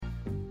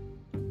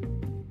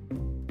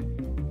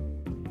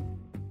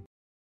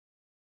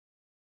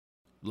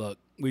Look,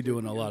 we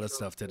doing a lot of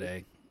stuff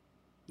today.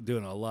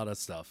 Doing a lot of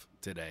stuff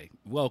today.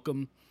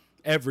 Welcome,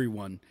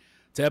 everyone,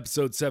 to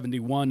episode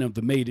 71 of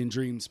the Made in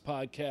Dreams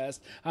podcast.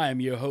 I am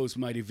your host,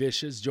 Mighty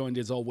Vicious, joined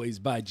as always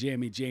by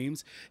Jamie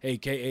James,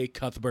 aka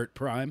Cuthbert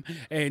Prime.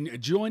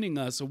 And joining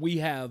us, we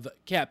have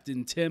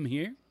Captain Tim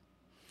here.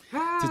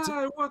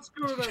 Hi, what's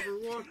good,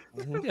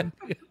 everyone?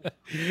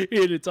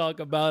 Here to talk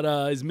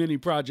about his many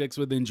projects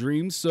within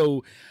Dreams.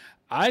 So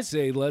I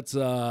say let's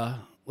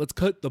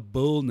cut the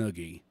bull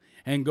nuggy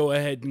and go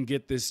ahead and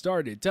get this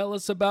started. Tell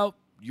us about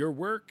your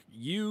work.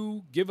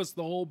 You give us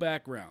the whole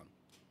background.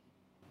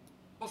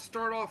 I'll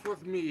start off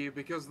with me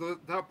because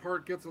that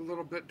part gets a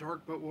little bit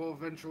dark, but we'll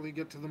eventually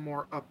get to the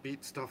more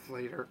upbeat stuff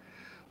later.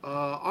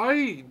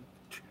 I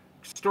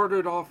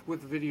started off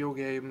with video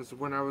games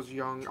when I was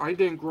young. I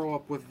didn't grow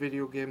up with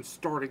video games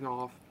starting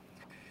off.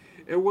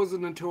 It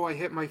wasn't until I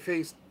hit my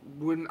face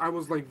when I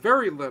was like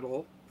very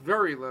little.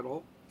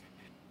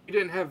 We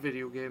didn't have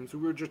video games.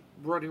 We were just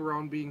running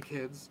around being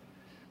kids.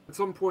 At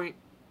some point,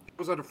 I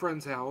was at a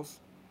friend's house.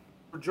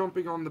 We're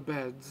jumping on the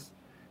beds.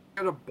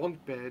 They had a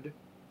bunk bed.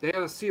 They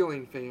had a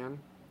ceiling fan.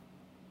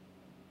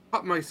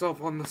 Cut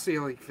myself on the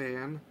ceiling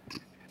fan.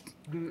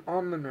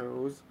 On the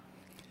nose.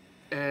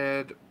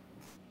 And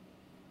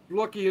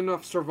lucky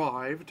enough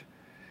survived.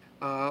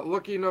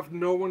 Lucky enough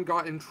no one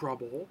got in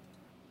trouble.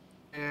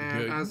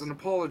 And Good. as an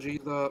apology,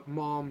 the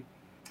mom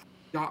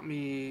got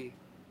me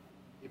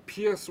a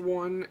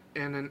PS1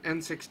 and an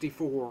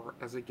N64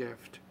 as a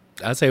gift.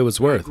 I say it was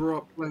I worth. grew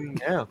up playing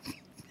Yeah,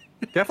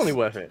 definitely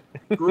worth it.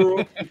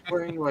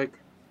 like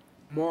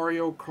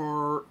Mario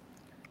Kart,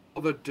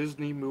 all the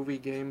Disney movie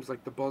games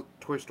like the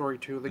Toy Story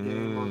 2, the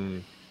game,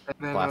 and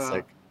then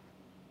Classic.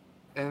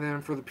 and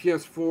then for the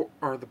PS4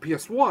 or the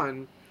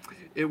PS1,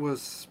 it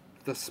was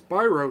the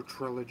Spyro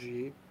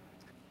trilogy,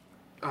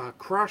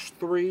 Crash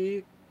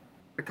 3,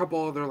 a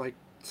couple other like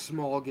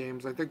small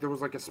games. I think there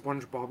was like a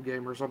SpongeBob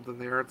game or something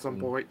there at some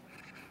point,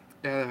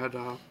 and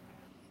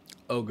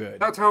Oh, good.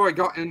 that's how I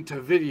got into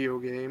video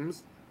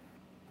games.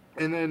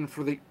 And then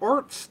for the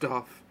art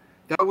stuff,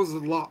 that was a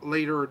lot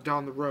later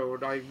down the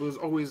road. I was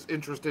always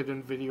interested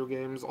in video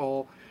games,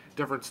 all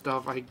different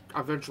stuff. I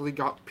eventually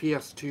got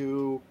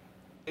PS2,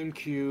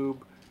 GameCube,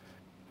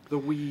 the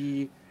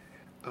Wii,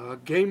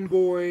 Game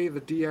Boy,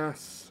 the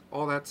DS,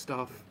 all that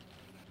stuff.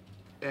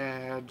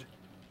 And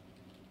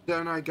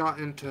then I got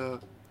into...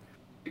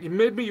 It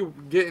made me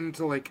get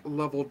into, like,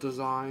 level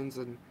designs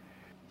and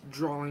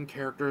drawing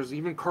characters.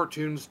 Even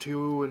cartoons,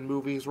 too, and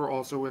movies were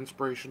also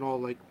inspirational.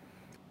 Like,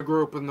 I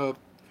grew up in the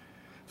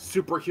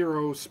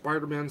superhero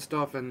Spider-Man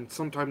stuff and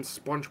sometimes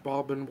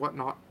SpongeBob and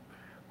whatnot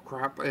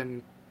crap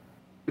and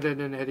Ed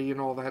and Eddie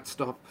and all that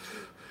stuff.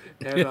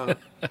 And,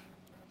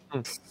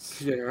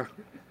 yeah.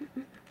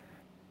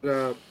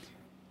 Uh,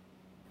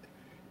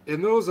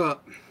 and those,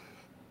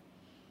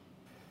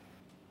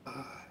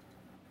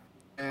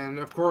 and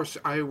of course,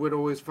 I would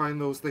always find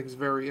those things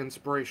very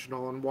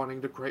inspirational and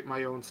wanting to create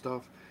my own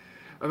stuff.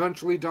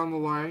 Eventually, down the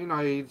line,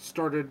 I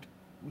started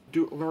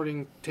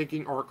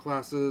taking art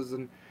classes,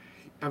 and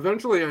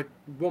eventually, at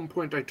one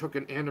point, I took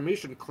an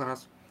animation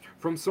class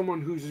from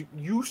someone who's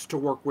used to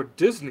work with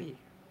Disney,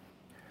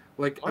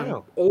 like an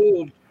Wow.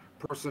 old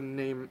person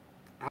named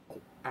I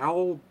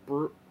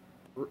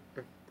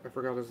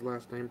forgot his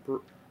last name.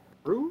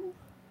 Brew?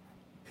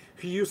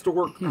 He used to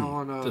work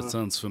on. That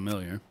sounds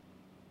familiar.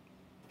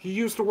 He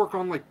used to work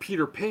on like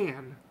Peter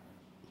Pan,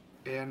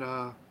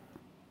 and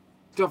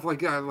stuff like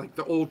that, like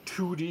the old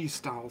 2D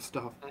style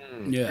stuff.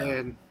 Yeah.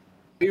 And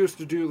I used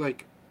to do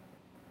like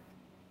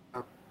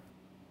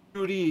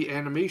 2D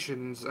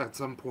animations at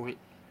some point,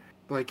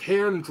 like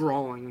hand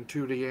drawing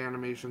 2D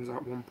animations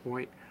at one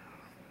point.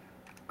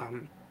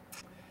 And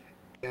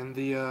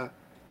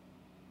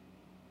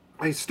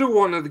I still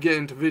wanted to get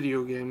into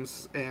video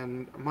games,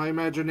 and my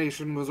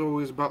imagination was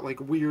always about like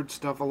weird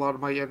stuff. A lot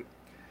of my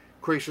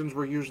creations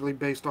were usually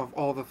based off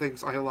all the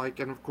things I like,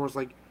 and of course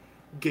like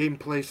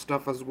gameplay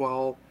stuff as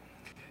well,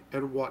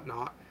 and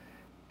whatnot.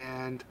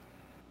 And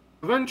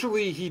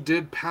eventually he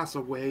did pass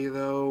away,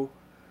 though.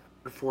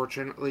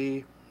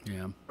 Unfortunately,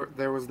 Yeah.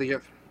 there was the.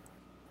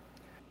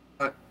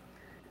 But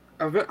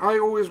I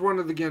always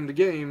wanted to get into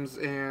games,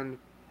 and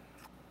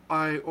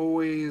I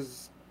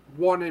always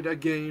wanted a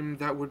game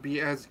that would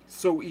be as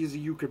so easy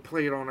you could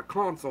play it on a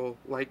console,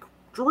 like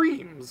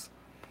Dreams.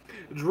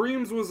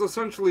 Dreams was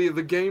essentially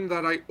the game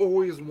that I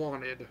always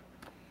wanted.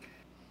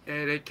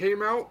 And it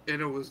came out,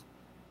 and it was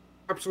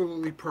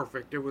absolutely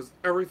perfect. It was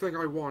everything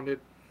I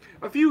wanted.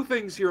 A few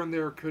things here and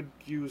there could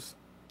use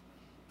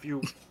a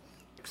few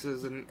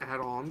fixes and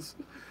add-ons,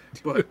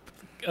 but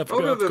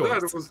other than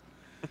that,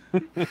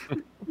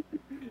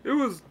 it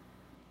was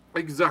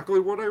exactly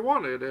what I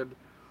wanted. And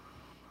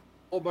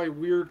all my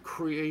weird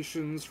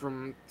creations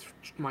from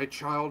my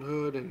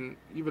childhood and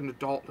even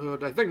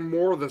adulthood. I think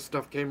more of this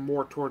stuff came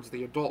more towards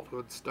the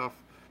adulthood stuff.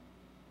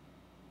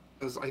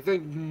 Because I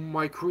think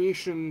my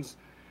creations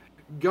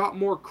got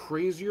more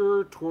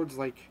crazier towards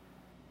like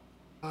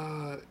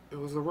it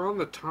was around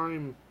the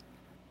time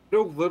it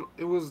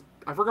was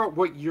I forgot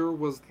what year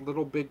was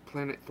Little Big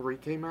Planet 3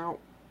 came out.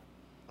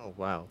 Oh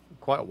wow,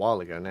 quite a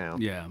while ago now.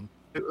 Yeah.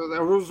 It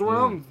was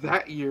around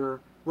that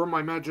year where my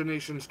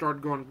imagination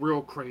started going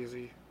real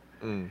crazy,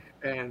 Mm.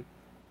 and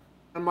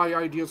my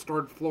ideas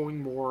started flowing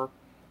more,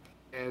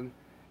 and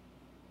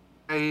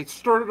I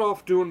started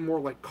off doing more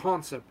like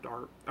concept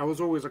art. I was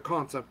always a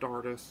concept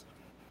artist,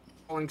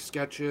 drawing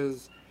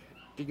sketches,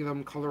 getting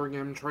them, coloring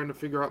them, trying to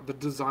figure out the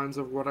designs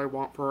of what I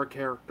want for a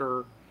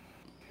character,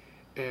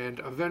 and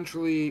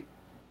eventually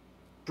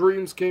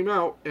Dreams came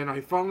out, and I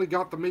finally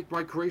got to make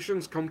my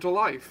creations come to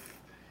life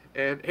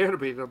and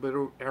animate a bit.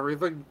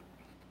 Everything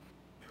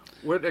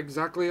went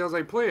exactly as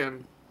I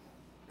planned,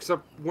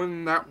 except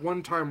when that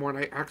one time when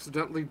I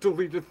accidentally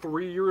deleted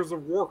 3 years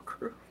of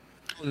work.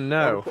 Oh,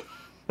 no.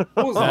 That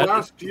was That-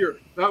 last year.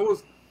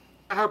 That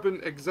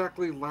happened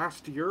exactly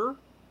last year.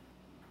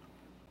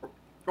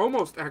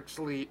 Almost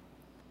actually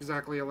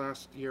exactly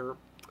last year.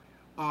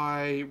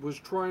 I was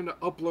trying to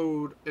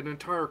upload an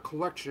entire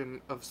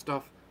collection of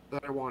stuff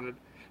that I wanted.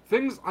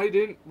 Things I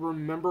didn't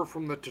remember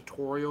from the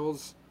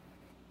tutorials.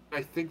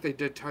 I think they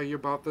did tell you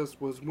about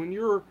this. Was when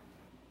you're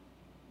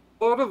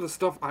a lot of the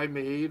stuff I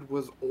made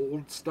was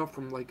old stuff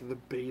from like the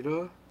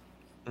beta.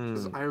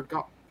 'Cause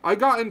I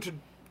got into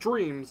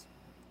Dreams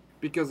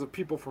because of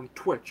people from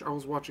Twitch. I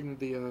was watching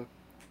the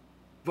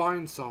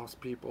Vine Sauce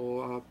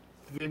people,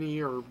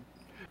 Vinny, or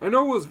I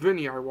know it was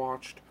Vinny I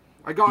watched.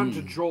 I got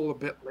into Joel a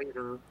bit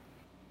later,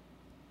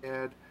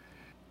 and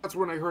that's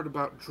when I heard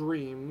about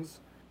Dreams,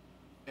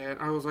 and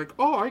I was like,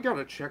 oh, I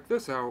gotta check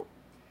this out.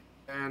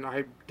 And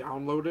I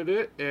downloaded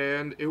it,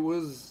 and it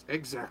was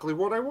exactly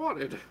what I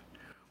wanted.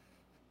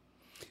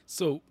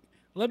 So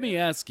let me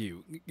ask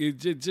you,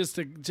 just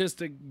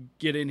to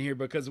get in here,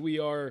 because we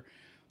are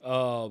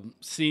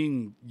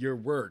seeing your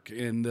work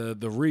in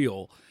the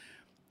reel.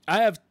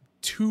 I have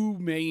two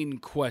main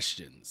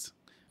questions,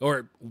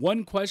 or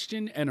one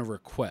question and a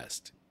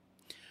request.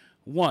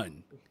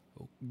 One,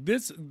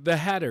 the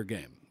Hatter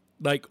game.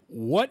 Like,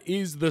 what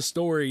is the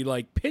story?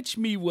 Like, pitch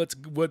me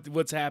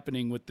what's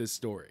happening with this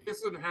story.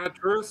 Jason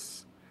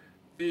Hatteras,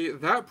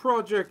 that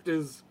project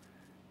is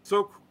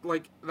so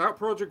like that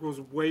project was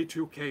way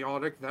too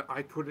chaotic that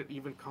I couldn't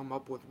even come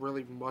up with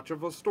really much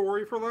of a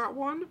story for that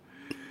one.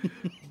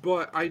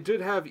 But I did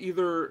have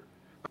either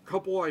a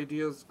couple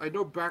ideas. I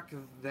know back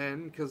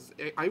then because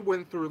I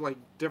went through like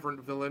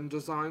different villain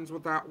designs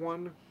with that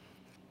one.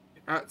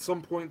 At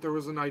some point, there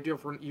was an idea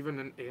for even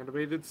an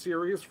animated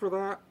series for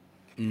that.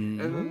 And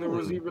then there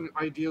was even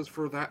ideas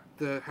for that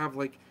to have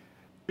like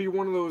be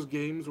one of those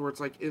games where it's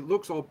like it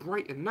looks all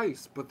bright and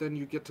nice, but then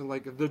you get to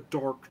like the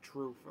dark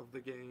truth of the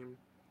game.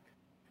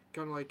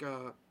 Kind of like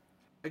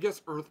I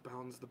guess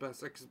Earthbound's the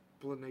best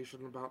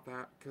explanation about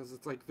that because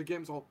it's like the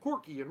game's all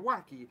quirky and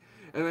wacky,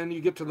 and then you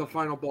get to the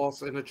final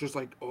boss and it's just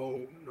like,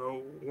 oh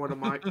no, what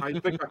am I? I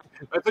think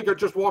I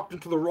just walked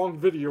into the wrong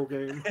video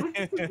game.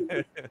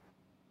 I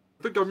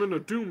think I'm in a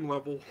Doom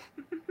level.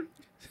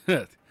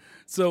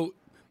 So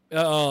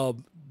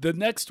the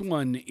next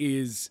one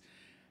is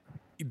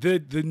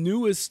the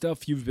newest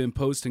stuff you've been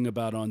posting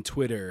about on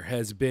Twitter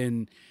has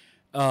been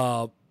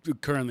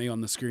currently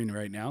on the screen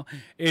right now.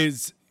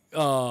 Is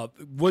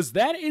was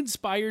that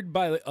inspired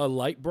by a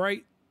Light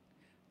Bright?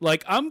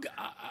 Like I'm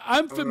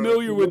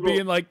familiar with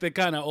being like the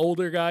kind of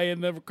older guy in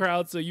the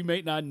crowd, so you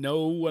may not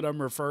know what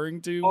I'm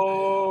referring to.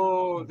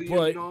 Oh, the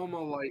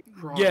Anomalite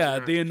project. Yeah,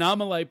 the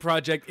Anomalite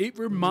project. It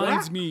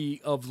reminds me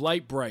of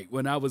Light Bright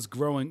when I was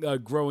growing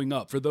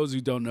up. For those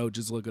who don't know,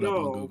 just look it up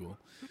on Google.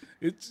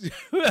 It's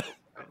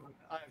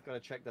I've got to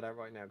check that out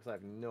right now because I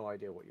have no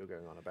idea what you're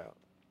going on about.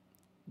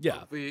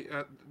 yeah.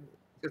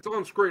 It's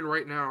on screen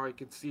right now. I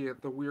can see it.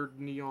 The weird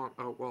neon.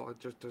 Oh well, it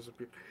just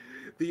disappeared.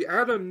 The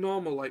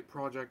Anomalite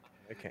project.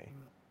 Okay.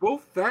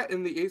 Both that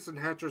and the Ace and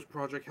Hatchers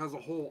project has a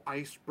whole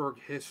iceberg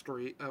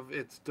history of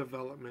its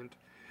development.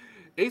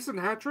 Ace and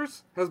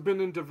Hatchers has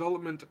been in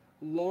development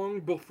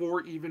long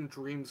before even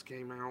Dreams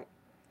came out.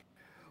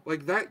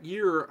 Like that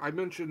year, I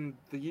mentioned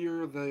the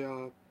year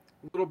the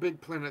Little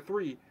Big Planet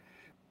 3. There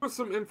was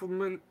some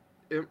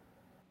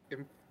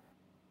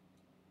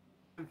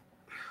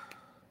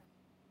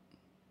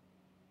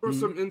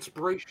some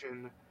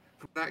inspiration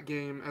from that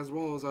game as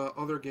well as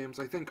other games.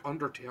 I think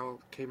Undertale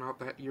came out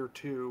that year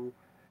too.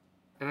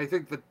 And I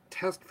think the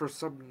test for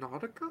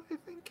Subnautica, I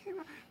think, came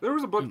out. There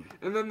was a bunch.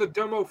 And then the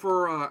demo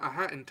for A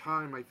Hat in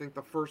Time, I think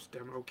the first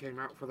demo came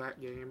out for that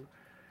game.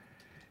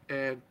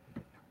 And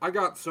I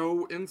got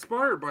so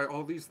inspired by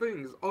all these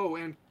things. Oh,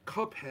 and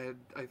Cuphead.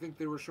 I think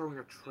they were showing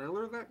a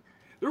trailer that...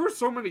 There were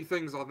so many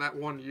things on that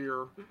one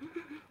year.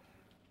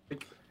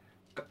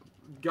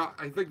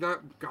 I think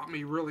that got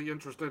me really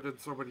interested in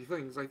so many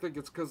things. I think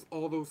it's because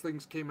all those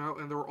things came out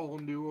and they were all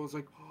new. I was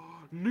like, oh,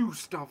 new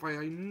stuff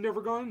I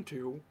never got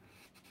into.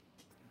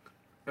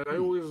 And I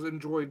always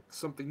enjoyed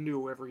something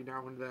new every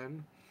now and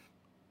then.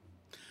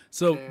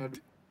 So,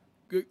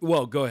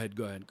 well, go ahead.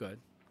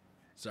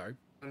 Sorry.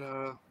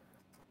 And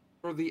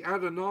for the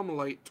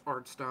Anomalite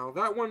art style,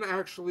 that one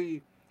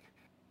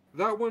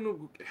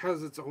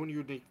has its own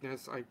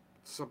uniqueness.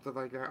 Something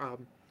like that.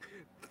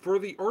 For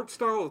the art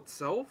style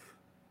itself,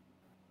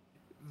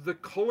 the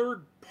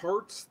colored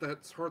parts,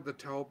 that's hard to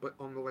tell, but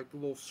on the like the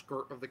little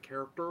skirt of the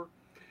character,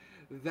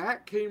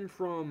 that came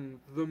from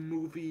the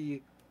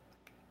movie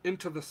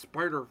Into the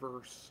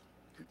Spider-Verse.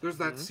 There's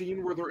that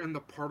scene where they're in the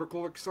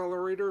particle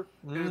accelerator,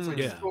 and it's like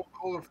Yeah. so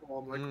colorful.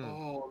 I'm like,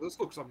 oh, this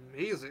looks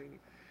amazing.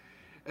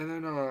 And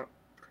then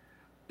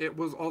it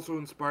was also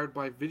inspired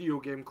by video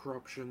game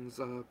corruptions.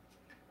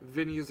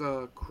 Vinny's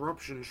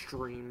corruption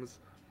streams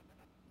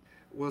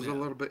was a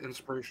little bit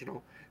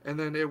inspirational. And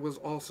then it was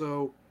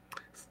also,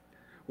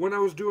 when I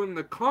was doing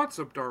the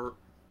concept art,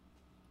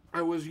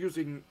 I was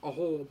using a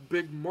whole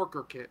big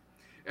marker kit.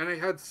 And I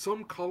had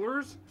some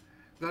colors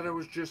that I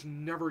was just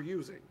never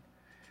using.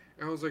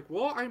 And I was like,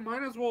 well, I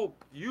might as well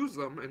use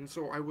them. And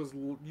so I was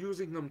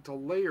using them to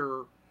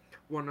layer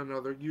one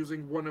another,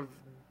 using one of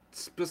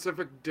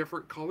specific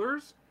different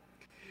colors.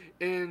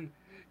 And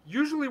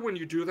usually when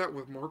you do that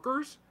with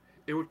markers,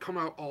 it would come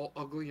out all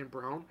ugly and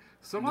brown.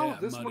 Somehow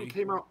this muddy. one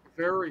came out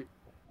very,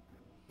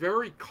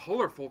 very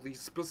colorful.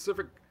 These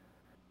specific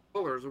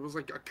colors. It was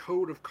like a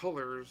code of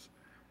colors.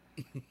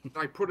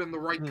 I put in the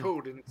right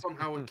code, and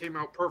somehow it came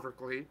out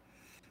perfectly.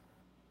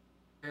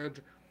 And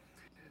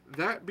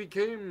that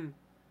became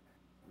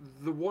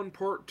the one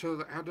part to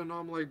the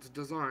Adenomalide's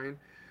design.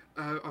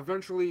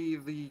 Eventually,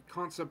 the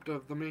concept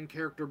of the main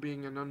character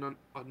being an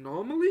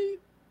anomaly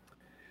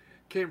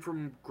came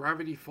from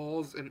Gravity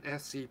Falls and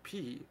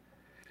SCP.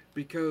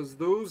 Because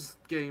those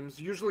games,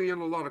 usually in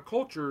a lot of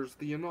cultures,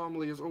 the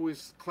anomaly is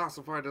always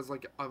classified as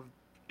like an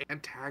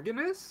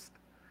antagonist.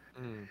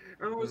 And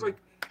I was like,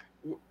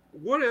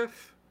 what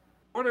if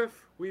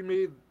we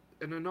made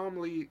an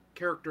anomaly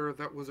character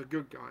that was a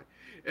good guy?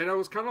 And I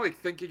was kind of like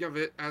thinking of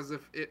it as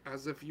if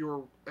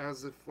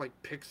like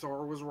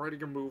Pixar was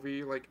writing a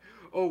movie. Like,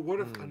 oh,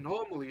 what if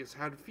anomalies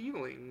had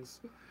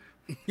feelings?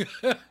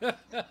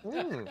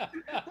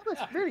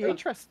 That's really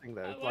interesting,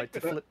 though. Like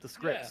to flip the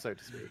script, so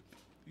to speak.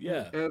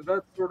 Yeah. And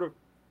that's sort of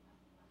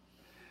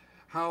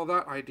how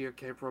that idea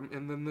came from.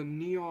 And then the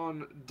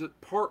neon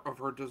part of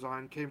her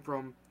design came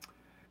from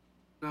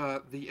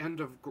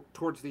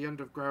towards the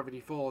end of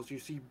Gravity Falls. You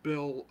see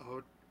Bill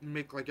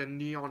make like a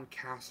neon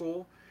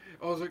castle.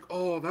 I was like,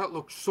 oh, that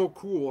looks so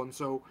cool. And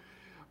so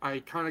I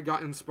kind of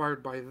got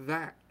inspired by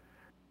that,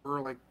 or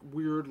like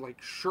weird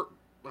like shirt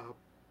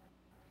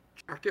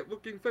jacket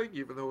looking thing,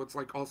 even though it's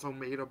like also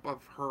made up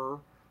of her.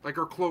 Like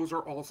her clothes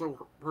are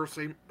also her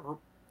same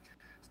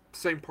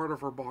part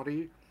of her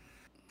body.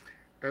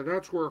 And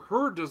that's where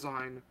her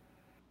design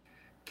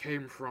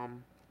came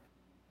from.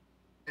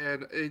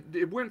 And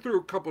it went through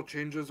a couple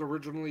changes.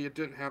 Originally, it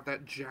didn't have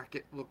that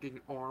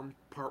jacket-looking arm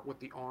part with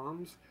the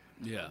arms.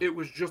 Yeah. It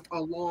was just a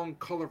long,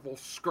 colorful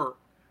skirt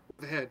with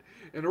the head.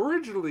 And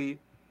originally,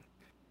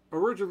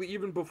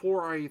 even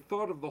before I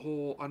thought of the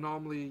whole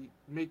anomaly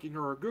making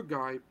her a good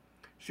guy,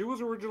 she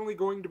was originally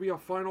going to be a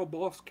final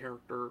boss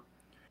character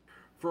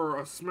for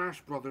a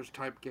Smash Brothers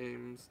type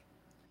games.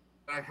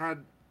 I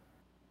had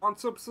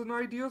concepts and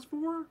ideas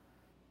for.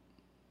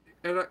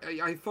 And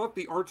I thought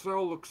the art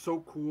style looked so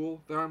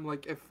cool that I'm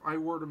like, if I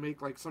were to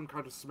make like some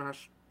kind of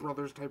Smash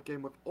Brothers type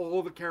game with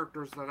all the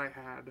characters that I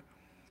had,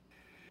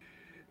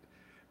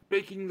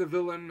 making the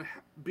villain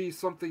be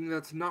something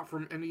that's not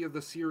from any of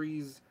the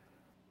series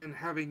and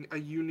having a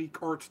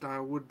unique art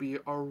style would be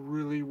a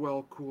really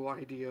cool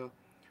idea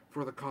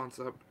for the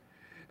concept.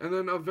 And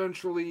then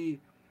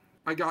eventually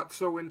I got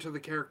so into the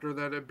character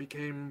that it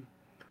became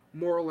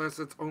more or less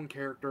its own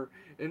character.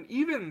 And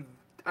even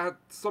at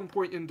some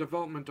point in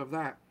development of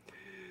that,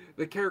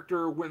 the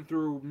character went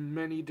through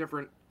many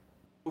different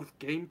both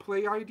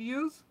gameplay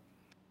ideas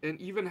and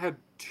even had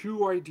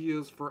 2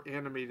 ideas for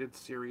animated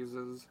series.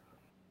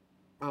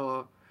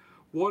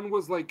 One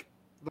was like,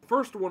 the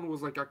first one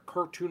was like a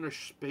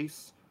cartoonish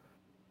space.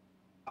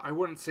 I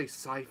wouldn't say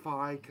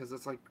sci-fi because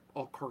it's like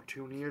all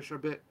cartoony-ish a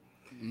bit.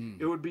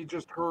 It would be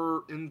just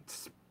her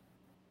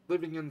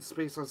living in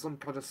space as some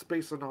kind of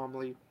space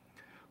anomaly,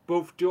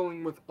 both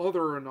dealing with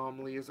other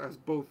anomalies as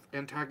both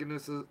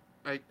antagonists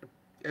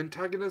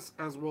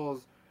as well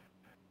as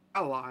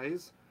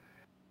allies,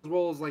 as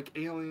well as like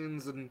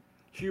aliens and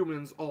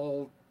humans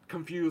all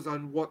confused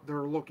on what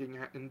they're looking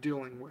at and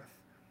dealing with.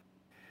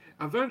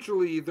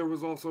 Eventually, there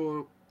was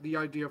also the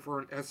idea for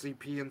an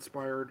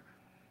SCP-inspired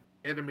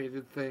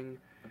animated thing,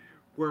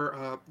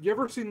 where you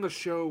ever seen the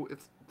show?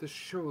 It's the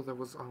show that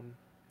was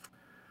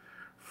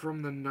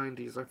from the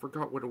 90s. I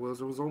forgot what it was.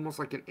 It was almost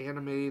like an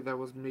anime that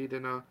was made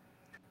in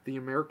the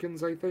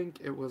Americans, I think.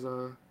 It was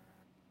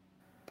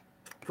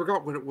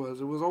forgot what it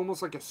was. It was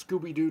almost like a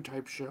Scooby-Doo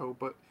type show,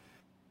 but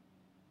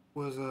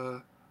was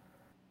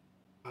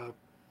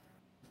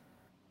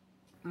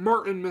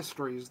Martin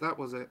Mysteries. That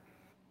was it.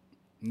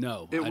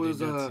 No, It I was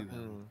did not see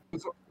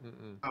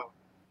that.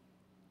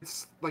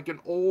 it's like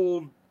an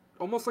old,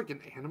 almost like an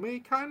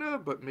anime kind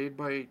of, but made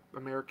by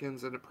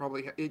Americans, and it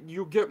probably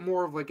you get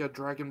more of like a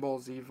Dragon Ball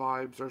Z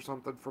vibes or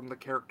something from the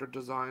character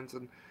designs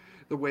and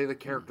the way the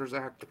characters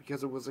act,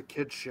 because it was a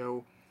kids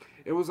show.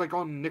 It was like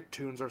on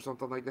Nicktoons or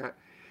something like that.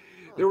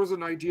 There was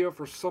an idea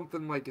for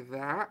something like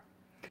that,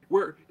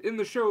 where in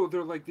the show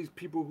they're like these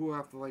people who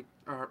have to like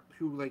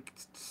who like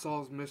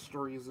solves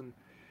mysteries and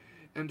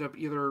end up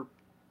either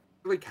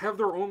like have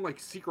their own like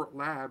secret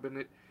lab, and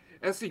it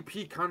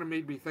SCP kind of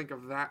made me think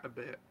of that a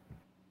bit.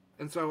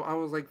 And so I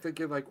was like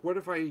thinking like, what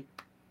if I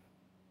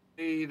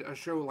made a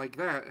show like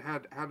that,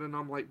 had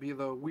Anomalight be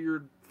the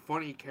weird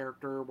funny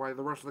character while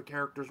the rest of the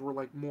characters were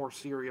like more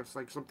serious,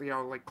 like something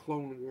out of like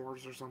Clone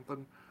Wars or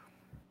something.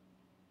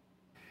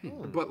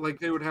 But like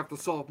they would have to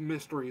solve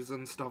mysteries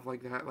and stuff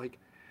like that. Like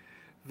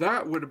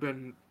that would have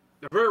been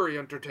a very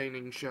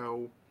entertaining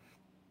show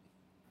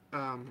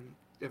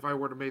if I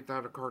were to make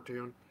that a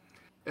cartoon.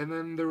 And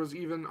then there was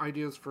even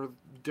ideas for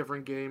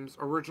different games.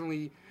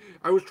 Originally,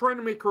 I was trying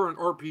to make her an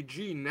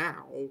RPG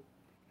now,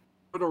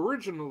 but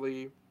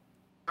originally,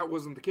 that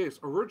wasn't the case.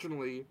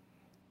 Originally,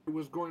 it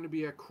was going to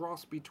be a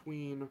cross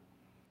between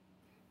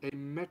a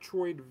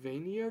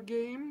Metroidvania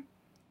game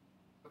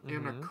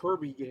and a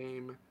Kirby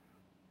game.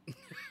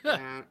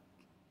 And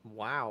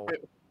wow.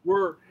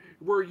 Where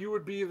you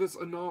would be this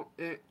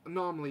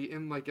anomaly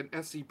in like an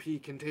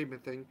SCP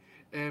containment thing,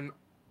 and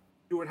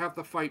you would have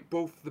to fight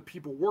both the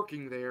people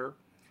working there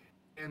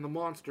and the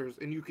monsters,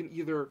 and you can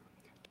either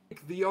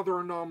take the other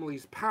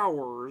anomaly's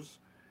powers,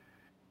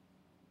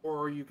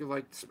 or you could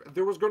like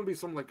there was going to be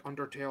some like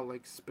Undertale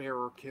like spare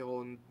or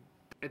kill and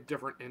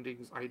different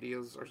endings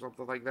ideas or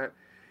something like that,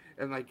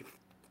 and like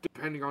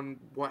depending on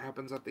what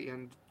happens at the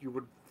end, you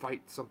would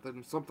fight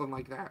something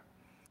like that.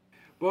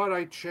 But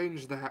I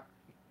changed that.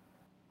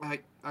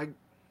 Like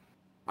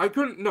I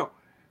couldn't. No,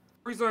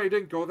 the reason I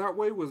didn't go that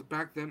way was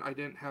back then I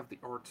didn't have the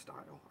art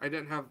style.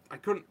 I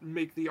couldn't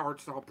make the art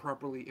style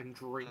properly in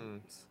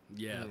Dreams.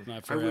 Yeah,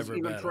 not I was forever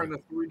even better. trying to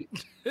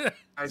 3D.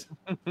 I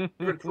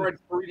even tried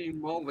 3D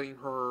modeling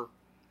her a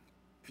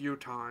few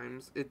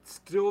times. It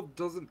still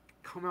doesn't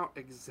come out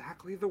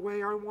exactly the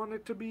way I want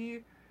it to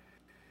be.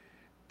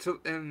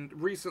 And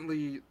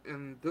recently,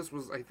 and this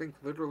was I think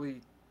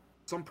literally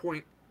some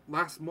point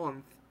last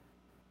month,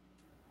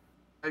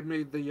 I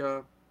made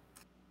the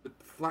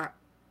flat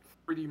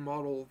 3D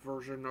model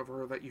version of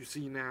her that you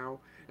see now,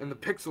 and the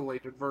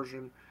pixelated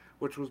version,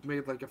 which was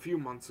made like a few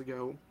months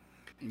ago.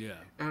 Yeah.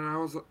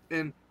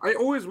 And I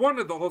always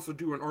wanted to also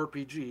do an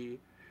RPG.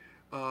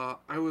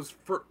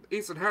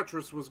 Ace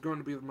Attorney was going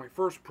to be my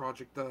first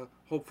project to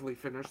hopefully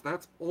finish.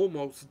 That's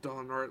almost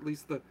done, or at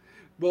least the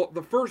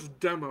first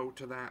demo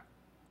to that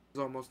is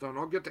almost done.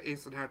 I'll get to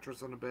Ace Attorney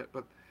in a bit,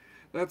 but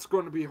that's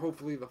going to be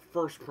hopefully the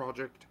first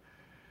project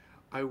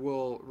I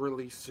will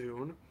release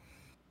soon.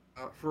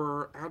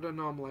 For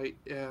Anomalight,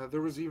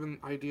 there was even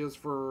ideas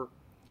for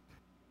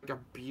like a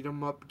beat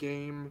 'em up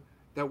game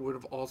that would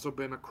have also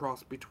been a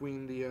cross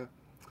between the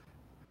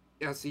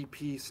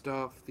SCP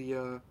stuff,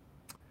 the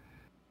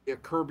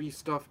Kirby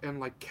stuff,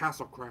 and like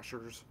Castle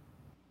Crashers.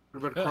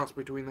 Would have been a cross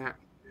between that.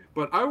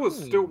 But I was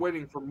still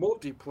waiting for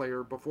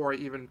multiplayer before I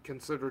even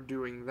considered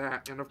doing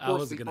that, and of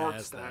course the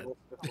art style.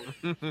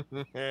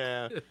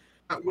 Yeah.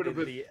 That would have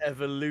been the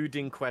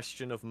ever-eluding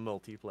question of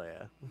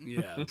multiplayer.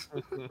 Yeah.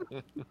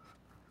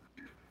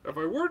 If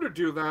I were to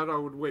do that, I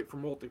would wait for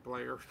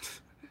multiplayer.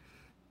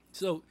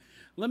 So,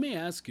 let me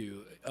ask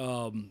you,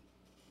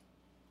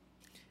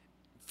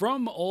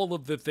 from all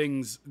of the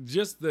things,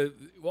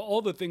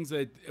 all the things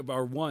that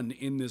are one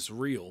in this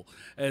reel,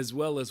 as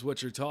well as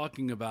what you're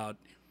talking about,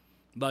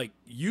 like,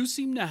 you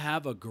seem to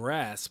have a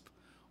grasp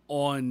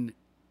on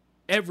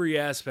every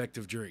aspect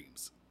of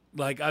Dreams.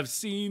 Like, I've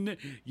seen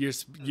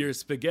your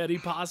spaghetti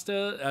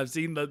pasta. I've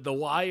seen the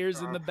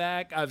wires in the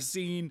back. I've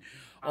seen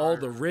all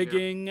the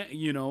rigging,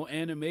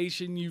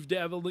 animation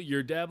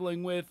you're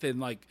dabbling with, and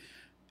like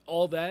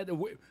all that.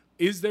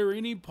 Is there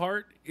any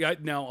part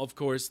now? Of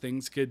course,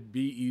 things could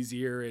be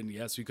easier, and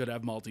yes, we could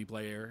have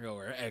multiplayer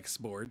or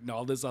export and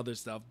all this other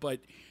stuff. But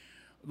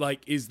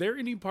like, is there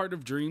any part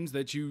of Dreams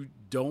that you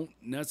don't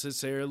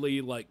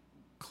necessarily like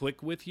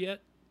click with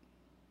yet?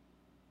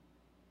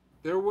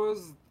 There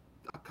was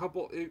a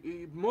couple.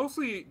 It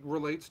mostly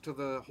relates to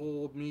the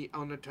whole me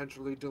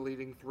unintentionally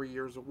deleting 3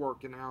 years of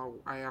work and how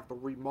I have to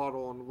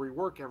remodel and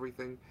rework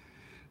everything.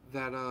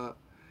 That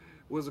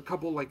was a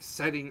couple like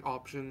setting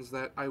options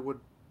that I would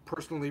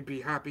personally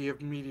be happy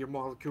if Media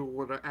Molecule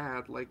would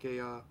add, like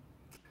a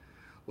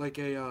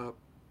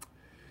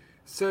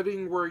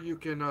setting where you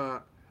can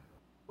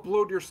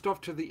upload your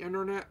stuff to the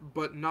internet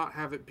but not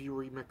have it be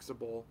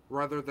remixable,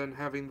 rather than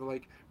having to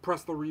like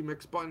press the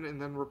remix button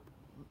and then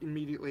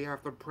immediately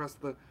have to press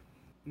the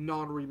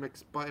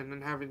non-remix button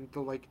and having to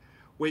like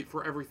wait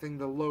for everything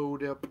to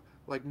load up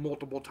like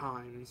multiple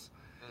times,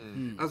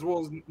 as well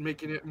as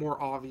making it more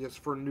obvious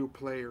for new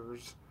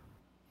players.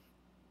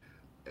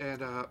 And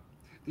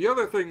the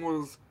other thing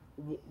was,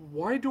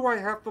 why do I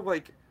have to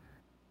like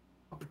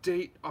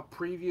update a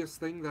previous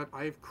thing that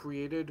I've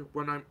created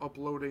when I'm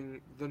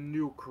uploading the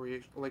new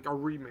creation, like a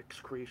remix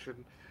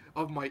creation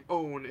of my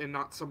own and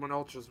not someone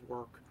else's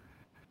work?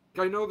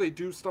 I know they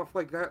do stuff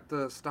like that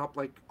to stop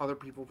like other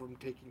people from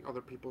taking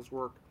other people's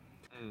work.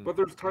 But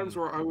there's times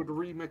where I would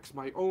remix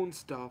my own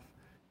stuff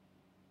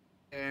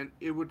and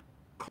it would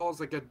cause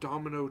like a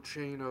domino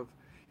chain of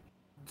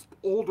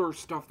older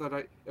stuff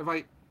that if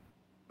I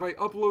I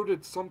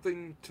uploaded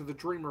something to the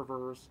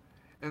Dreamerverse,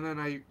 and then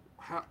I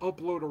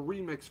upload a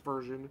remix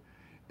version,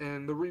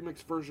 and the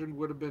remix version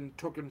would have been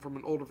taken from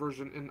an older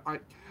version, and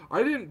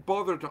I didn't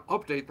bother to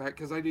update that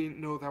because I didn't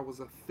know that was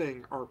a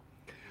thing. Or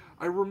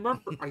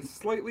I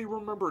slightly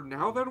remember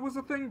now that it was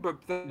a thing,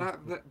 but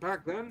that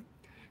back then,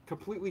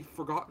 completely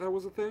forgot that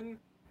was a thing,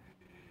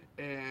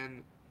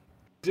 and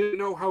didn't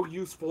know how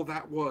useful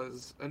that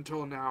was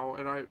until now.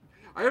 And I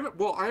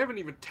haven't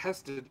even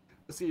tested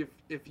to see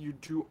if you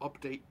do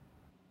update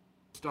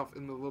stuff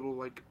in the little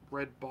like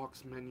red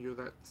box menu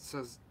that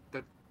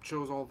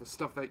shows all the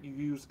stuff that you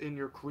use in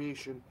your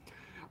creation.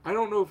 I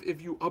don't know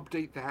if you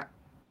update that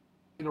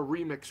in a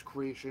remix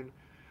creation,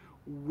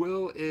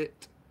 will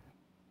it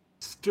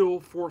still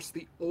force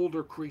the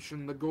older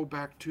creation to go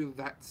back to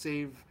that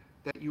save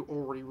that you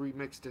already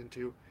remixed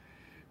into?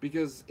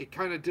 Because it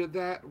kind of did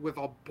that with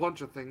a bunch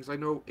of things. I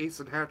know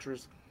Ace and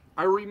Hatchers,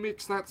 I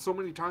remixed that so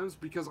many times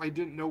because I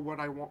didn't know what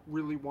I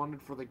really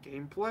wanted for the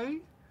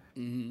gameplay.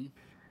 Mm-hmm.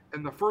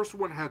 And the first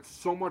one had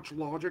so much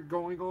logic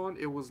going on,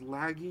 it was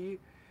laggy,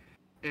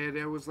 and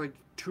it was like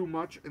too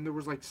much, and there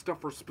was like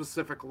stuff for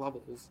specific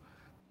levels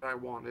that I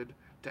wanted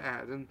to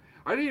add. And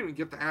I didn't even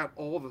get to add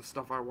all the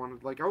stuff I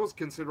wanted. Like, I was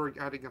considering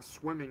adding a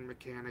swimming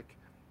mechanic,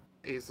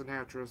 Ace and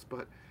Hatchers,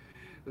 but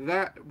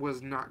that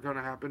was not going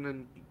to happen.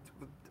 And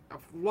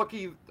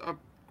a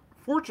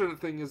fortunate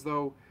thing is,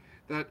 though,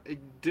 that it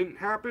didn't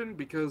happen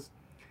because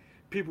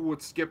people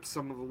would skip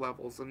some of the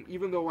levels. And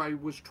even though I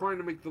was trying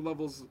to make the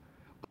levels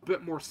a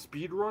bit more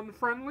speedrun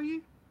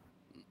friendly,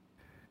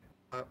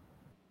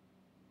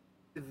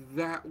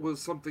 that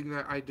was something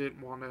that I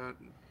didn't want to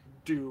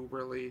do,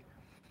 really.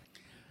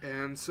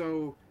 And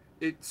so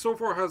it so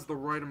far has the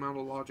right amount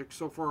of logic.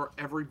 So far,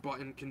 every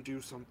button can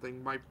do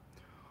something. My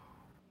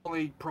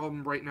only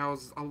problem right now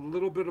is a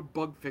little bit of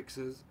bug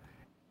fixes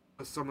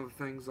with some of the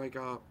things. Like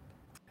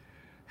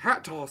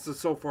hat toss has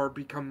so far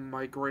become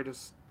my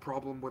greatest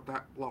problem with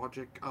that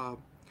logic.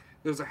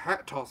 There's a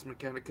hat toss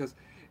mechanic because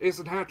Ace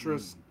and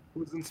Hatchers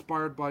was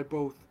inspired by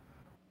both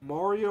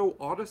Mario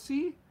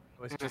Odyssey.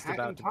 I was just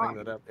about to bring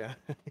that up, yeah.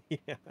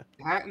 Yeah.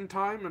 Hat in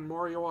Time and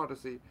Mario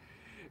Odyssey.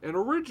 And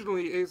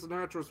originally, Ace and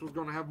Hatchers was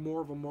going to have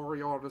more of a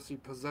Mario Odyssey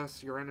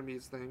possess your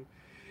enemies thing.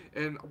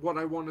 And what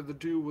I wanted to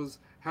do was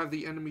have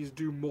the enemies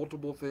do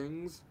multiple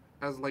things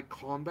as like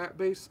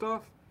combat-based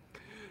stuff.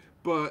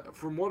 But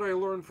from what I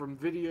learned from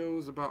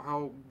videos about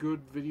how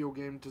good video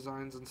game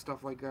designs and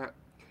stuff like that,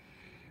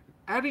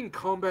 adding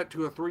combat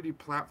to a 3D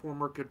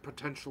platformer could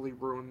potentially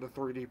ruin the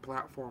 3D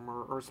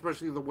platformer, or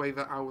especially the way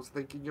that I was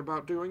thinking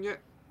about doing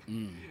it.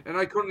 And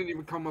I couldn't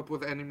even come up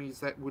with enemies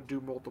that would do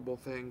multiple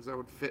things that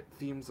would fit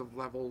themes of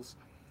levels.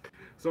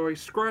 So I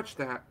scratched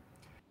that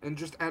and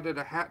just added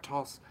a hat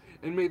toss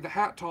and made the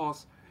hat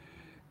toss,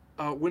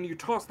 when you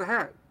toss the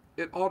hat,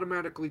 it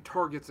automatically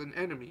targets an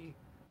enemy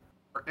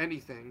or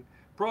anything.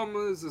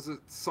 Problem is it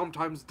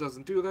sometimes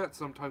doesn't do that,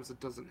 sometimes it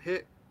doesn't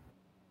hit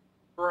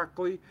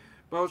correctly.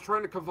 But I was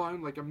trying to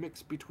combine like a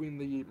mix between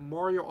the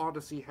Mario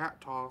Odyssey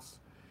hat toss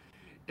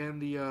and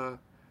the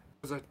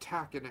there's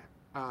attack in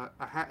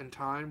a Hat in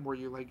Time where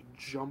you like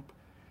jump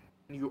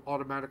and you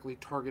automatically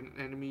target an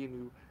enemy and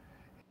you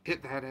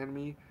hit that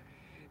enemy.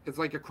 It's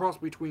like a cross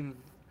between,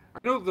 I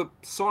know the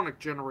Sonic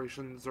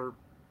generations or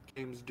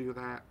games do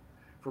that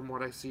from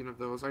what I've seen of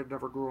those. I've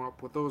never grown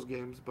up with those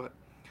games, but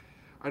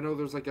I know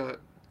there's like a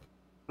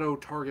no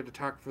target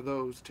attack for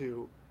those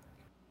too.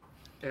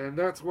 And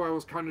that's what I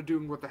was kind of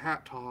doing with the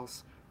hat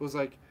toss. Was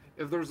like,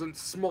 if there's a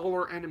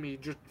smaller enemy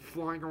just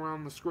flying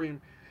around the screen,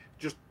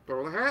 just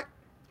throw the hat,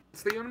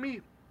 it's the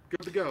enemy,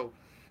 good to go.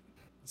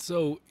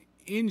 So,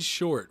 in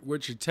short,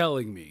 what you're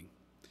telling me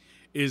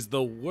is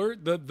the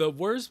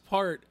worst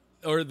part,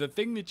 or the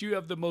thing that you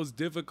have the most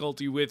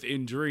difficulty with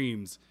in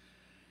Dreams,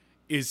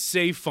 is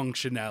save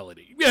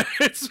functionality.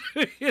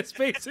 It's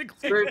basically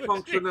save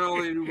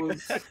functionality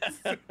was.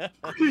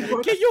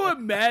 Can you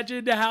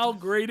imagine how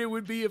great it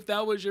would be if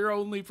that was your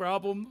only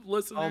problem,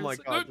 listeners? Oh my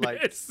god!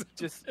 Like,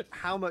 just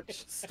how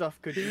much stuff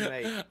could you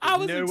make?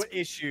 No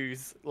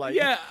issues. Like,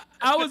 yeah,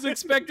 I was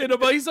expecting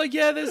about. He's like,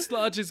 yeah, this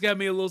slot just got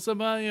me a little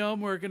something.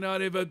 I'm working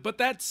on it, but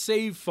that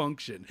save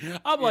function.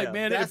 I'm like,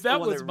 man, if that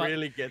was my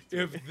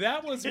if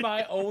that was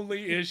my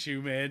only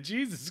issue, man,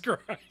 Jesus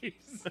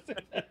Christ.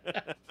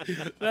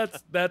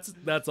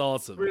 That's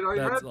awesome. I mean, I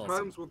that's had awesome.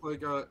 times with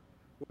like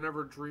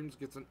whenever Dreams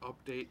gets an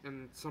update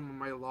and some of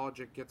my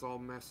logic gets all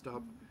messed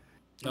up.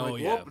 Oh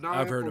like, yeah, now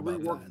I've heard about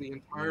rework that. the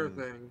entire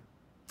thing.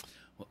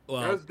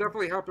 Well, that has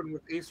definitely happened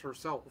with Ace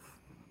herself.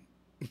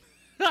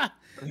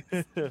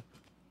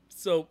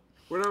 So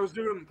when I was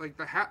doing like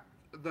the hat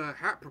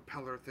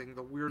propeller thing,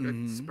 the weird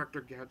Inspector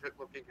Gadget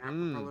looking hat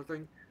propeller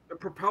thing, the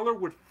propeller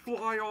would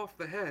fly off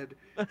the head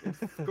and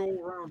go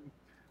around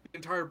the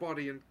entire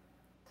body and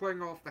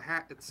clang off the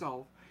hat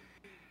itself.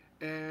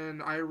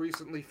 And I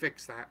recently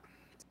fixed that.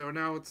 So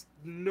now it's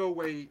no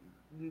way,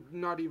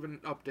 not even an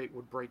update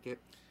would break it.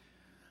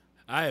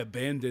 I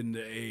abandoned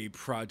a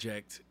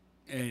project,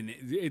 and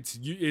it's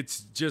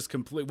just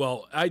complete.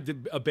 Well, I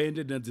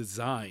abandoned a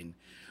design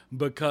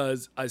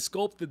because I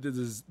sculpted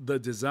the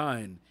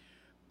design,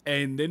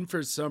 and then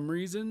for some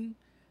reason,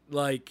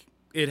 like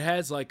it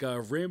has like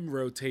a rim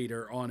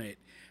rotator on it,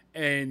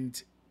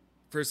 and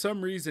for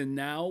some reason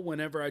now,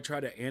 whenever I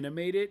try to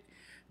animate it,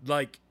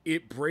 like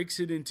it breaks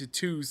it into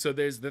two. So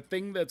there's the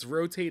thing that's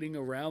rotating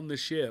around the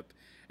ship,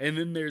 and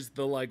then there's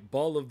the like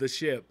ball of the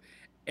ship,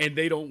 and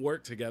they don't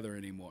work together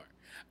anymore.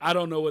 I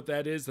don't know what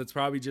that is. That's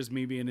probably just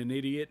me being an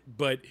idiot.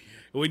 But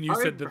when you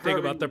said the thing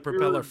about the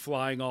propeller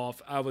flying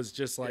off, I was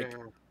just like,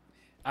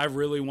 I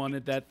really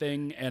wanted that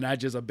thing, and I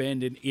just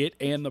abandoned it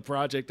and the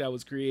project I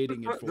was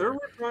creating it for. There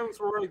were times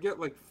where I get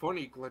like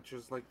funny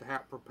glitches, like the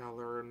hat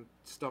propeller and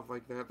stuff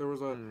like that. There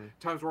was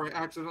times where I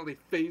accidentally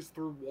phased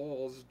through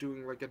walls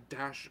doing like a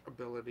dash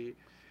ability,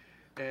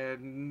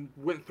 and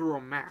went through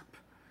a map,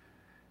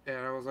 and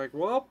I was like,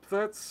 well,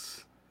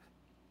 that's.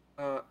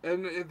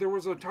 And there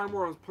was a time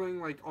where I was playing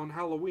like on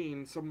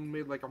Halloween. Someone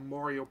made like a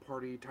Mario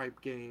Party type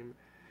game,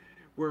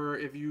 where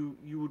if you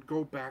would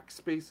go back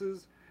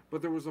spaces.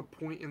 But there was a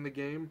point in the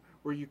game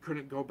where you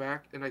couldn't go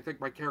back, and I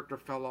think my character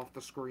fell off the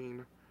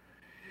screen.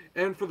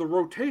 And for the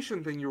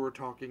rotation thing you were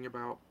talking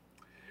about,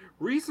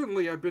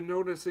 recently I've been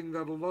noticing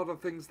that a lot of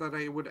things that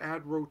I would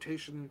add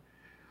rotation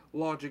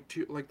logic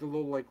to, like the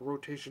little like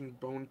rotation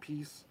bone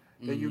piece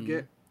that you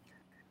get,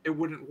 it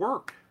wouldn't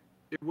work.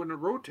 It wouldn't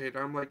rotate.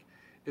 I'm like,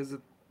 is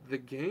it the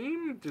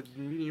game? Did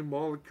Media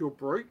Molecule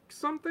break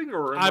something,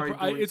 or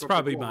it's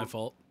probably my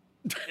fault.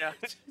 Yeah.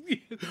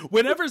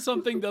 Whenever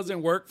something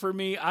doesn't work for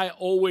me, I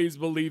always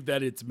believe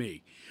that it's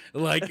me.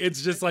 Like,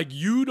 it's just like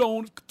you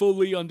don't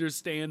fully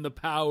understand the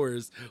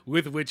powers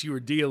with which you are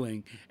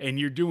dealing, and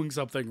you're doing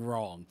something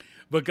wrong.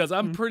 Because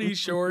I'm pretty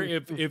sure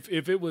if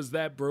it was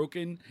that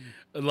broken,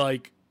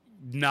 like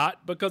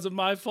not because of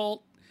my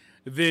fault,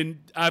 then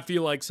I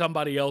feel like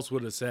somebody else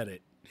would have said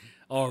it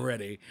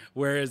already.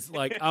 Whereas,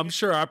 like, I'm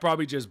sure I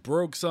probably just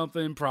broke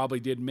something,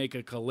 probably didn't make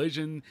a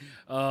collision,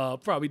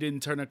 probably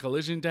didn't turn a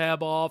collision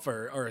tab off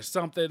or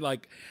something.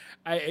 Like,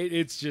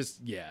 it's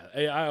just, yeah,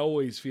 I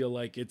always feel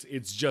like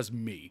it's just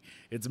me.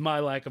 It's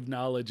my lack of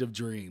knowledge of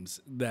dreams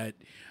that,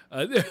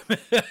 or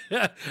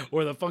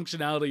the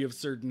functionality of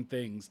certain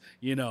things.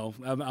 You know,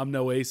 I'm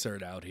no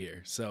A-cert out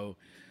here. So,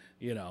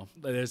 you know,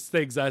 there's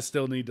things I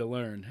still need to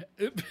learn.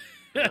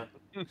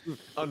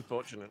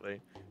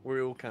 Unfortunately,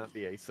 we all can't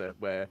be A-cert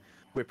where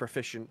we're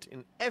proficient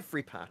in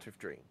every part of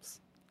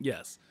dreams.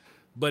 Yes,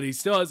 but he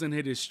still hasn't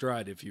hit his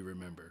stride, if you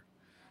remember.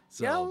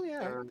 So,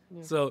 yeah.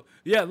 So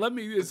yeah, let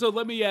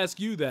me ask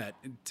you that,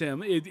 Tim.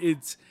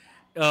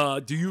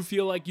 Do you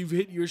feel like you've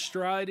hit your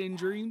stride in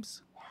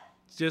dreams,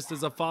 just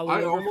as a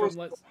follow-up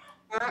from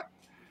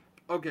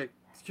Okay,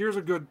 here's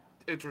a good,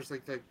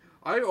 interesting thing.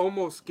 I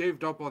almost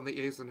gave up on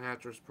the Ace and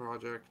Hatchers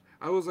project.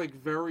 I was like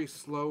very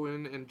slow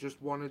in and just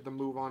wanted to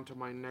move on to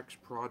my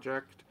next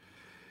project.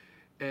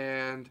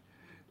 And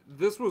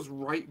this was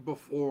right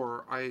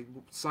before I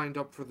signed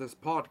up for this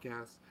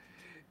podcast.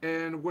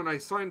 And when I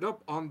signed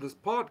up on this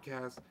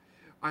podcast,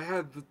 I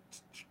had the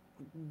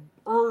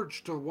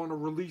urge to want to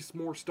release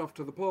more stuff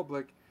to the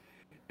public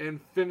and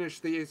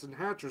finish the Ace and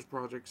Hatchers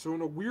project. So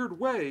in a weird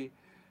way,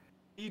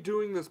 me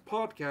doing this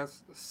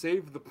podcast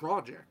saved the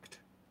project.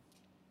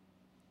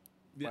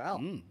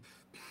 Wow.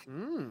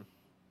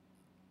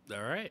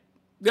 All right.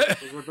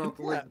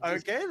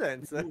 Okay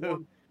then.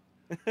 So.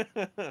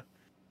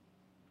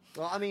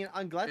 Well, I mean,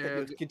 I'm glad that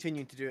you're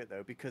continuing to do it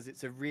though, because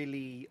it's a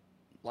really,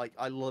 like,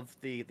 I love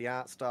the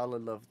art style, I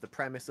love the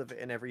premise of it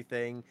and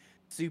everything.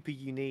 Super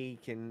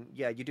unique, and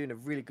yeah, you're doing a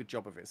really good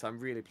job of it. So I'm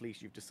really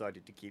pleased you've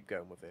decided to keep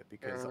going with it,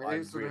 because I'm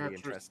really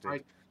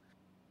interested.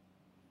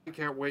 I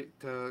can't wait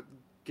to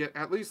get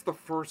at least the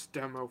first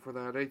demo for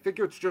that. I think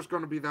it's just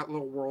going to be that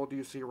little world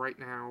you see right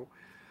now.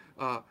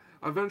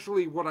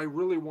 Eventually, what I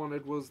really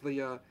wanted was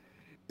the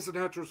Ace and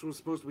Hatchers was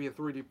supposed to be a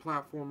 3D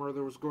platformer.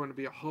 There was going to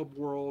be a hub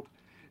world,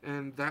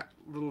 and that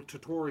little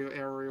tutorial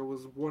area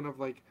was one of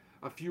like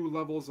a few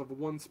levels of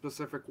one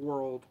specific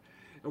world.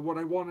 And what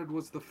I wanted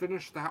was to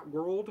finish that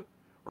world,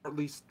 or at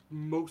least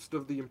most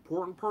of the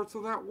important parts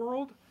of that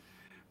world,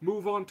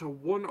 move on to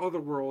one other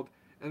world,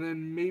 and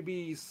then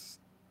maybe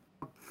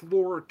a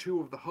floor or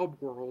two of the hub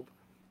world,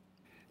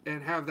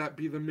 and have that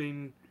be the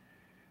main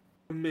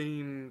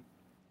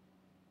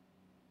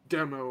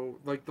demo,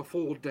 like the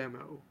full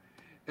demo.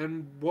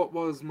 And what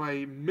was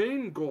my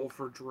main goal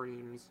for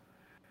Dreams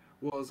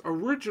was,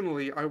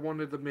 originally I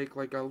wanted to make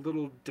like a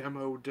little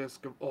demo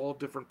disc of all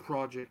different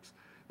projects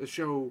that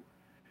show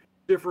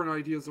different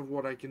ideas of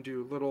what I can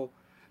do, little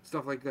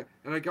stuff like that.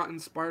 And I got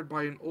inspired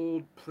by an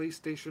old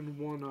PlayStation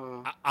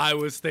 1 I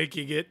was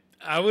thinking it.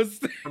 I was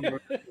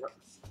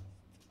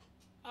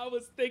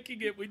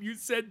thinking it when you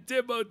said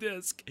demo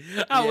disc.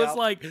 I was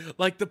like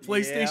the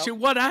PlayStation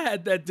 1, I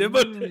had that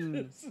demo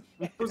disc.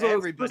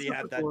 Everybody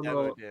had that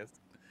demo disc.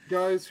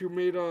 Guys who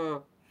made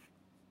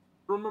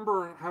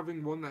remember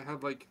having one that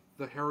had like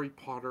the Harry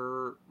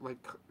Potter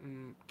like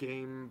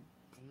game.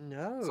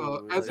 No,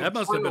 so, that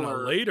must have been a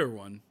later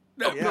one.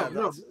 No,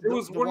 it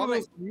was one of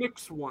those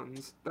mixed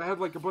ones that had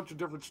like a bunch of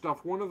different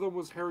stuff. One of them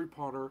was Harry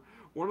Potter.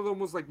 One of them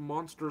was like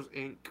Monsters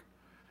Inc.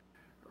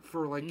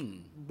 For like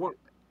what,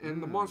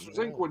 and the Monsters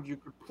Inc. one you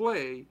could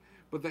play,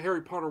 but the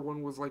Harry Potter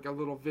one was like a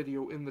little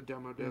video in the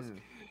demo disc.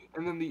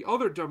 And then the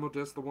other demo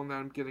disc, the one that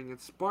I'm getting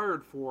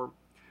inspired for,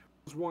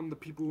 was one the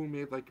people who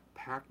made like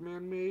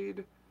Pac-Man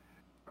made,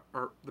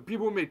 or the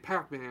people who made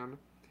Pac-Man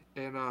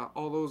and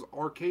all those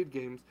arcade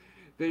games.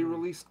 They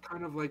released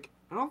kind of like,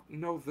 I don't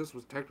know if this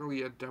was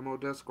technically a demo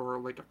disc or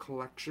like a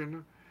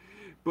collection,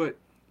 but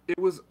it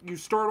was, you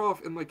start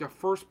off in like a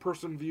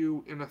first-person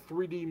view in a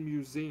 3D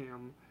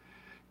museum,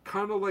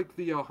 kind of like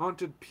the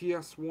haunted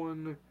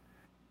PS1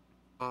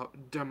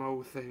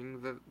 demo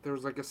thing. That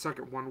there's like a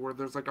second one where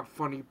there's like a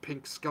funny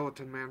pink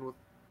skeleton man with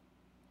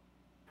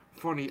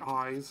funny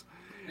eyes,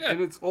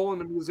 and it's all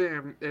in a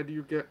museum, and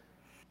you get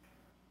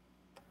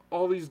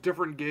all these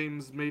different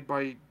games made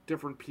by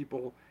different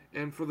people.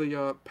 And for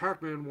the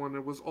Pac-Man one,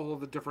 it was all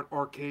the different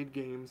arcade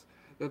games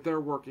that they're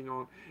working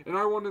on. And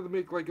I wanted to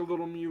make like a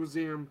little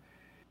museum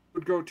you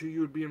would go to. You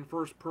would be in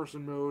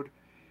first-person mode.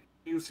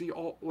 You see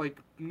all,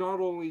 like, not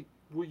only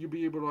will you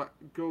be able to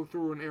go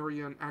through an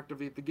area and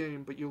activate the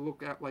game, but you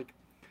look at like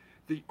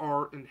the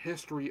art and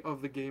history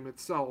of the game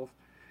itself,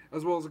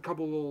 as well as a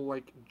couple little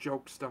like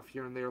joke stuff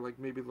here and there, like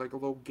maybe like a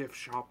little gift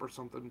shop or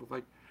something with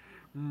like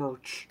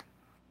merch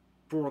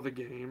for the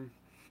game.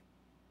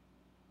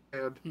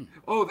 And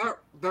oh,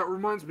 that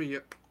reminds me,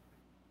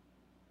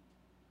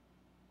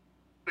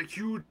 a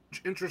huge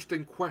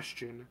interesting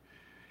question.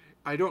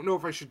 I don't know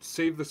if I should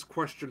save this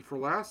question for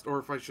last or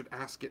if I should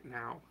ask it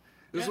now.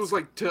 This was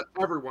like to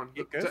everyone.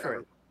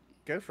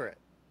 Go for it.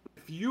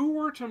 If you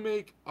were to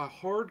make a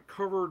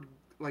hard-covered,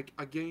 like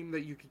a game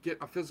that you could get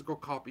a physical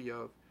copy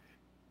of,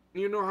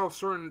 you know how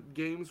certain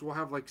games will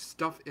have like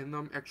stuff in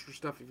them, extra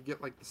stuff. If you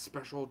get like the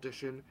special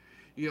edition,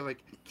 you get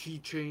like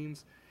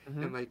keychains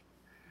and like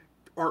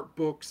art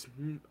books,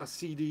 a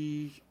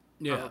CD.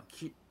 Yeah.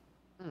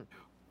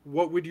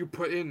 What would you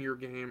put in your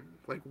game?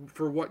 Like,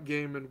 for what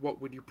game, and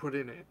what would you put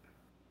in it?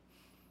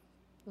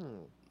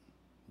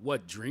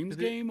 What, Dreams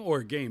game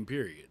or game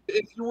period?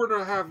 If you were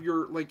to have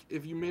your, like,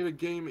 if you made a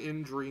game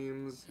in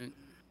Dreams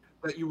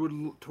that you would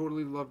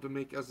totally love to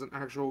make as an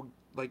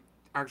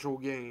actual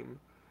game,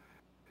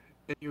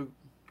 and you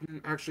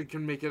actually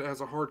can make it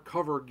as a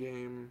hardcover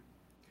game,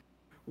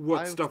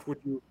 what stuff would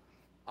you...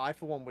 I,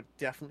 for one, would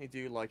definitely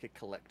do, like, a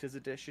collector's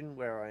edition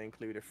where I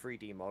include a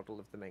 3D model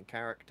of the main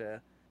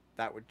character.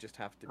 That would just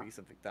have to be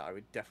something that I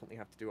would definitely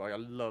have to do. I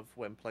love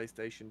when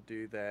PlayStation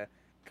do their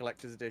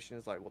collector's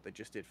editions, like what they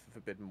just did for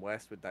Forbidden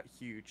West with that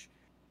huge,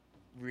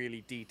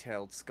 really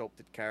detailed,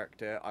 sculpted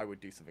character. I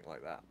would do something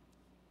like that.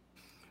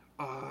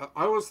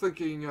 I was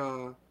thinking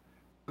the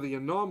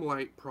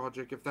Anomalite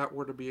project, if that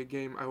were to be a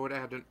game, I would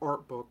add an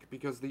art book,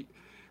 because the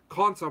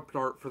concept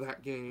art for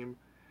that game...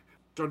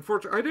 So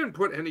unfortunately, I didn't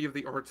put any of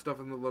the art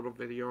stuff in the little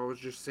video. I was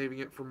just saving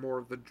it for more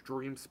of the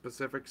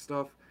Dream-specific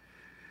stuff.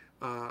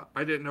 I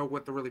didn't know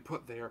what to really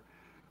put there.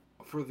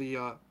 For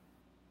the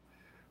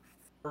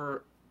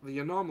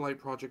Anomalite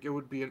project, it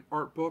would be an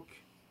art book,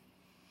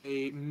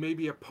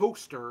 maybe a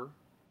poster,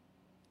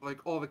 like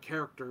all the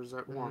characters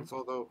at once.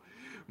 Although,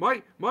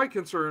 my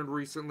concern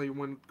recently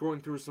when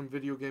going through some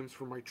video games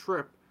for my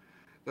trip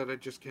that I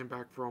just came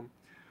back from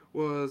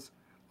was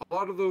a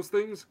lot of those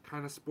things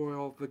kind of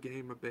spoil the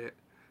game a bit.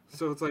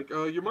 So it's like,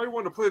 you might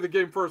want to play the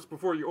game first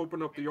before you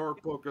open up the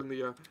art book and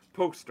the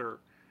poster.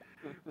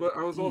 But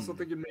I was also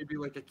thinking maybe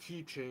like a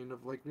keychain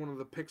of like one of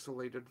the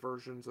pixelated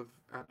versions of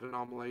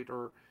Anomalite,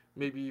 or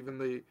maybe even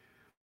the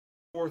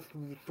more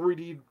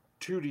 3D,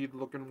 2D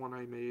looking one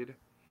I made.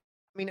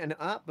 I mean, an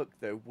art book,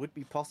 though, would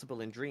be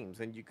possible in Dreams,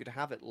 and you could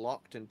have it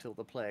locked until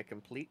the player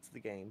completes the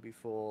game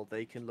before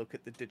they can look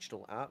at the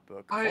digital art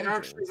book. I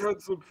actually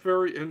had some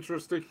very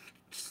interesting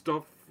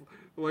stuff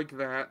like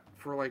that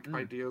for, like,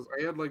 ideas.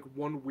 I had, like,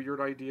 one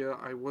weird idea.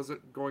 I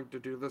wasn't going to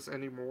do this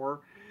anymore.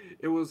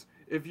 It was,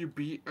 if you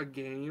beat a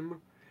game,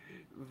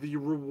 the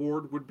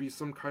reward would be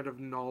some kind of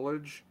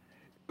knowledge.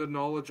 The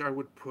knowledge I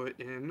would put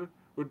in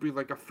would be,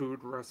 like, a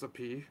food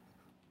recipe.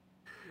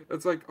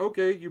 It's like,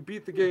 okay, you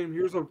beat the game,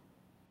 here's a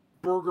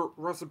burger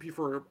recipe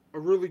for a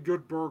really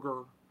good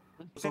burger,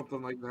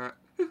 something like that.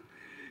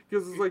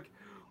 Because it's like,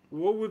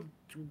 what would...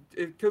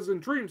 Because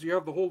in Dreams, you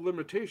have the whole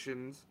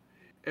limitations,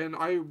 and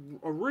I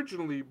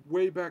originally,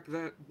 way back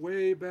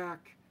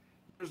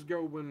years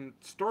ago when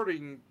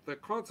starting the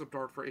concept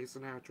art for Ace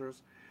and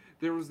Atros,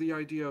 there was the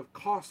idea of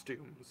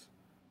costumes.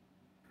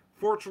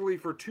 Fortunately,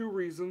 for two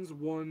reasons: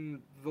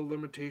 one, the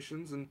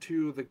limitations, and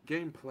two, the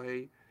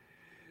gameplay,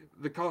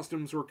 the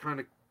costumes were kind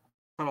of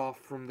cut off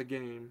from the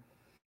game.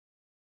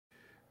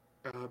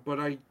 But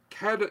I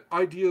had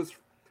ideas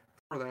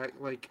for that,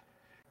 like,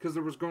 because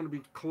there was going to be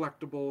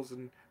collectibles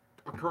and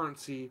a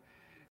currency,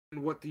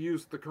 and what to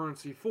use the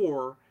currency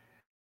for,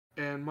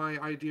 and my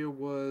idea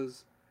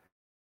was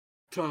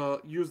to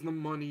use the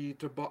money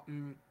to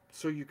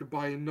so you could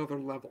buy another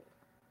level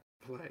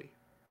play.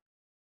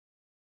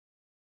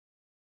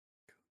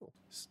 Cool.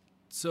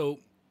 So,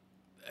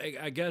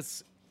 I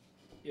guess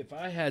if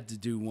I had to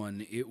do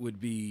one, it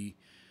would be...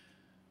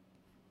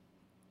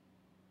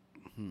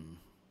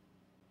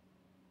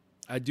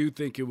 I do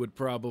think it would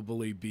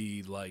probably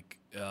be like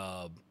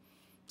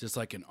just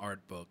like an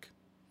art book,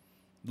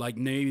 Like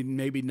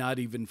maybe not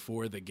even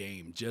for the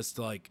game, just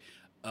like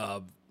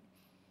a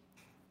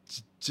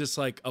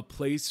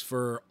place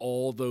for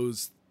all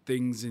those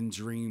things and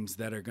dreams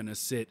that are gonna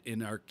sit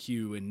in our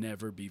queue and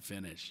never be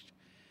finished.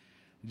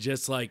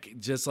 Just like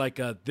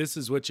this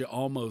is what you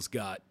almost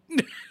got.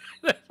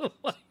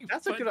 Like,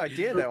 that's a good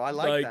idea, though. I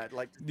like that.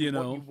 Like, you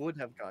know, what you would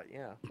have got,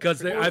 yeah.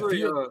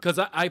 Because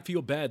I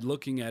feel bad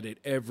looking at it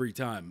every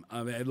time.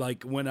 I mean,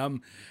 like when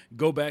I'm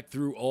go back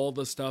through all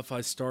the stuff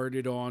I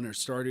started on or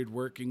started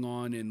working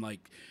on, and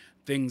like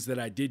things that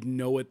I didn't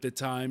know at the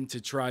time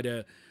to try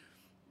to,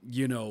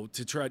 you know,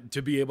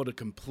 to be able to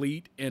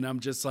complete. And I'm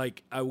just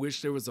like, I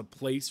wish there was a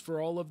place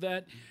for all of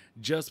that,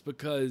 just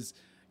because,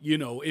 you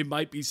know, it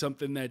might be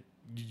something that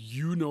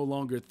you no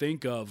longer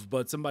think of,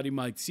 but somebody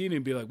might see it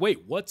and be like,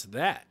 wait, what's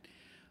that?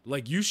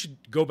 Like, you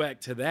should go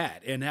back to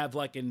that and have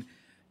like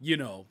you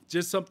know,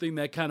 just something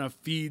that kind of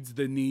feeds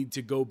the need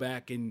to go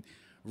back and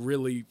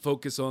really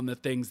focus on the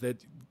things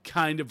that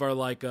kind of are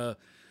like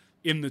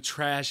in the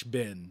trash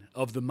bin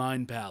of the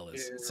Mind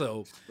Palace. Yeah.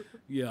 So,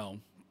 you know,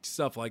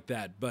 stuff like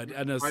that. But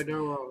I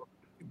know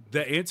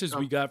the answers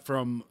we got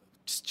from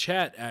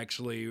chat,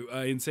 actually,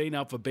 Insane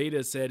Alpha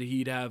Beta said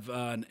he'd have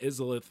an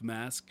Izalith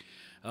mask.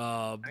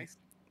 Nice.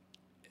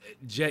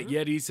 Jet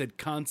Yeti said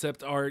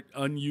concept art,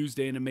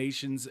 unused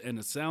animations, and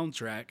a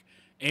soundtrack,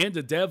 and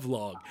a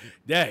devlog.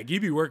 Dag,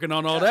 you be working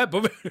on all that,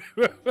 but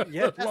longer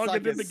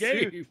like than the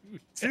game.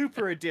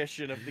 Super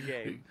edition of the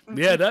game.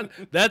 Yeah,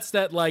 that's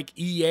that like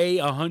EA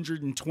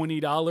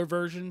 $120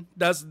 version.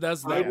 That's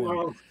that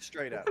one.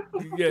 Straight up.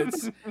 Yeah,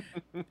 that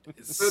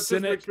just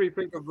makes me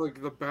think of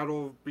like the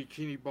Battle of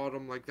Bikini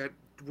Bottom, like that.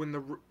 When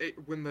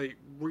they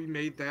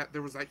remade that,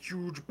 there was that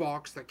huge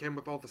box that came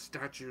with all the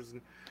statues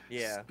and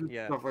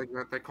stuff like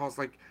that cost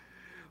like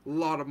a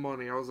lot of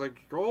money. I was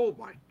like, oh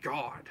my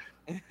god.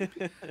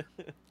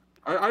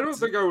 I don't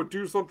think I would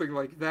do something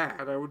like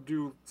that. I would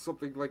do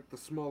something like the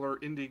smaller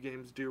indie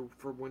games do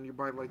for when you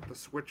buy like the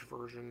Switch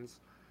versions.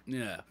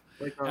 Yeah.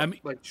 Like go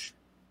ahead. Like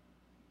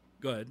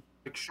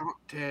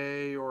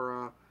Shantae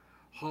or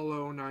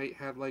Hollow Knight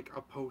had like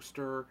a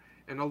poster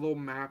and a little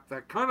map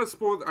that kind of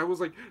spoiled. I was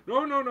like, no,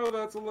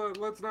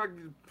 let's not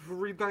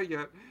read that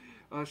yet.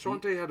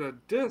 Shantae had a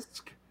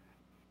disc.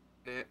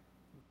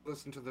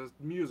 Listen to the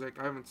music.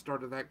 I haven't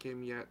started that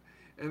game yet.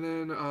 And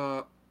then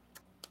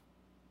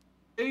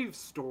Dave's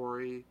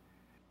Story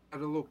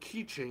had a little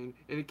keychain,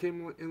 and it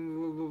came in a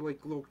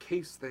little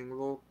case thing, a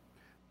little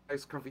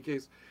nice comfy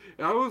case.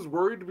 And I was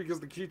worried because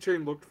the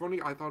keychain looked funny.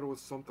 I thought it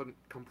was something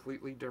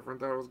completely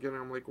different that I was getting.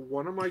 I'm like,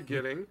 what am I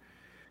getting?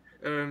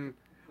 And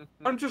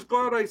I'm just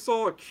glad I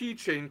saw a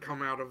keychain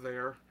come out of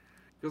there,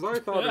 because I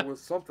thought it was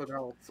something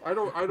else. I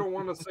don't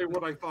want to say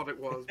what I thought it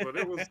was, but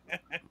it was.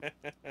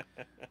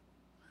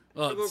 It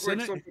looked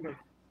like something else.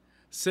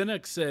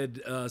 Cynic said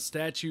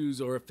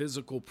statues or a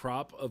physical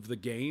prop of the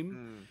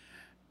game.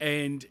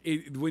 And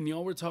when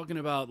y'all were talking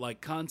about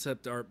like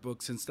concept art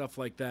books and stuff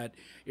like that,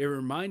 it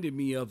reminded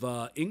me of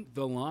Ink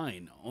the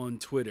Line on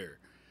Twitter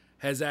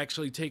has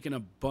actually taken a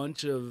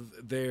bunch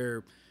of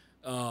their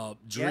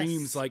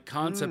dreams, like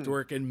concept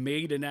work, and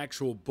made an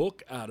actual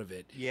book out of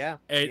it. Yeah.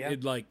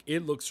 And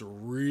it looks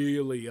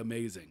really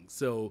amazing.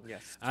 So,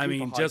 I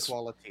mean, just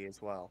quality as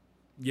well.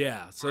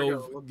 Yeah.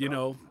 So, you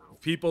know,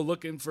 people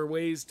looking for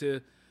ways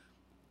to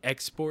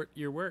export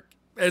your work.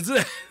 Right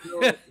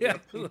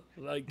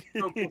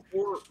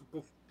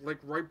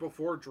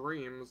before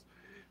Dreams,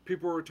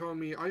 people were telling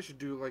me I should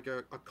do like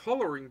a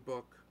coloring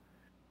book,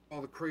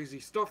 all the crazy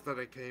stuff that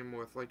I came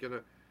with, like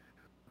an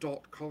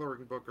adult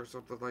coloring book or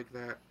something like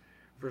that.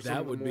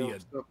 That would be a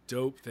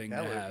dope thing to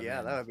have.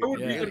 Yeah, that would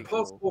be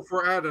impossible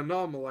for Ad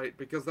Anomalite,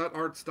 because that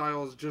art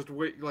style is just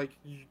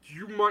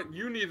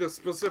you need a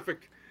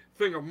specific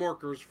thing of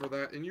markers for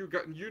that, and you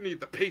need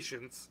the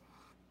patience.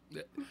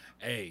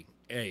 Hey,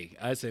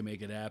 I say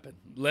make it happen.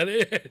 Let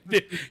it.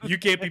 You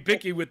can't be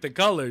picky with the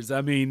colors.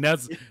 I mean,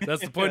 that's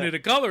the point of the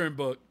coloring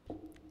book.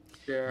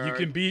 Yeah.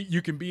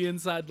 You can be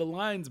inside the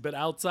lines, but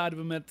outside of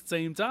them at the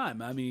same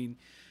time. I mean,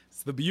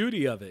 it's the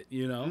beauty of it,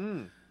 you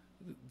know.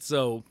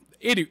 So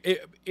anyway.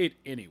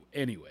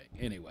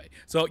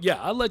 So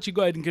yeah, I'll let you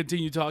go ahead and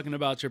continue talking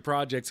about your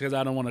projects, because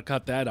I don't want to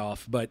cut that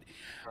off. But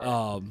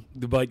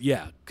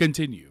yeah,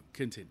 continue.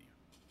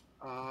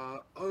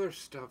 Other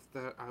stuff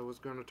that I was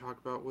going to talk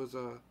about was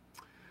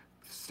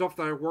stuff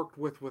that I worked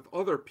with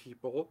other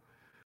people.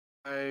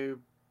 I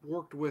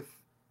worked with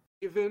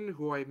Ivan,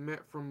 who I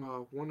met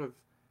from one of,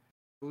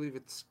 I believe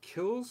it's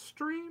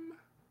Killstream,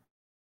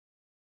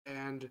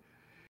 and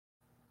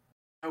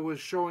I was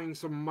showing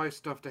some of my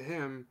stuff to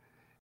him,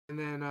 and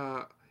then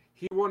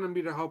he wanted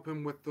me to help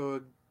him with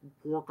the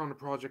work on a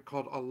project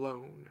called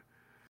Alone.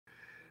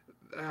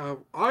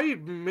 I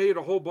made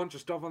a whole bunch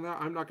of stuff on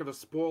that. I'm not going to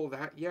spoil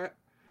that yet.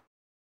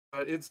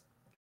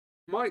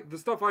 The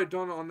stuff I've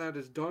done on that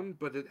is done,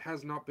 but it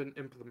has not been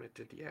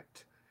implemented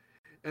yet.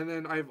 And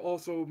then I've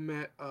also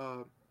met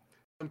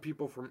some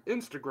people from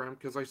Instagram,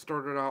 because I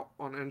started out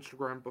on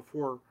Instagram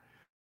before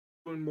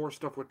doing more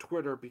stuff with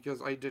Twitter,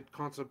 because I did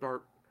concept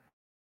art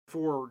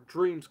before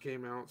Dreams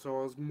came out, so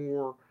I was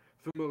more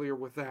familiar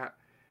with that.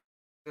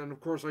 And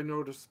of course, I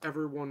noticed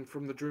everyone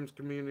from the Dreams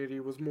community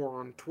was more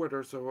on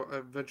Twitter, so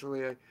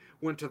eventually I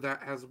went to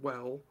that as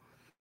well.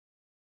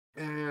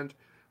 And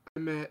I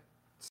met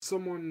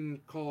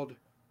someone called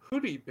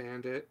Hoodie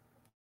Bandit,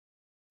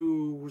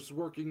 who was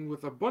working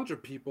with a bunch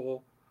of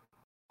people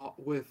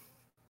with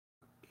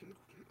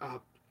uh,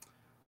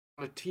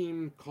 a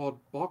team called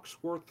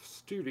Boxworth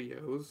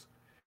Studios.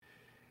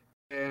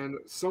 And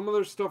some of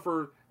their stuff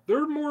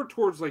they're more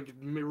towards like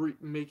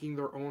making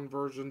their own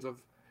versions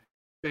of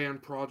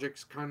band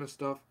projects kind of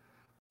stuff.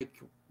 Like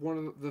one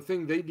of the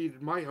thing they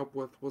needed my help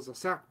with was a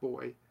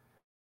Sackboy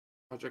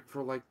project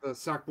for like the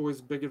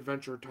Sackboy's Big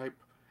Adventure type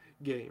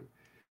game.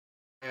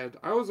 And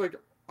I was like,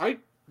 I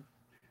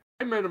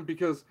met him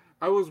because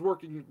I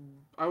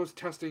was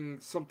testing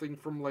something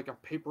from like a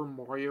Paper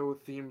Mario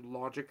themed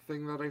logic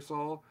thing that I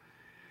saw,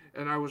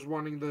 and I was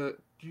wanting to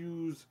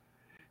use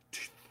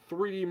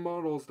 3D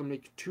models to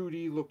make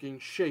 2D looking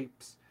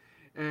shapes,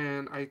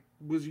 and I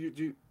was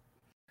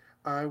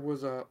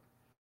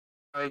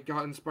I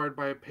got inspired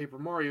by a Paper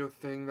Mario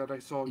thing that I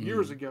saw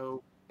years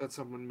ago that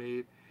someone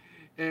made,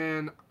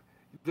 and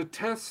the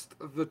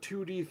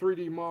 2D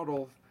 3D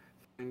model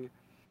thing,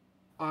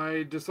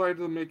 I decided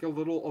to make a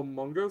little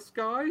Among Us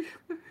guy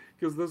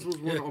because this was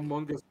when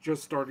Among Us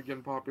just started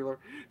getting popular,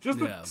 just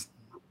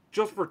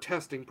for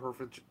testing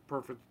perfect,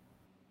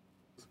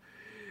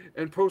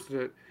 and posted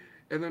it,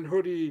 and then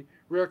Hoodie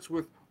reacts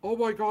with, "Oh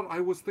my god, I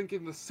was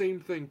thinking the same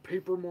thing,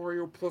 Paper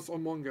Mario plus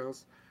Among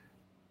Us."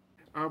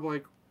 I'm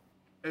like,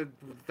 and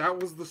that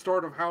was the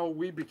start of how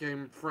we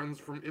became friends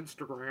from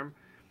Instagram,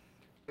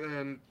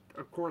 and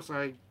of course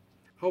I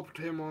helped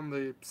him on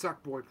the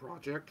Sackboy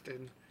project,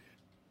 and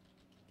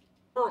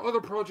there are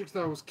other projects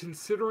that I was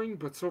considering,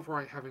 but so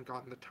far I haven't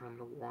gotten the time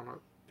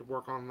to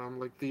work on them.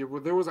 Like there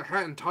was a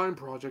Hat in Time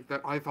project that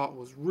I thought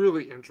was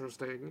really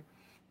interesting,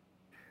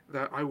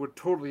 that I would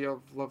totally have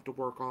loved to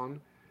work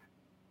on.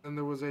 And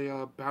there was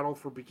a Battle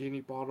for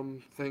Bikini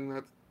Bottom thing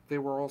that they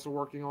were also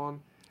working on.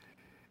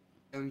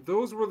 And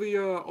those were the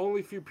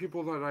only few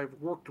people that I've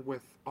worked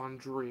with on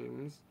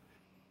Dreams.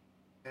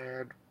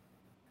 And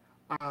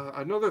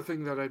another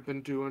thing that I've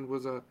been doing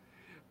was the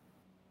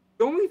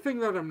only thing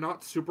that I'm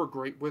not super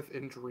great with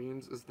in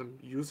Dreams is the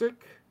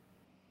music.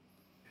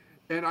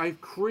 And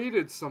I've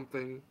created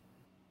something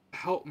to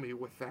help me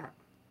with that.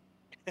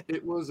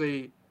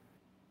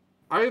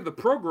 I had to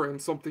program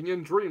something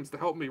in Dreams to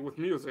help me with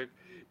music.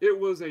 It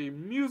was a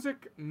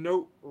music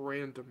note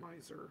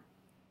randomizer.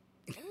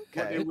 Okay.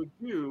 What it would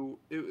do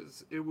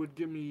it would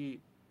give me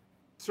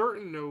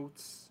certain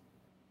notes.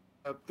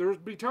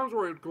 There'd be times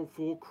where I'd go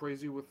full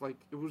crazy with like,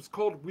 it was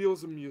called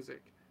Wheels of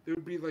Music. There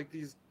would be like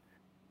these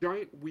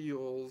giant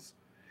wheels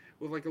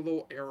with like a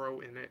little arrow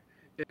in it,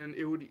 and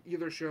it would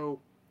either show,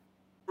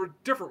 or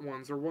different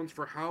ones, or ones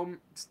for how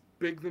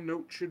big the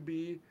note should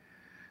be,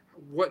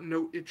 what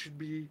note it should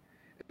be,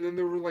 and then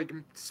there were like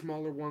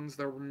smaller ones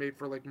that were made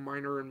for like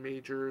minor and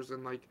majors,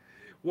 and like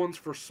ones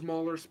for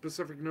smaller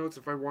specific notes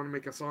if I want to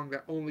make a song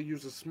that only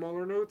uses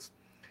smaller notes,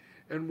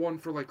 and one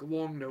for like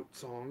long note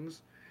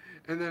songs.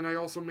 And then I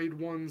also made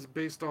ones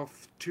based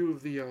off two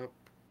of the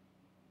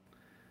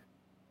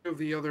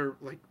other,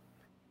 like,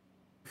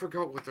 I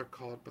forgot what they're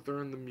called, but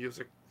they're in the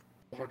music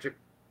logic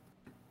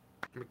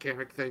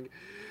mechanic thing.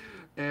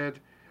 And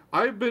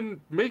I've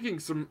been making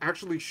some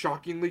actually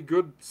shockingly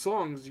good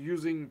songs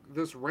using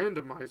this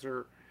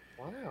randomizer.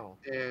 Wow.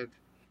 And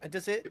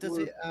does it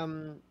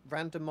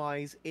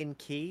randomize in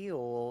key,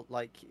 or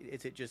like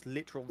is it just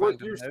literal what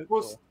random you're notes?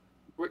 supposed,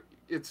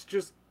 it's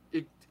just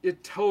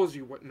it tells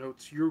you what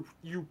notes you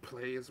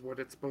play is what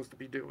it's supposed to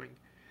be doing.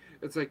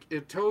 It's like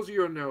it tells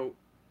you a note,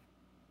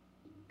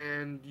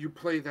 and you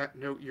play that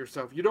note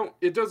yourself.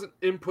 It doesn't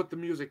input the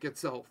music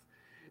itself.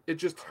 It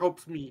just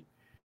helps me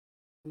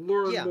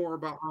learn more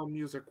about how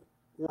music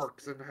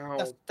works and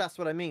how. That's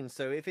what I mean.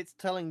 So if it's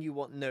telling you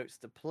what notes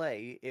to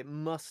play, it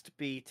must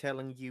be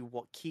telling you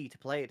what key to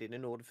play it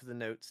in order for the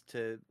notes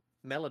to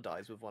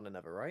melodize with one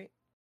another, right?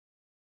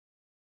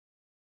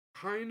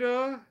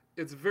 Kinda.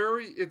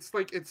 It's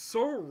like it's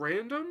so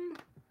random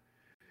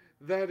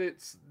that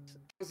it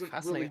doesn't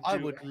really do I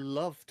would that.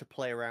 love to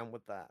play around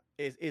with that.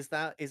 Is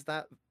that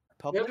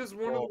public? That is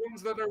one of the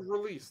ones that I've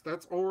released.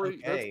 That's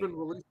been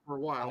released for a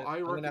while.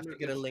 I'm gonna have to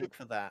get a link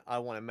for that. I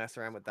want to mess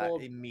around with that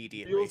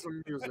immediately. Wheels of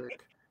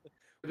Music.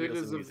 It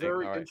is a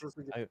very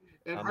interesting.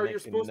 And how you're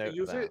supposed to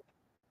use it?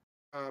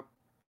 I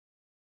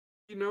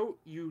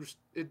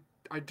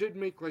did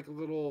make like a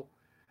little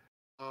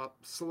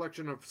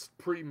selection of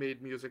pre-made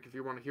music if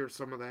you want to hear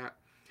some of that.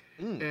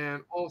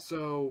 And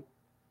also,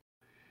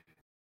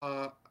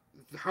 how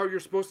you're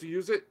supposed to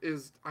use it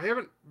is, I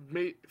haven't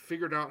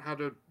figured out how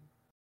to.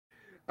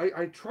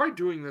 I tried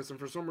doing this, and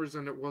for some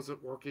reason it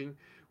wasn't working.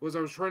 I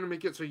was trying to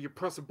make it so you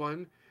press a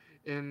button,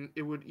 and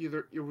it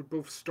would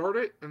both start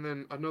it and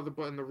then another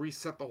button to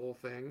reset the whole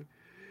thing.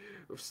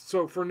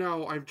 So for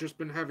now, I've just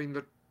been having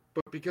but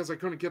because I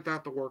couldn't get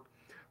that to work,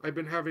 I've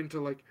been having to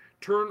like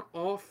turn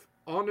on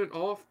and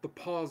off the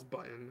pause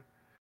button,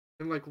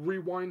 and like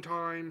rewind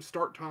time,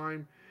 start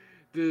time,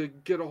 to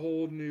get a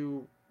whole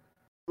new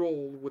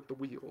roll with the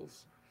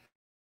wheels.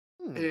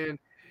 And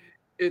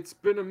it's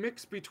been a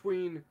mix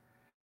between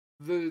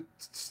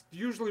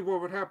usually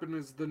what would happen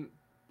is the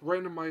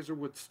randomizer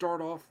would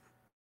start off,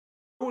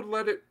 I would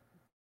let it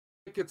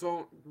make its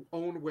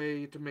own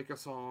way to make a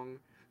song.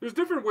 There's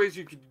different ways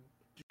you could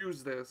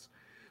use this.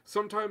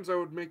 Sometimes I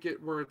would make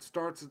it where it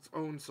starts its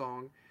own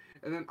song,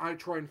 and then I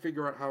try and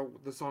figure out how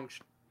the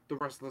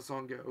rest of the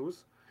song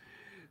goes.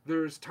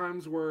 There's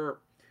times where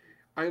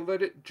I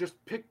let it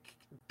just pick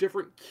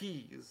different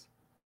keys,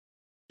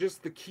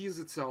 just the keys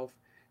itself,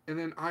 and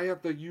then I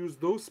have to use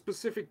those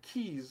specific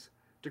keys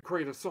to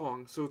create a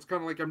song. So it's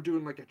kind of like I'm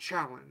doing like a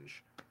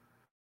challenge.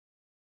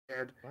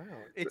 And wow,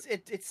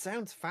 it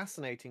sounds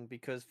fascinating,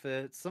 because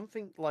for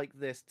something like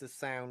this to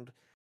sound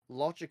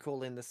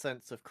logical in the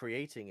sense of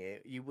creating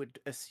it, you would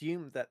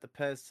assume that the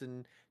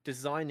person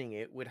designing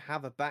it would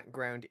have a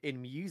background in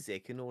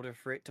music in order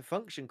for it to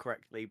function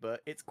correctly,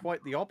 but it's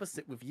quite the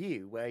opposite with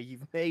you, where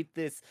you've made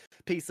this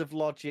piece of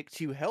logic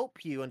to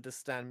help you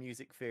understand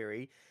music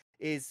theory.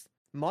 Is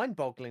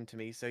mind-boggling to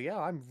me. So yeah,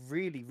 I'm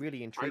really,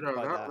 really intrigued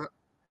by that.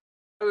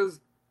 That is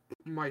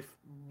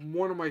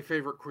one of my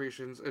favorite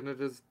creations, and it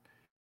has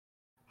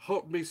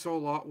helped me so a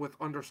lot with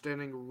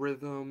understanding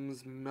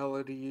rhythms,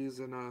 melodies,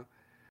 and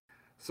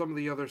some of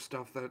the other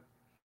stuff that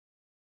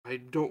I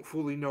don't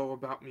fully know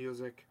about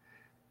music.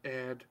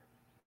 And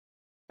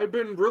I've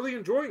been really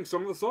enjoying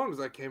some of the songs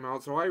that came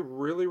out, so I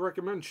really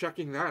recommend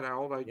checking that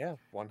out. Yeah,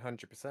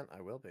 100%,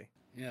 I will be.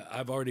 Yeah,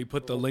 I've already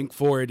put the link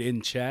for it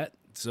in chat,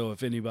 so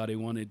if anybody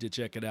wanted to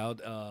check it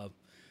out,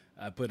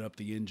 I put up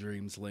the In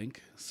Dreams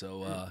link.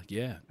 So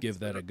yeah, give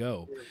that a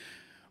go.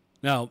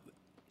 Now,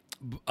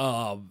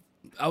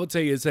 I would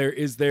say, is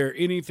there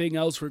anything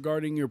else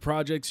regarding your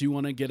projects you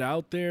want to get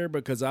out there?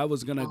 Because I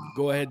was gonna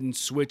go ahead and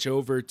switch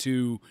over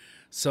to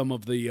some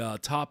of the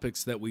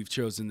topics that we've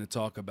chosen to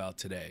talk about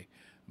today,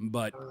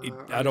 but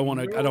I don't want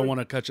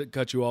to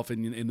cut you off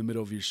in the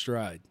middle of your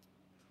stride.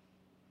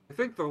 I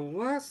think the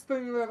last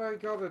thing that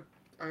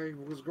I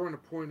was going to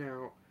point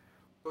out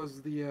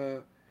was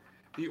the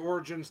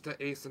origins to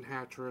Ace and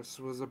Hatris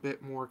was a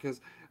bit more,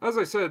 because as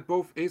I said,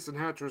 both Ace and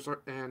Hatris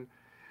and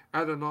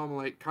Ad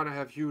Anomalate kind of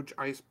have huge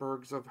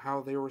icebergs of how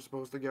they were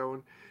supposed to go,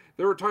 and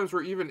there were times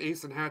where even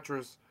Ace and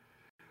Hatris,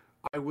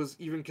 I was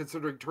even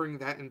considering turning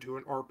that into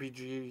an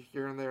RPG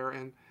here and there.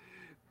 And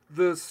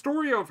the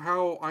story of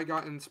how I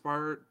got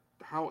inspired,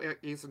 how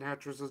Ace and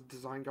Hatris'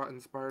 design got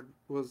inspired,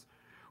 was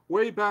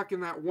way back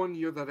in that one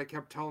year that I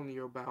kept telling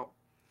you about,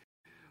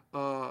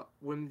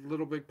 when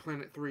Little Big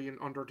Planet 3 and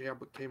Undertale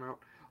came out.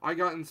 I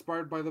got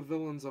inspired by the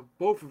villains of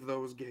both of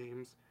those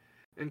games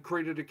and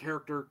created a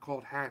character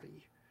called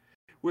Hattie,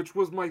 which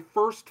was my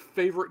first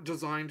favorite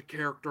designed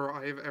character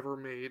I have ever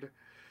made.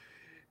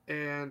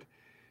 And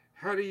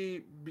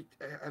Hattie,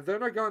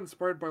 then I got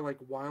inspired by like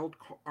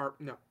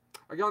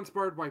I got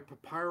inspired by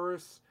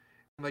Papyrus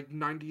and like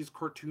 90s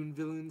cartoon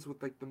villains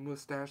with like the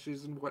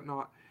mustaches and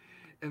whatnot,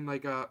 and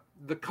like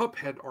the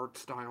Cuphead art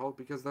style,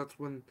 because that's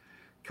when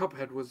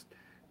Cuphead was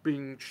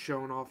being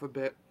shown off a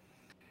bit,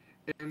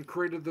 and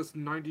created this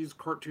 90s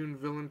cartoon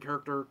villain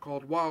character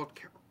called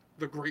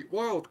the Great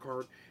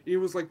Wildcard. He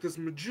was like this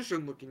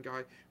magician looking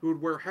guy who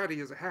would wear Hattie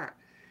as a hat.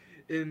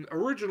 And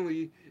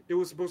originally it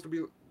was supposed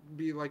to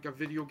be like a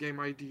video game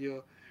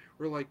idea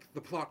where like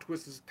the plot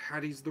twist is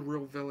Hattie's the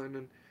real villain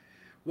and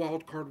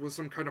Wildcard was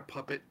some kind of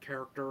puppet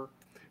character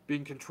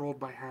being controlled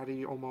by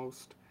Hattie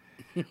almost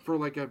for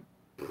like a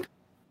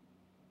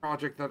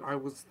project that I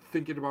was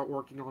thinking about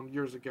working on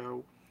years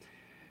ago.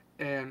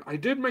 And I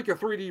did make a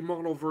 3D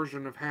model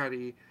version of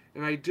Hattie,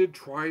 and I did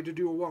try to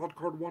do a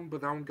Wildcard one,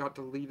 but that one got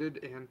deleted.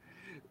 And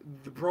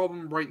the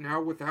problem right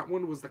now with that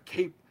one was the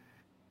cape.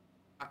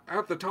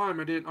 At the time,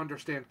 I didn't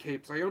understand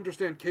capes. I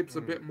understand capes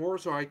a bit more,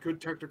 so I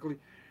could technically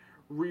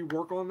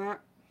rework on that.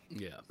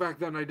 Yeah. Back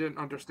then, I didn't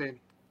understand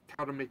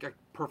how to make a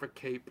perfect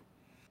cape.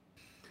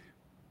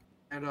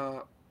 And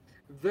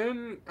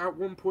then at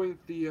one point,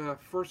 the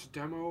first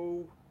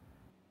demo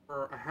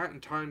for A Hat in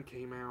Time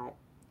came out,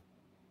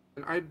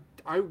 and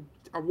I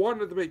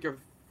wanted to make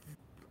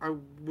I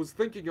was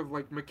thinking of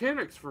like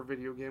mechanics for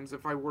video games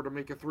if I were to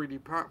make a 3D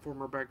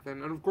platformer back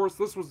then, and of course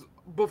this was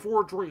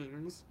before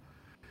Dreams.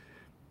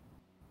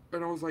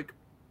 And I was like,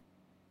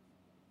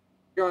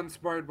 got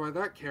inspired by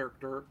that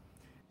character,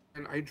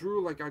 and I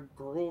drew like a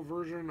girl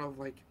version of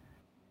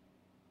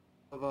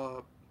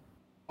a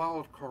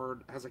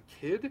Wildcard as a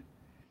kid,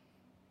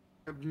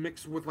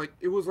 mixed with like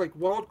it was like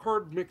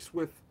Wildcard mixed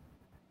with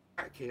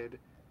that kid.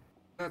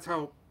 That's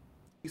how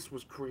Ace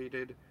was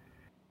created,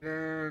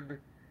 and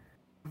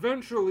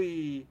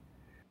eventually,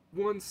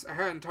 once A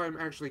Hat in Time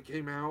actually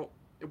came out,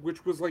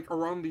 which was like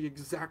around the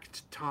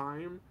exact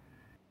time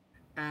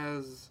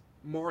as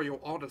Mario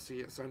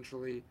Odyssey,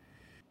 essentially,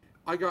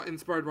 I got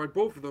inspired by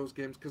both of those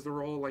games because they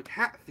were all like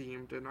hat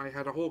themed, and I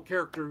had a whole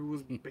character who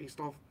was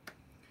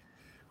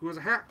who was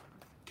a hat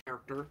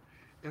character,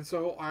 and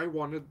so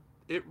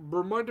it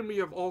reminded me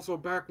of also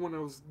back when I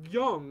was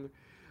young,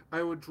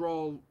 I would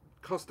draw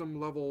custom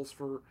levels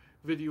for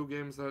video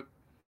games that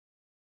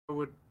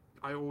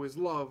I always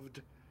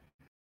loved,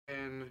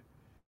 and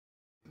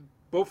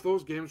both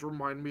those games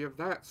remind me of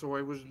that. So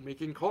I was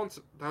making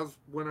concept. That's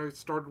when I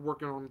started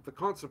working on the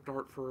concept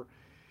art for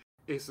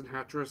Ace and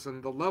Hatris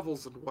and the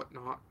levels and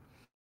whatnot.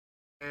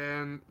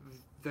 And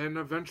then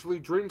eventually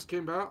Dreams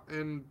came out,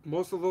 and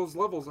most of those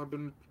levels have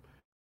been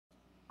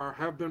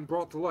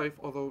brought to life.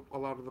 Although a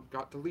lot of them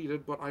got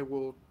deleted, but I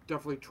will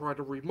definitely try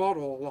to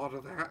remodel a lot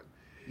of that.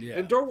 Yeah.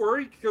 And don't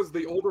worry, because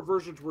the older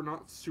versions were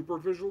not super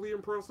visually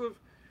impressive.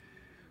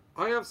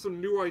 I have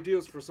some new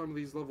ideas for some of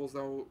these levels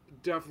that will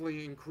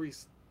definitely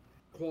increase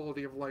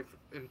quality of life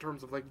in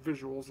terms of like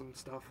visuals and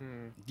stuff.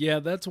 Yeah,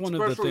 that's one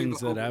of the things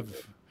that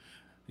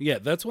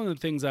that's one of the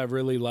things I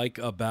really like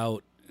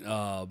about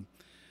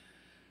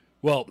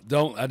well,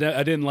 I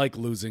didn't like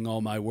losing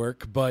all my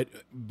work, but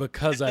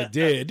because I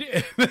did,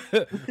 it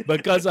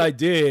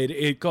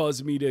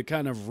caused me to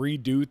kind of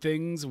redo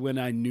things when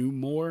I knew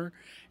more,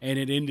 and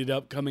it ended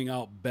up coming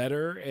out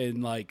better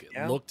and like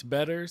looked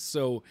better.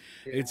 So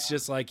it's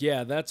just like,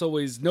 that's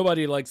always,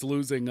 nobody likes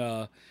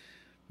losing,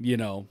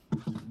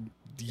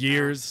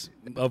 years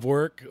of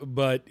work,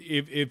 but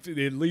if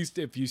at least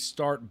if you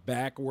start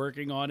back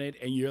working on it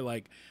and you're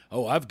like,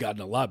 oh, I've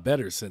gotten a lot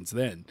better since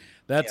then,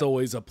 that's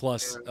always a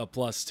plus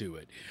to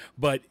it.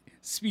 But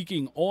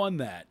speaking on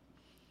that,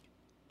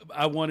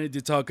 I wanted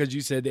to talk, because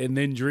you said, and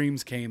then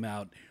Dreams came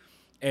out,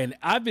 and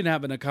I've been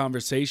having a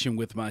conversation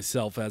with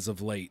myself as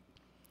of late,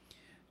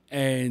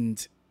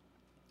 and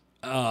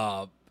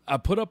I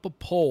put up a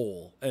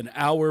poll an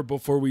hour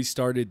before we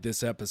started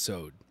this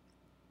episode,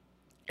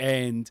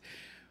 and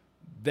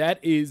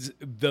that is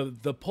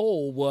the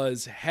poll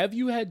was, have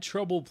you had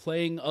trouble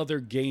playing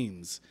other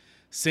games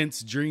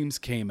since Dreams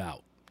came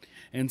out?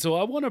 And so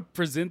I want to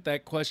present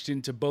that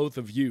question to both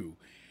of you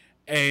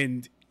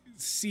and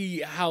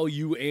see how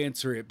you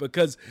answer it,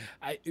 because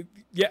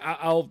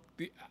I'll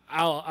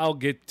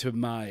get to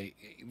my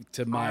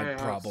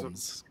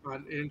problems.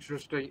 Some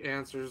interesting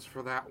answers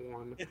for that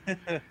one.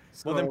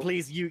 Well, then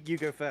please you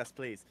go first,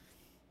 please.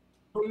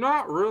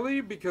 Not really,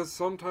 because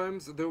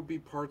sometimes there'll be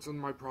parts in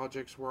my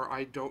projects where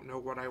I don't know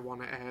what I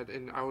want to add,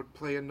 and I would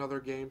play another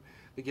game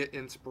to get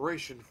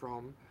inspiration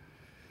from.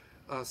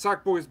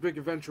 Sackboy's Big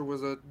Adventure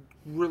was a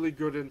really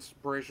good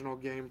inspirational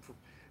game.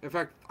 In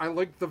fact, I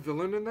liked the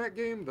villain in that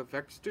game, the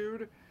Vex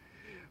dude.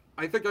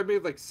 I think I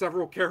made like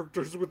several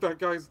characters with that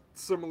guy's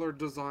similar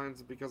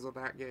designs because of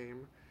that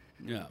game.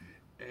 Yeah.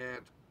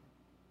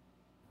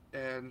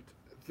 And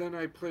then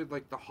I played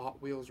like the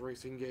Hot Wheels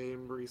racing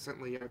game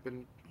recently. I've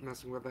been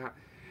messing with that.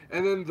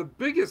 And then the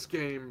biggest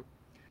game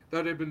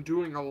that I've been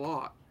doing a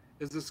lot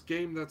is this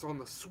game that's on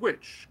the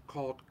Switch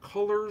called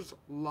Colors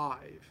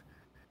Live.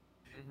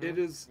 It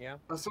is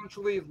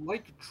essentially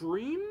like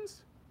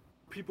Dreams,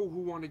 people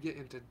who want to get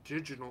into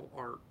digital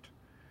art.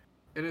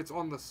 And it's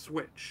on the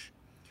Switch.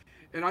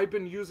 And I've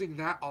been using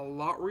that a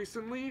lot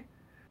recently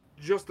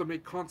just to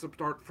make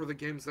concept art for the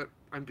games that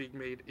I'm being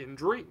made in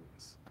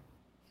Dreams.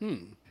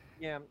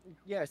 Yeah,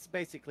 it's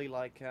basically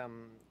like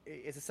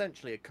it's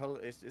essentially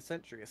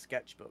a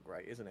sketchbook,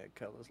 right? Isn't it?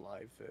 Colors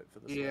Live for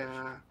the Switch.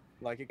 Yeah,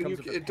 like it comes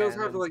with a pen. It does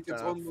have like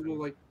its own little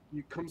like,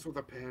 it comes with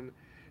a pen,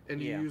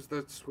 and you use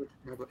the Switch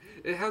tablet.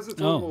 It has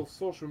its own little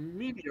social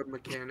media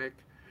mechanic,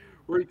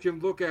 where you can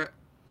look at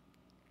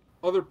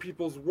other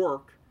people's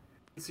work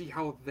and see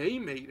how they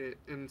made it,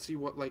 and see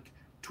what like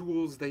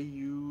tools they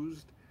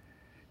used,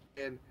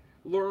 and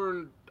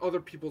learn other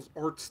people's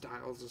art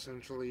styles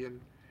essentially,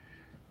 and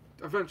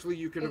eventually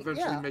you can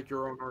make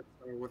your own art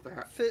style with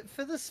that.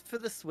 For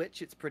the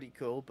Switch, it's pretty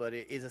cool, but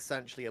it is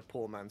essentially a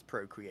poor man's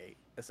Procreate.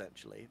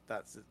 Essentially,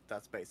 that's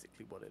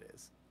basically what it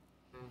is.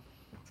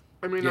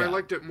 I mean, I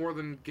liked it more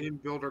than Game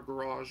Builder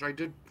Garage. I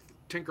did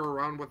tinker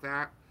around with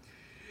that,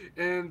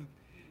 and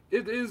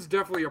it is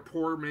definitely a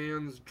poor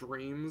man's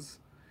Dreams.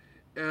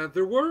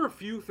 There were a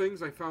few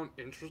things I found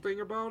interesting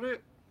about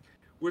it,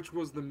 which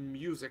was the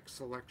music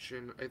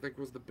selection. I think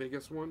was the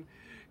biggest one,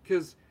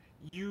 because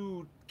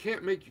you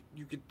can't make,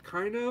 you could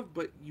kind of,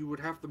 but you would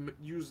have to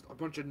use a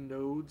bunch of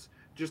nodes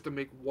just to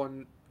make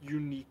one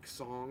unique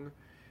song,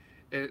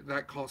 and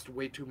that cost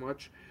way too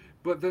much.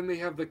 But then they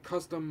have the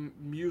custom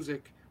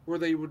music where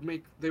they would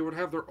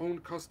have their own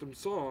custom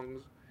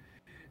songs,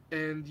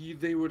 and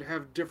they would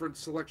have different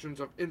selections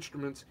of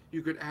instruments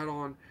you could add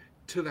on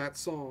to that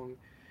song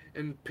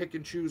and pick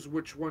and choose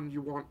which one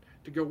you want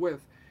to go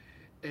with.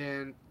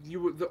 And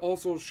you would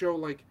also show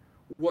like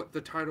what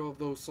the title of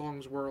those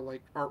songs were,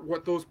 like, or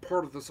what those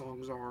part of the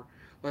songs are.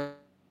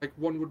 Like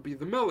one would be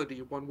the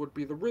melody, one would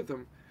be the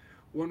rhythm,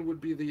 one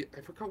would be the,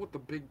 I forgot what the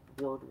big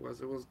word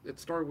was. It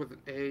started with an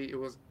A. It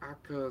was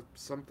aka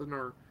something,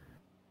 or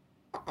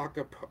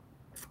aka,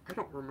 I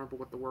don't remember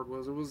what the word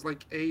was. It was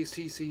like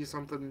ACC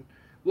something,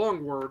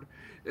 long word,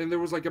 and there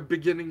was like a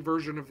beginning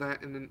version of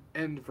that and an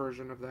end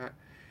version of that,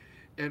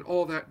 and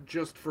all that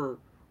just for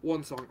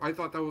one song. I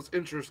thought that was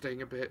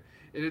interesting a bit,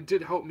 and it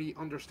did help me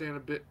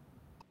understand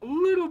a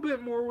little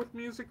bit more with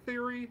music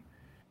theory.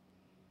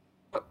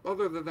 But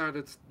other than that,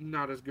 it's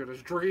not as good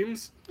as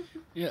Dreams.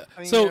 Yeah.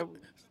 I mean,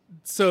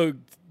 so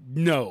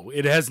no,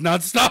 it has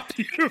not stopped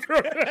you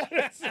from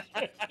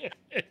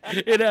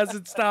it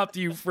hasn't stopped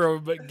you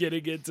from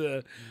getting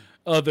into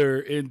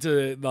other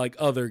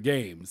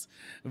games.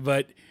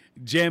 But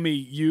Jamie,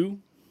 you?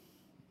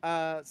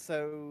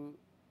 So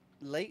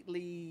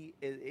lately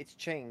it's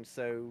changed.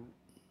 So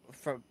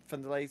from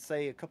like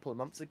say a couple of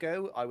months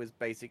ago, I was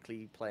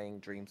basically playing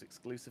Dreams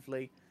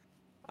exclusively.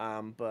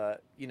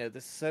 But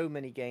there's so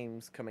many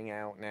games coming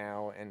out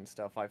now and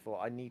stuff. I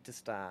thought I need to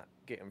start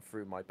getting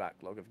through my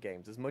backlog of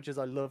games. As much as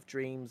I love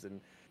Dreams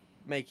and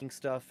making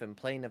stuff and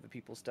playing other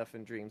people's stuff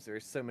in Dreams, there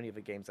is so many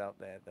other games out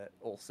there that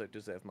also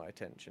deserve my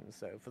attention.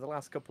 So for the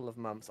last couple of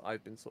months,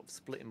 I've been sort of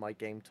splitting my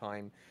game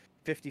time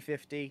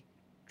 50-50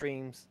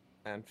 Dreams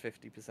and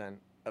 50%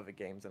 other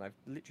games. And I've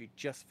literally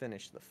just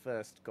finished the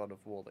first God of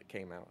War that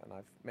came out, and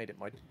I've made it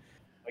my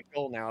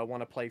goal now. I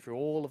want to play through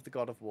all of the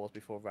God of Wars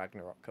before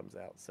Ragnarok comes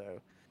out. So,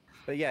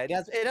 but yeah, it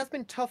has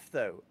been tough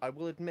though. I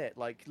will admit,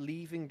 like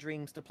leaving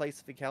Dreams to play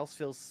something else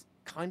feels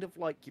kind of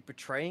like you're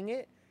betraying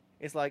it.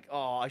 It's like,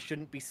 oh, I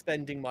shouldn't be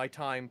spending my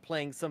time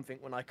playing something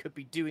when I could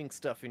be doing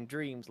stuff in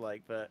Dreams.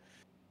 Like, but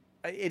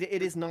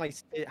it is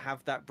nice to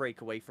have that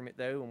break away from it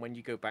though. And when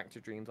you go back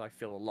to Dreams, I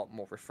feel a lot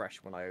more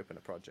refreshed when I open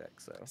a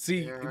project. So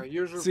go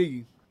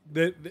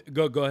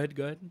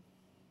ahead.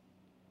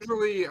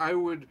 Usually, I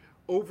would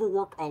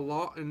overwork a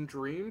lot in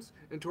Dreams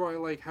until I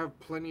like have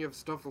plenty of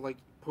stuff to like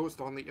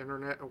post on the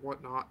internet and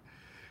whatnot.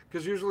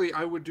 Because usually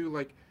I would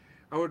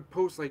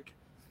post like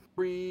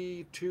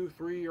 3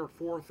 or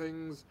 4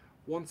 things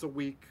once a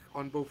week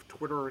on both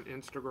Twitter and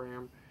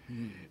Instagram,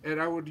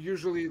 and I would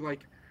usually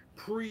like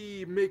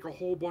make a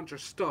whole bunch of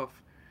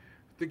stuff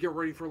to get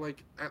ready for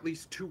like at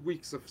least 2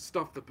 weeks of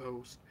stuff to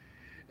post.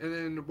 And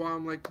then while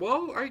I'm like,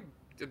 well, I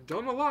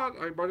done a lot,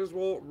 I might as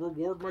well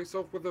reward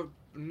myself with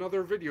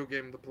another video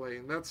game to play,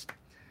 and that's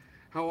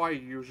how I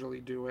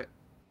usually do it.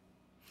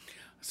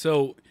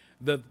 So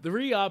the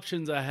 3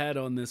 options I had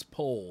on this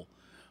poll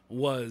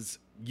was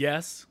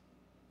yes,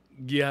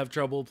 you have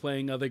trouble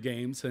playing other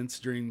games since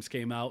Dreams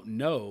came out,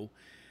 no,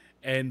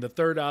 and the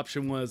third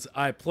option was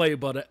I play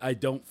but I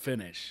don't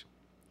finish.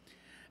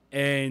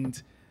 And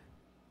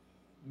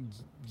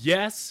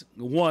yes,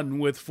 one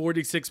with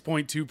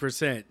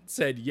 46.2%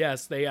 said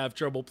yes, they have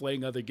trouble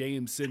playing other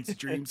games since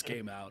Dreams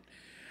came out.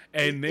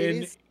 And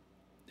then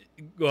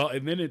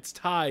it's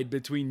tied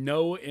between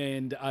no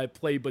and I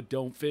play but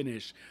don't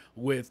finish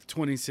with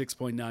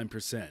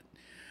 26.9%.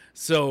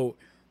 So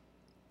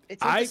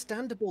it's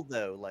understandable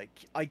though. Like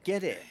I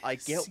get it. I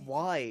get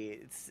why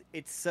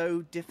it's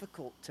so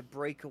difficult to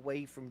break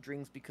away from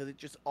Dreams because it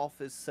just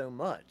offers so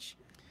much.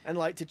 And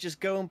like to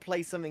just go and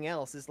play something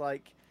else is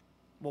like,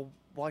 well,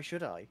 why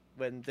should I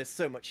when there's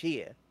so much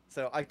here?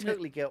 So I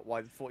totally get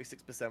why the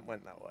 46%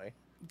 went that way.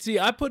 See,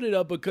 I put it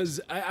up because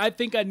I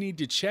think I need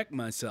to check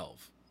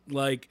myself.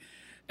 Like,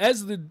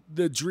 as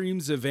the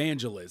Dreams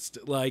evangelist,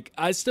 like,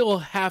 I still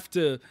have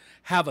to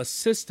have a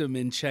system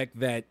in check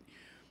that,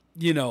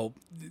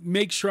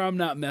 make sure I'm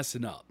not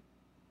messing up.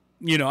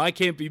 I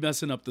can't be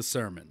messing up the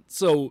sermon.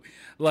 So,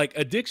 like,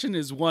 addiction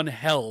is one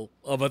hell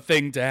of a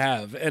thing to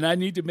have, and I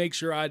need to make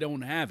sure I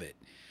don't have it.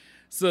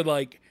 So,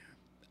 like,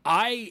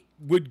 I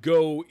would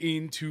go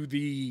into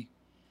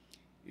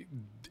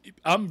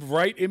I'm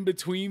right in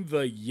between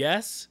the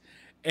yes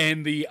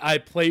and the I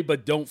play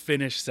but don't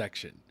finish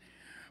section.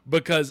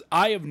 Because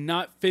I have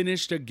not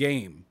finished a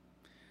game,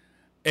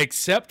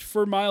 except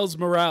for Miles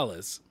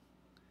Morales,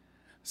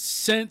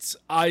 since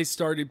I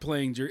started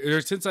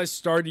since I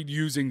started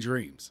using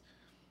Dreams.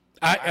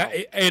 Wow.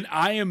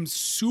 I am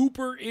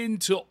super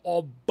into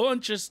a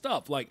bunch of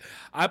stuff. Like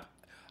I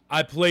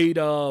played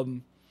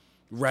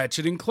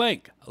Ratchet and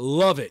Clank.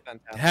 Love it.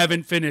 Fantastic.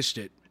 Haven't finished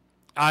it.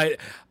 I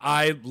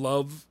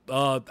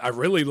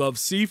really love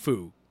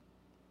Sifu.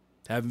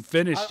 Haven't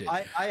finished it.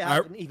 I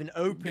haven't even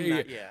opened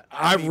that yet.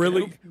 I've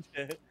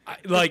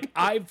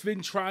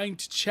been trying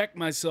to check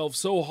myself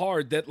so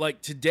hard that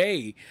like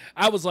today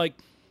I was like,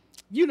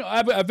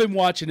 I've been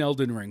watching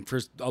Elden Ring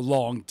for a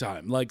long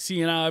time, like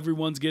seeing how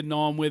everyone's getting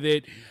on with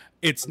it.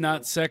 It's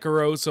not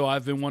Sekiro, so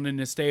I've been wanting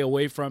to stay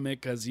away from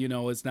it because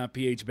it's not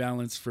pH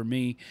balanced for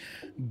me.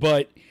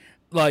 But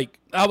like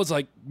I was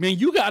like, man,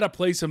 you got to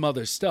play some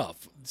other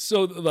stuff.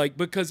 So like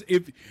because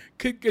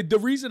the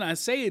reason I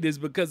say it is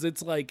because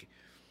it's like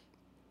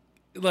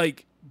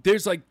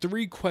there's like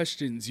 3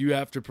 questions you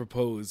have to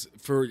propose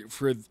for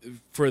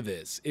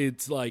this.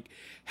 It's like,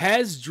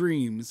 has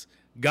Dreams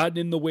gotten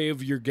in the way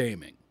of your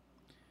gaming?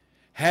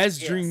 Has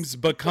Dreams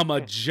become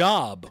a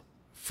job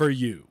for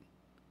you?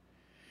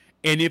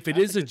 And if it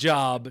is a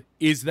job,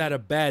 is that a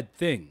bad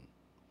thing?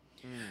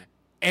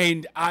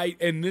 And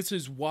this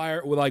is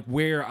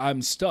where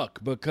I'm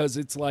stuck, because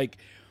it's like,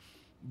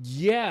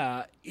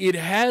 yeah, it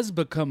has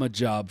become a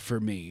job for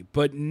me,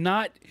 but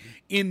not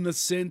in the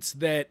sense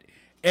that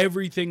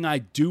everything I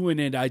do in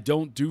it, I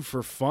don't do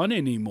for fun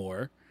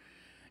anymore.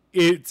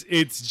 It's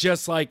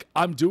just like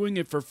I'm doing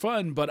it for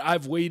fun, but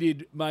I've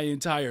waited my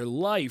entire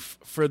life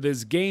for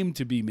this game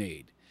to be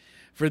made,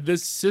 for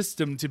this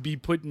system to be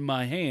put in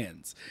my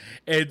hands.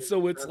 And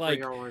so it's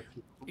like,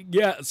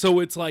 so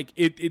it's like,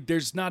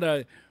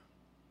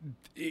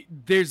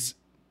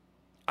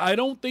 I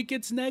don't think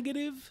it's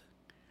negative,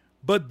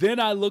 but then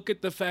I look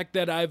at the fact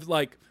that I've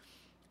like,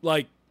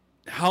 like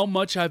how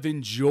much I've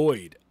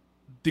enjoyed,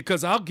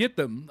 because I'll get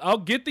them. I'll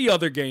get the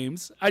other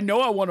games. I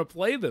know I want to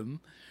play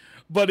them,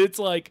 but it's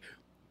like,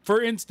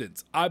 for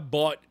instance, I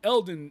bought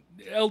Elden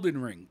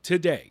Ring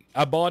today.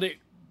 I bought it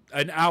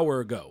an hour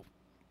ago.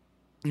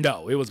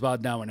 No, it was about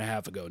an hour and a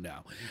half ago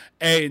now.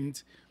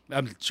 And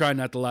I'm trying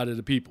not to lie to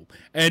the people.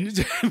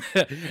 And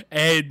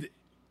and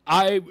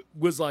I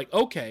was like,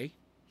 okay,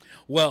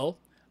 well,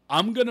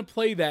 I'm going to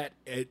play that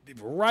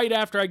right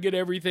after I get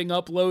everything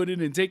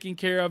uploaded and taken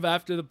care of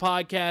after the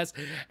podcast.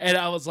 And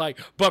I was like,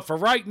 but for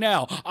right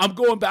now, I'm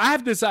going back. I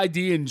have this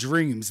idea in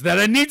dreams that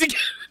I need to get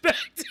back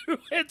to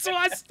it. So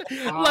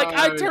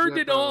I turned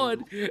it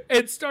on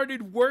and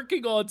started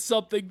working on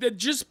something that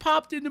just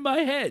popped into my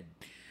head.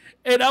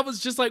 And I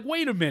was just like,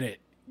 wait a minute.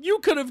 You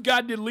could have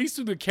gotten at least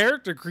to the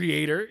character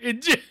creator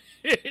in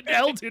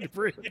Elden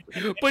Ring,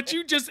 but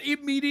you just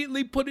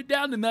immediately put it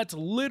down, and that's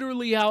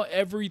literally how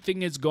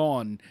everything has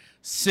gone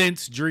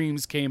since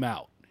Dreams came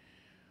out.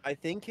 I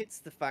think it's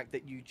the fact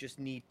that you just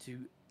need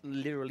to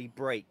literally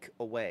break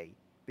away,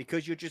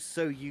 because you're just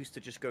so used to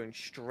just going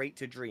straight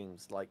to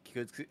Dreams, like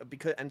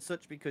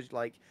because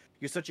like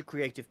you're such a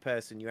creative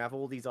person, you have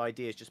all these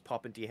ideas just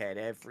pop into your head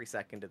every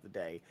second of the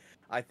day.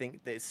 I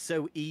think that it's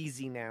so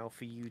easy now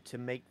for you to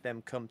make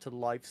them come to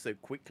life so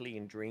quickly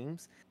in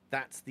Dreams.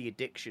 That's the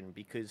addiction,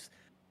 because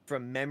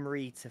from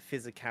memory to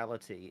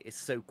physicality is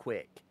so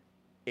quick.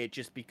 It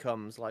just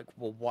becomes like,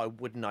 well, why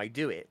wouldn't I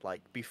do it?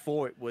 Like,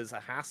 before it was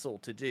a hassle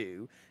to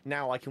do,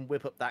 now I can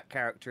whip up that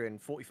character in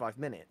 45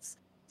 minutes.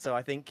 So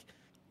I think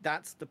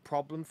that's the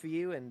problem for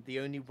you, and the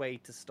only way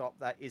to stop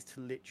that is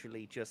to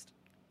literally just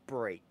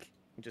break.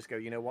 And just go,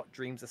 you know what,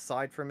 Dreams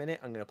aside for a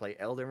minute, I'm going to play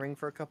Elden Ring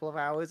for a couple of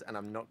hours, and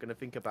I'm not going to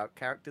think about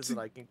characters that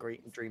I can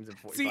create in Dreams in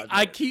 45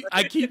 minutes. See,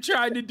 I keep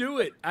trying to do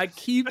it. I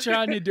keep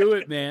trying to do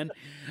it, man.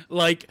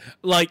 Like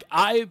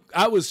I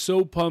was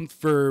so pumped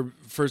for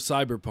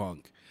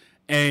Cyberpunk.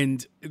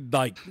 And,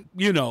 like,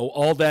 you know,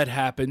 all that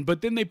happened.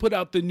 But then they put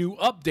out the new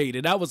update,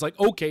 and I was like,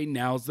 okay,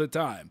 now's the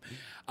time.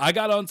 I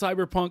got on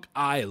Cyberpunk.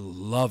 I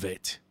love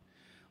it.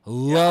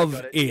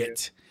 Love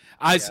it.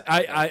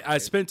 I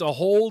spent a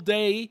whole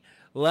day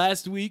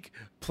last week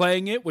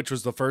playing it, which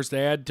was the first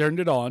day I had turned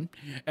it on,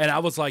 and I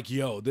was like,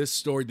 yo,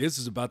 this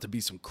is about to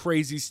be some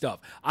crazy stuff.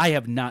 I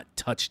have not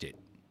touched it.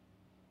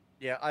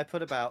 Yeah, I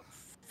put about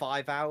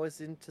 5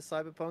 hours into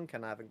Cyberpunk,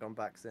 and I haven't gone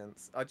back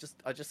since. I just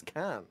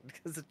can't,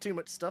 because there's too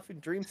much stuff in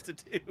Dreams to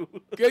do.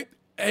 Okay.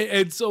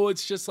 And so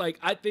it's just like,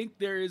 I think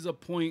there is a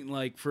point,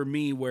 like, for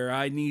me where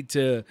I need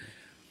to,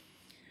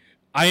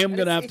 I am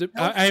going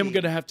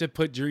to have to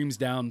put Dreams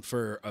down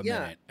for a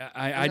minute.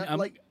 I'm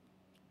like,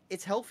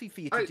 it's healthy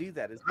for you to do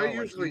that as well. I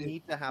usually you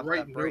need to have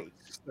write that break.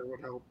 notes that would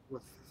help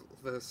with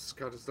this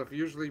kind of stuff.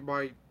 Usually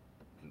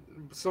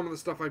some of the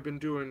stuff I've been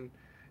doing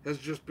has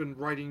just been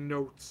writing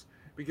notes,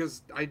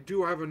 because I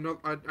do have an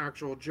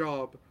actual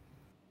job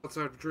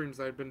outside of Dreams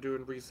that I've been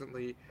doing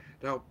recently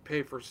to help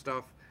pay for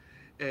stuff.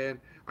 And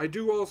I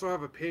do also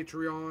have a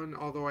Patreon,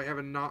 although I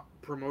haven't not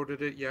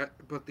promoted it yet.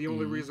 But the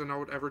only reason I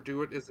would ever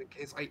do it is in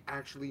case I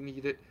actually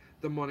needed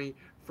the money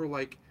for,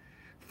 like,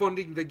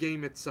 funding the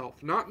game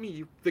itself. Not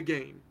me, the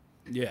game.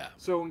 Yeah.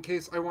 So in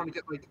case I want to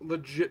get, like,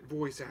 legit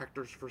voice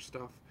actors for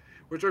stuff.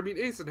 Which, I mean,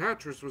 Ace and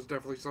Hatris was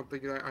definitely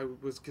something that I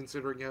was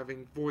considering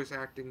having voice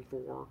acting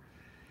for.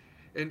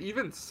 And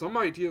even some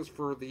ideas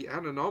for the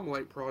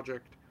Anomalite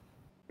project,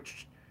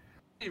 which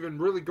I didn't even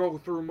really go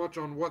through much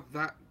on what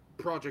that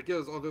project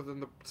is, other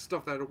than the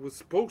stuff that it was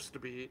supposed to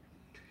be,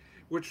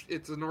 which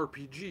it's an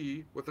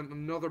RPG with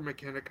another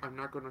mechanic I'm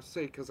not going to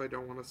say because I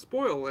don't want to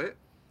spoil it,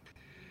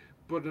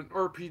 but an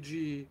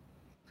RPG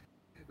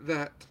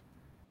that,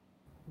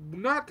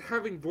 not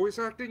having voice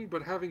acting,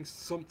 but having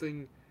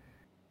something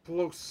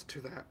close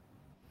to that.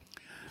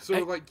 So,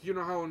 like, you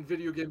know how in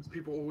video games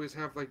people always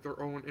have, like,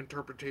 their own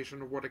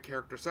interpretation of what a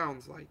character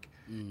sounds like.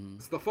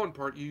 It's the fun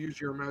part. You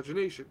use your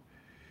imagination.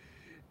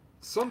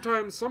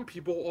 Sometimes some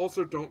people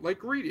also don't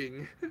like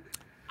reading.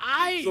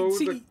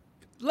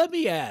 Let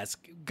me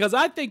ask, because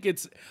I think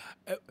it's...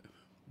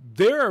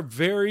 there are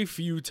very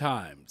few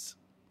times,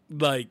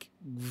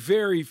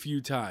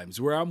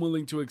 where I'm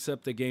willing to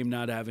accept a game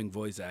not having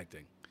voice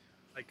acting.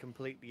 I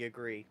completely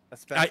agree,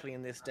 especially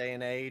in this day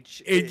and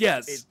age.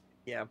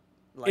 Yeah.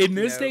 Like, in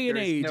this day and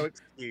age, no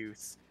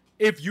excuse.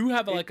 If you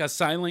have like a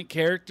silent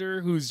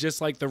character who's just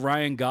like the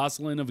Ryan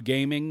Gosling of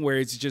gaming, where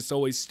it's just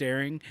always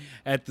staring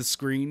at the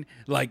screen,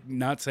 like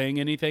not saying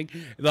anything.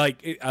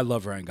 Like, I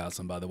love Ryan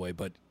Gosling, by the way,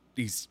 but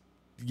he's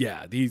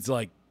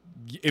like,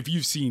 if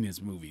you've seen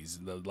his movies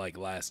the like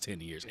last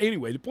 10 years.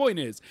 Anyway, the point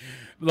is,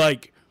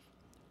 like,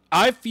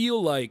 I feel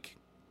like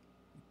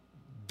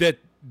that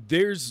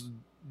there's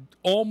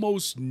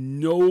almost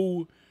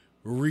no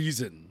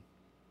reason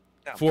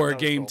for a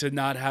game to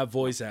not have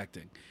voice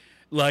acting.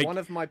 Like, one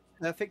of my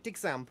perfect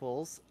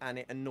examples, and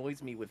it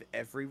annoys me with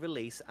every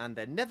release, and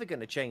they're never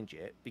going to change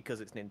it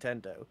because it's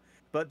Nintendo,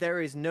 but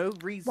there is no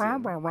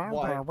reason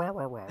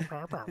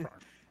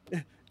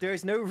there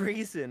is no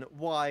reason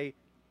why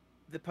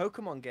the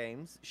Pokemon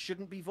games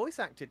shouldn't be voice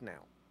acted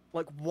now.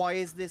 Like, why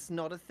is this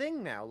not a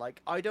thing now?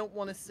 Like, I don't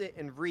want to sit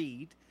and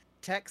read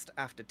text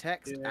after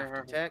text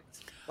after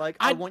text. Like,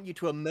 I want you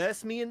to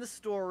immerse me in the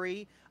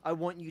story. I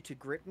want you to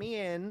grip me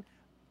in.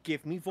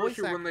 Give me voice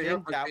acting.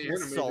 That will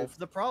solve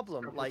the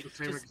problem. Like,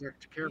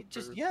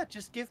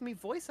 just give me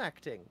voice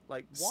acting.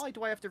 Like, why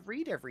do I have to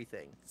read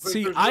everything?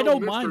 See, I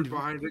don't mind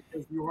behind it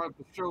because you have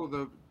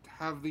to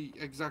have the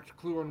exact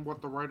clue on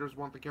what the writers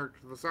want the character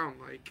to sound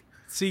like.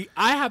 See,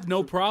 I have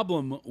no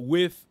problem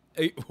with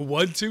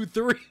 1, 2,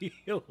 3.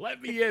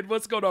 Let me in.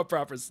 What's going on,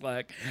 Proper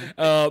Slack?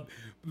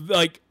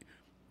 Like,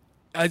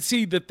 I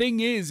see. The thing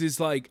is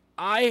like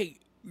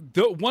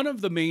one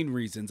of the main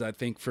reasons I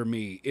think for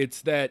me,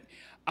 it's that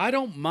I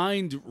don't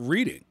mind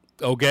reading,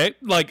 okay?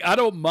 Like, I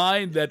don't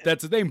mind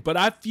that's a thing. But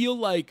I feel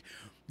like,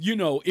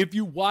 if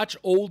you watch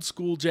old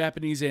school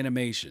Japanese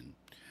animation,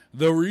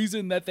 the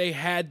reason that they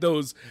had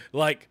those,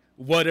 like,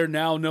 what are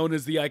now known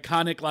as the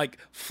iconic, like,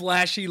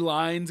 flashy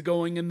lines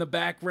going in the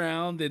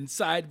background and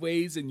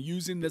sideways and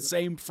using the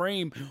same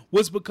frame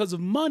was because of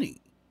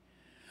money.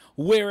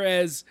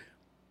 Whereas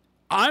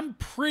I'm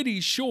pretty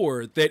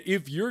sure that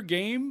if your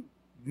game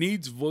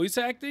needs voice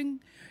acting,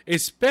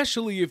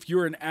 especially if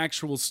you're an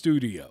actual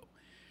studio,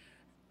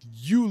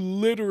 you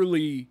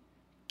literally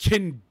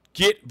can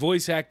get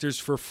voice actors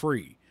for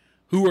free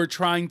who are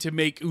trying to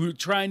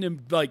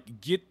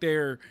like get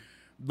their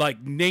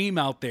like name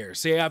out there.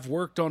 Say I've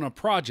worked on a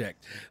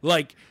project.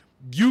 Like,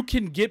 you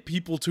can get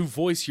people to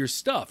voice your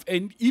stuff.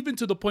 And even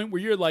to the point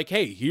where you're like,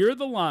 hey, here are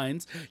the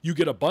lines. You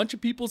get a bunch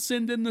of people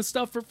send in the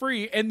stuff for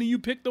free, and then you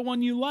pick the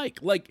one you like.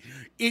 Like,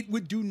 it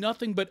would do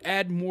nothing but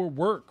add more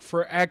work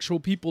for actual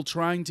people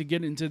trying to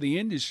get into the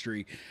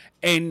industry.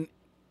 And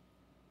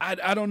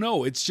I don't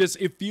know. It's just,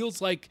 it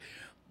feels like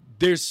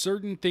there's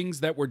certain things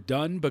that were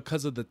done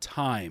because of the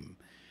time.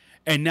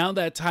 And now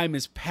that time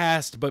is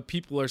past, but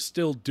people are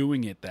still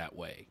doing it that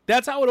way.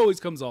 That's how it always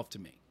comes off to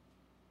me.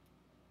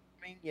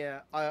 I mean,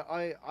 yeah,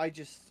 I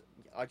just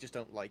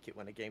don't like it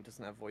when a game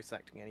doesn't have voice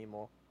acting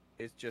anymore.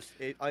 It's just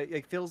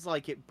it feels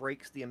like it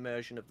breaks the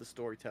immersion of the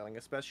storytelling,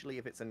 especially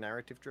if it's a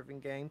narrative-driven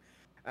game.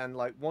 And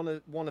like one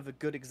of a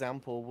good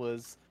example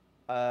was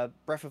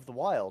Breath of the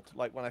Wild.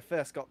 Like, when I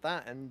first got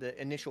that and the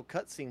initial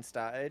cutscene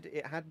started,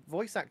 it had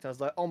voice acting. I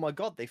was like, oh my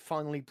god, they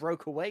finally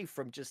broke away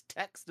from just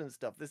text and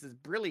stuff. This is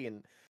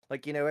brilliant.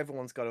 Like,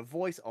 everyone's got a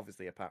voice,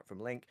 obviously apart from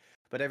Link,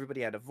 but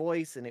everybody had a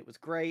voice and it was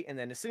great. And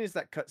then as soon as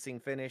that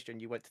cutscene finished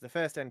and you went to the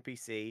first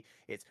NPC,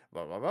 it's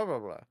blah, blah, blah, blah,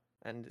 blah.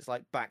 And it's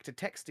like back to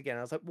text again.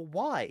 I was like, well,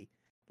 why?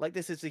 Like,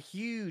 this is a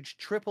huge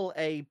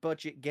AAA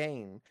budget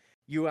game.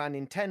 You are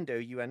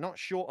Nintendo. You are not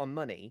short on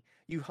money.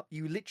 You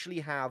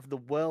literally have the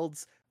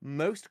world's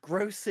most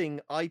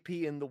grossing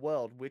IP in the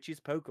world, which is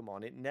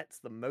Pokemon. It nets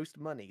the most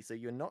money, so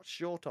you're not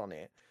short on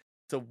it.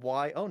 So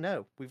why? Oh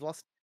no, we've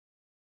lost.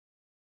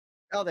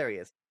 Oh, there he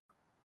is.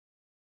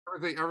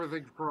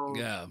 Everything's pro.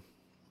 Yeah.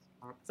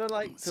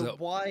 So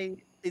why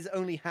is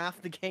only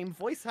half the game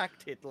voice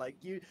acted? Like,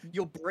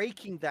 you're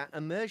breaking that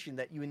immersion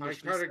that you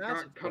initially started. I kind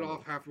of got cut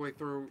off halfway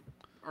through,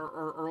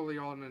 or early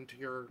on into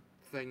your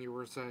thing you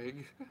were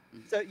saying.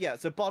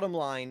 So bottom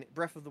line,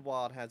 Breath of the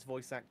Wild has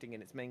voice acting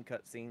in its main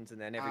cutscenes, and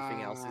then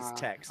everything else is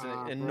text,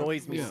 and it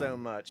annoys me so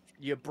much.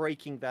 You're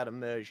breaking that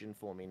immersion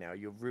for me now.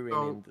 You're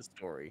ruining the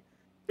story.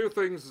 Two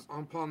things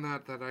upon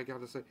that I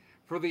gotta say.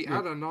 For the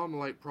Ad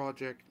Anomalite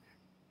project,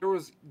 there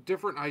was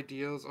different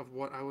ideas of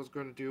what I was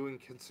going to do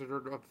and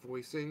considered of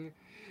voicing.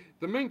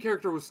 The main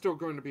character was still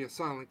going to be a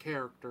silent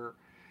character,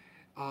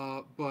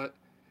 but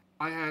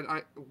I had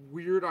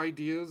weird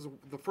ideas.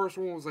 The first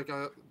one was like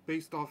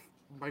based off,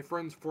 my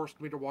friends forced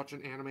me to watch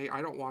an anime.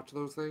 I don't watch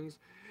those things.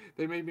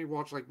 They made me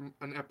watch like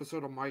an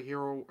episode of My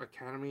Hero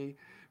Academy,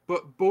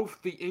 but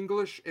both the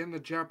English and the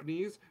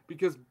Japanese,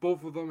 because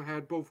both of them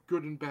had both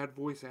good and bad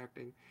voice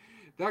acting.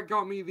 That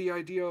got me the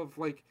idea of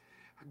like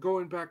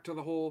going back to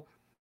the whole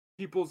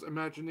people's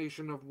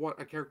imagination of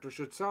what a character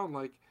should sound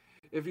like.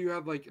 If you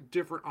had like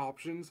different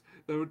options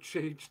that would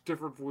change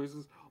different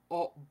voices,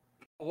 all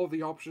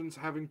the options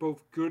having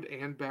both good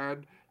and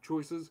bad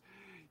choices,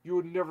 you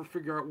would never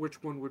figure out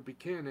which one would be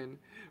canon.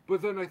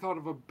 But then I thought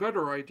of a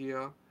better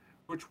idea,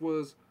 which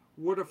was,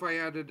 what if I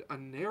added a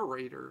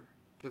narrator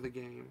to the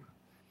game?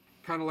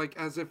 Kind of like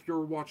as if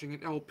you're watching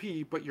an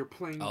LP, but you're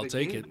playing the game. I'll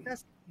take it.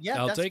 That's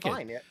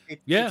fine.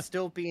 It's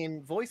still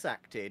being voice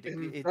acted.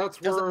 It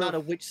doesn't matter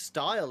which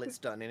style it's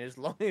done in, as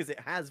long as it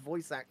has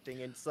voice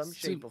acting in some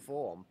shape or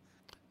form.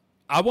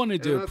 I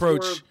wanted to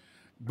approach,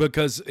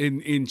 because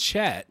in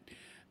chat,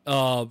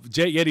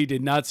 Jet Yeti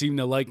did not seem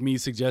to like me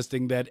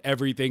suggesting that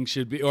everything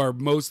should be, or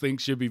most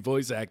things should be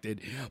voice acted.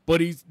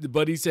 But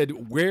he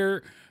said,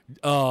 where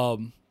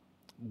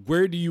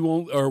do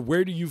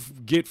you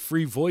get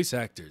free voice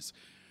actors?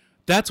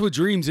 That's what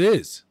Dreams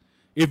is.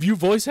 If you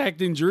voice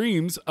act in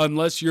Dreams,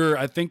 unless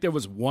I think there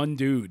was one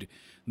dude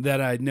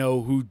that I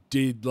know who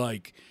did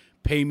like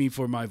pay me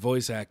for my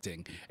voice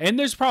acting, and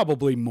there's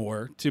probably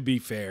more, to be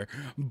fair.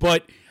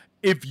 But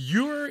if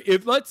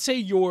let's say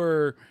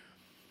you're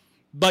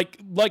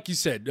like you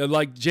said,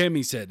 like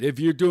Jamie said, if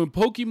you're doing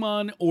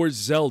Pokemon or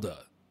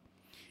Zelda,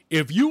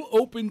 if you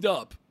opened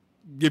up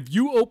if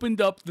you opened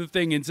up the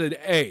thing and said,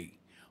 hey,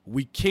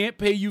 we can't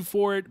pay you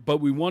for it, but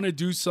we want to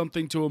do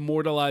something to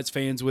immortalize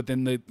fans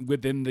within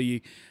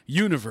the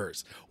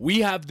universe.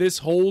 We have this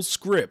whole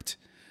script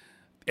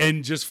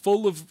and just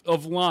full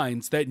of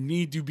lines that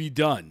need to be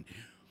done.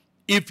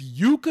 If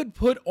you could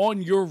put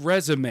on your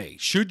resume,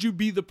 should you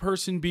be the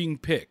person being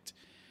picked,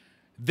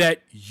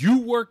 that you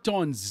worked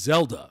on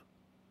Zelda,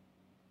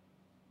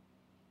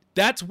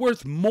 that's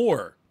worth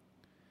more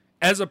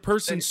as a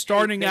person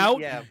starting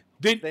out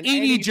than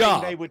any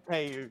job. They would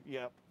pay you,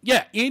 yeah.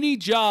 Yeah, any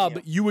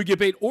job you would get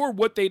paid, or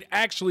what they'd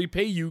actually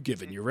pay you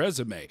given your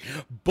resume.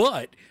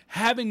 But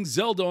having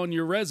Zelda on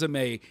your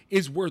resume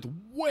is worth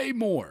way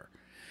more.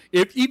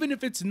 Even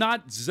if it's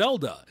not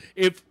Zelda,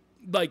 if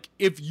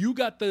you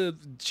got the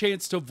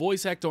chance to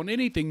voice act on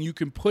anything, you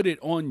can put it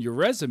on your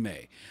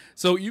resume.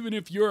 So even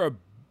if you're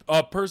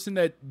a person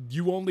that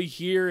you only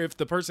hear if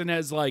the person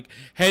has like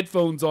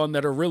headphones on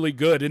that are really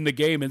good in the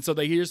game, and so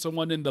they hear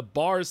someone in the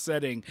bar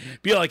setting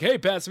be like, hey,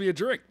 pass me a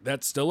drink,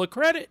 that's still a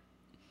credit.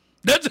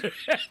 That's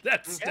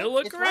still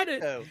a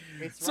credit.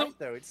 It's right,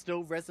 though. It's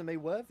still resume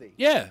worthy.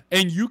 Yeah,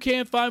 and you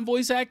can't find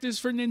voice actors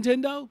for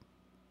Nintendo?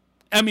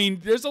 I mean,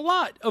 there's a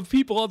lot of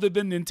people other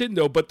than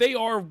Nintendo, but they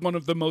are one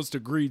of the most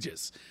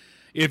egregious,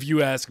 if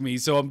you ask me.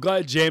 So I'm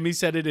glad Jamie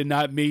said it and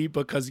not me,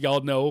 because y'all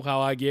know how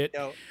I get.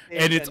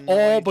 And it's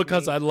all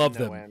because I love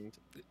them.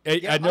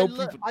 I know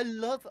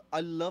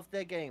I love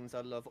their games.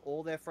 I love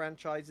all their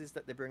franchises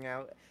that they bring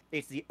out.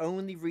 It's the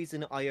only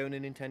reason I own a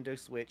Nintendo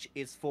Switch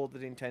is for the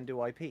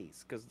Nintendo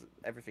IPs, because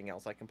everything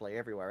else I can play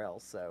everywhere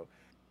else. So,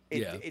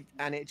 it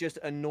just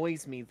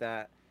annoys me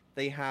that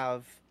they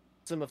have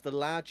some of the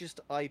largest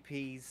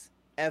IPs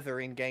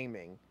ever in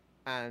gaming,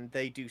 and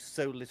they do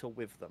so little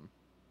with them,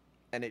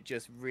 and it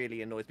just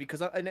really annoys me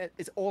and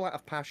it's all out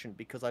of passion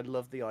because I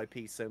love the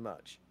IP so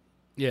much.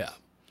 Yeah.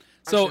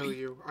 So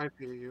I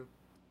feel you.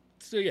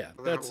 So yeah,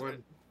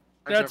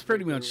 that's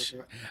pretty much,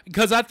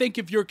 because I think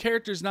if your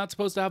character's not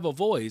supposed to have a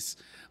voice,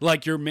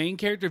 like your main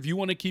character, if you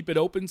want to keep it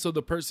open so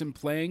the person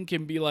playing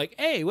can be like,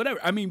 hey, whatever.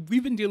 I mean,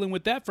 we've been dealing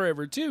with that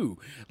forever too.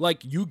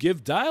 Like, you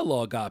give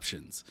dialogue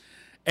options,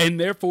 and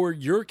therefore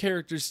your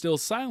character's still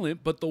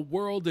silent, but the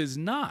world is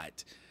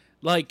not.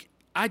 Like,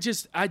 I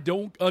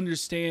don't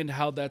understand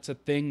how that's a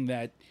thing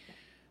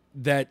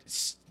that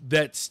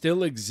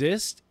still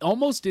exists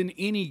almost in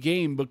any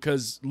game,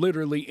 because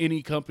literally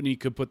any company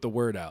could put the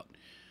word out.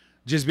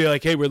 Just be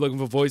like, hey, we're looking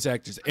for voice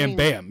actors, and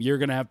bam, you're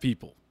going to have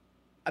people.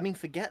 I mean,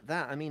 forget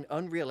that. I mean,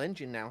 Unreal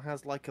Engine now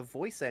has like a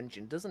voice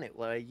engine, doesn't it?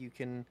 Where you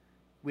can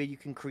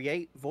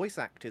create voice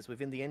actors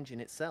within the engine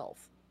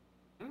itself.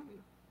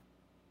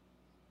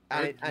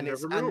 I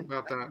never knew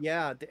about that.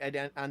 Yeah,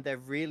 and they're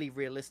really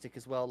realistic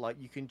as well. Like,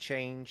 you can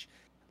change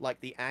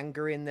like the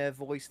anger in their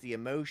voice, the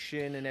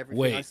emotion, and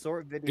everything. Wait, I saw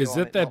a video on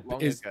it not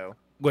long ago.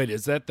 Wait,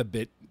 is that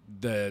the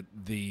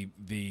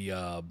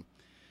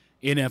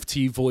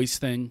NFT voice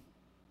thing?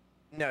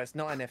 No, it's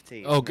not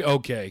NFT.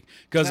 Okay,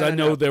 because I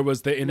know there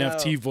was the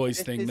NFT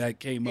voice thing that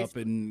came up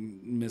in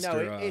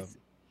Mr.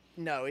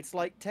 No, it's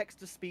like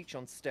text to speech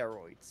on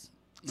steroids.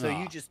 So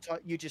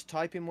you just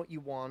type in what you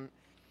want,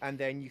 and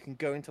then you can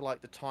go into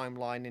like the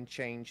timeline and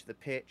change the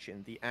pitch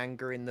and the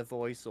anger in the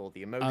voice or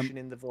the emotion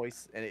in the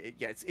voice, and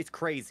it's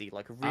crazy,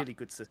 like a really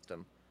good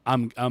system.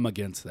 I'm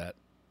against that.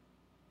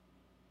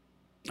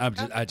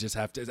 I just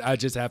have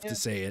to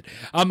say it.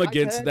 I'm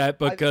against that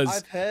because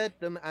I've heard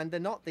them, and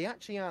they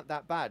actually aren't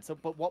that bad. So,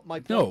 but what my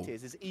point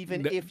is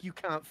even if you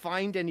can't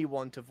find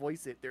anyone to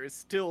voice it, there is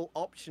still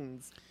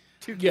options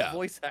to get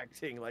voice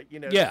acting. Like,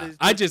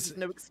 there's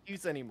no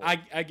excuse anymore.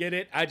 I get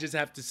it. I just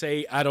have to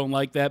say I don't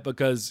like that,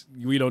 because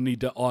we don't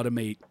need to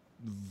automate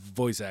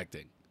voice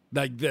acting.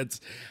 Like, that's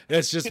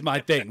just my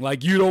thing.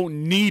 Like, you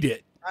don't need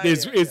it.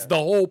 It's the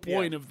whole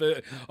point of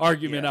the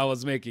argument I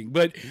was making.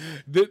 But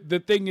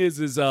the thing is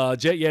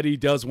Jet Yeti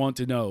does want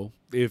to know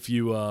if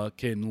you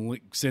can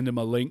send him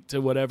a link to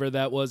whatever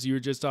that was you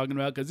were just talking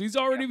about, because he's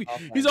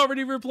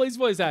already replaced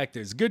voice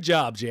actors. Good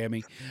job,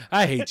 Jamie.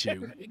 I hate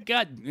you.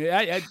 God,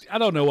 I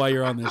don't know why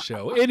you're on this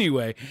show.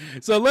 Anyway,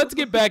 so let's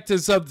get back to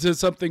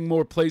something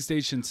more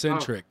PlayStation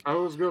centric. I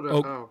was going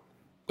to.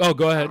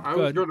 Go ahead. I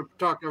was going to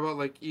talk about,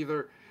 like,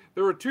 either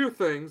there were two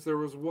things. There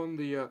was one,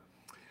 the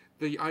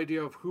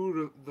idea of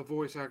who the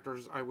voice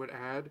actors I would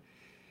add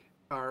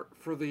are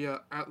for the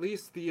at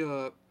least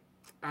the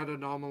ad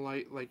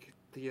anomalite, like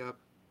the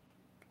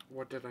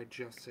what did I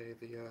just say,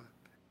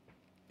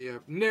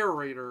 the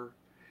narrator.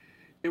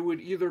 It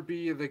would either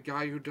be the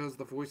guy who does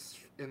the voice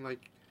in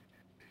like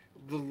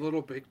the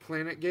Little Big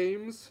Planet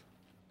games,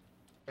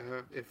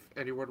 if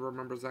anyone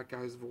remembers that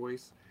guy's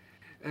voice,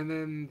 and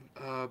then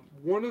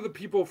one of the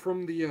people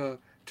from the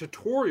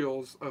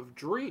tutorials of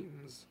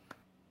Dreams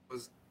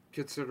was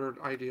considered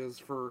ideas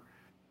for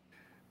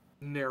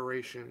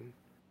narration,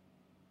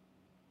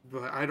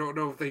 but I don't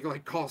know if they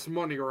like cost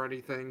money or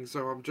anything,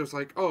 so I'm just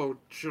like, oh,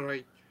 should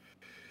I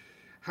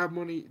have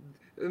money?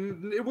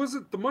 And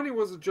the money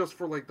wasn't just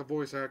for like the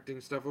voice acting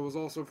stuff, it was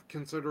also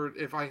considered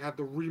if I had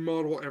to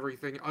remodel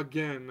everything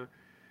again,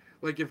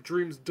 like if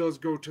Dreams does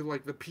go to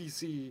like the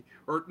PC,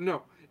 or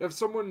no, if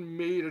someone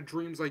made a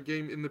Dreams-like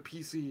game in the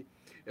PC,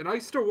 and I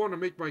still want to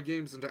make my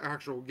games into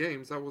actual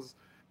games, that was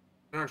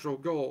an actual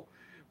goal,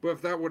 but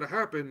if that would have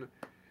happened,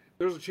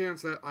 there's a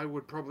chance that I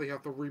would probably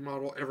have to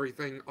remodel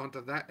everything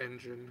onto that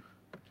engine.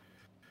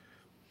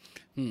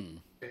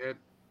 And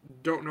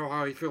don't know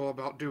how I feel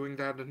about doing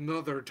that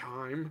another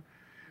time,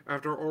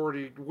 after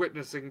already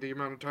witnessing the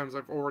amount of times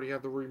I've already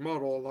had to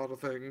remodel a lot of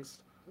things.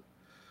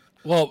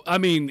 Well, I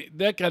mean,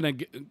 that kind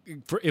of,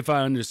 if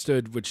I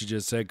understood what you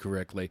just said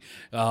correctly,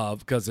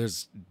 because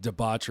there's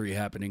debauchery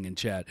happening in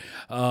chat.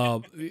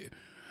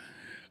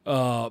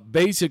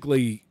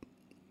 Basically,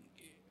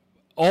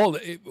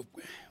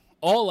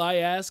 all I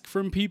ask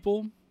from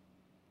people,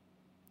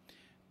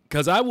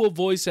 because I will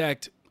voice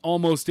act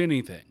almost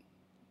anything.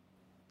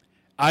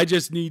 I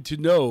just need to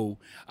know.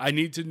 I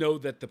need to know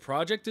that the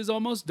project is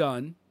almost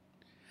done.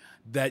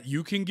 That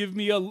you can give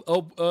me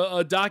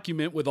a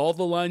document with all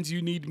the lines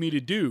you need me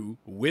to do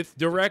with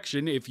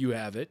direction if you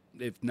have it.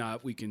 If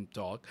not, we can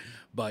talk.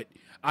 But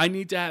I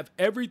need to have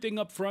everything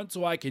up front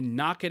so I can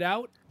knock it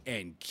out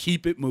and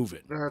keep it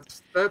moving.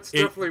 That's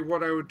definitely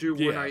what I would do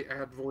when I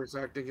add voice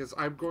acting. Is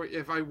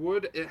if I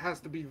would, it has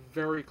to be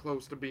very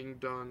close to being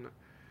done.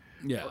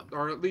 Yeah.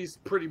 Or at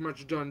least pretty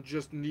much done,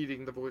 just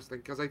needing the voice thing,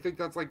 because I think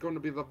that's like going to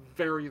be the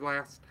very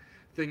last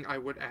thing I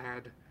would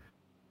add.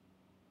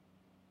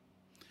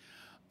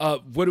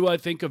 What do I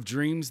think of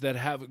Dreams that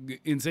have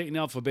Insane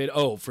Alphabet?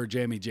 Oh, for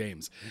Jamie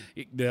James.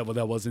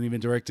 That wasn't even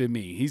directed at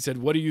me. He said,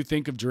 what do you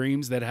think of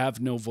Dreams that have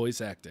no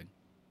voice acting?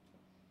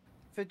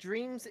 For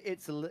Dreams,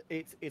 it's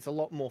a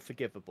lot more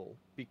forgivable,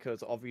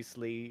 because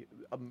obviously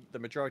the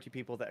majority of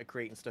people that are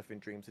creating stuff in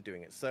Dreams are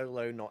doing it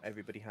solo. Not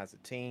everybody has a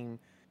team.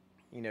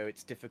 You know,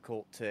 it's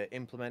difficult to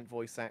implement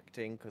voice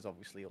acting because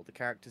obviously all the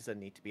characters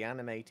need to be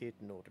animated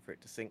in order for it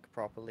to sync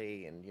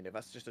properly, and you know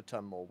that's just a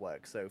ton more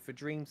work. So for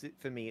Dreams,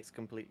 for me, it's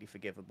completely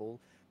forgivable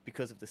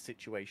because of the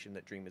situation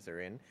that Dreamers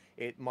are in.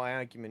 My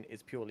argument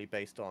is purely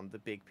based on the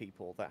big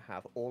people that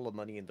have all the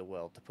money in the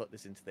world to put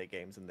this into their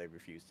games, and they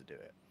refuse to do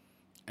it.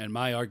 And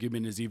my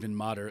argument is even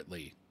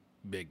moderately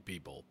big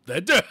people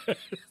that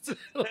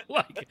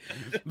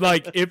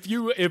like if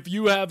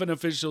you have an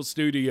official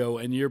studio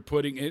and you're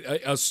putting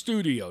a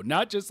studio,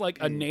 not just like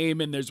a name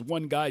and there's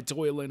one guy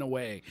toiling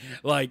away,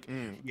 like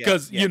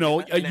because you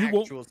know you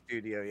won't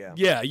studio,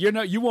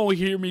 you won't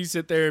hear me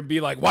sit there and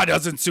be like, why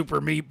doesn't Super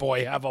Meat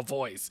Boy have a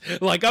voice?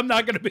 Like I'm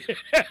not gonna be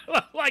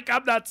like,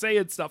 I'm not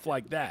saying stuff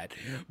like that,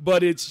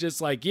 but it's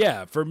just like,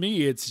 for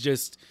me it's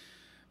just,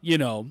 you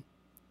know,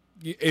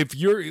 if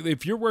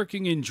you're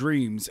working in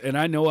Dreams, and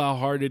I know how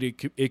hard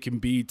it can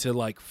be to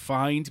like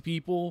find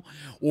people,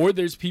 or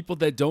there's people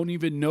that don't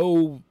even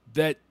know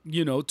that,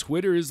 you know,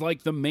 Twitter is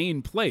like the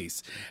main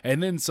place,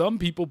 and then some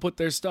people put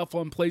their stuff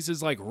on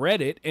places like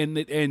Reddit,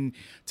 and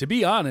to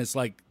be honest,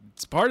 like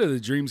it's part of the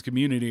Dreams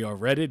community on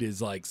Reddit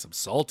is like some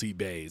salty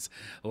bays.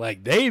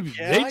 Like I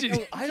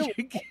don't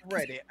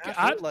Reddit.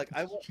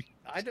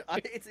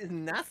 It's a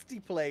nasty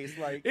place.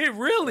 Like it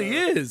really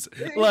is.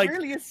 It like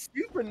really is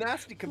super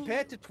nasty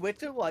compared to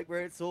Twitter, like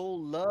where it's all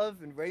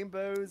love and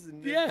rainbows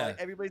and like,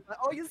 everybody's like,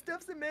 "Oh, your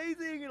stuff's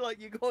amazing," and like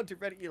you go onto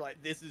Reddit, you're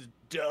like, "This is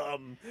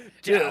dumb."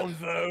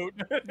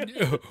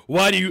 Downvote.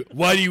 Why do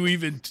you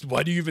even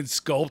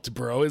sculpt,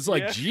 bro? It's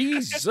like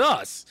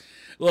Jesus.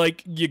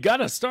 Like you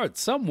gotta start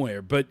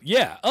somewhere. But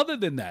yeah, other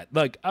than that,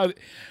 like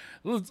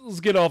let's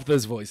get off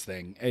this voice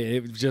thing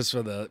just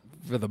for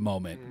the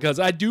moment, because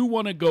I do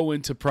want to go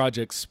into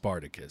Project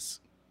Spartacus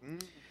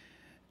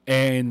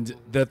and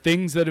the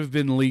things that have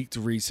been leaked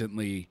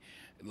recently.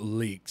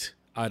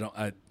 I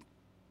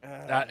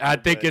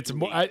think it's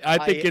more. I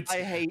think it's.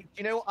 I hate.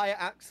 You know, I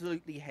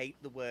absolutely hate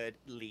the word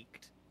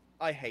leaked.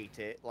 I hate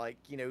it. Like,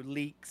 you know,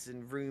 leaks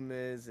and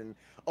rumors and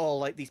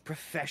like these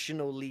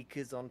professional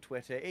leakers on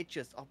Twitter. It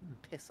just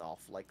piss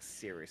off. Like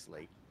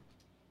seriously.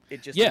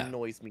 It just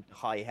annoys me to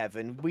high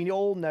heaven. We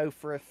all know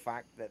for a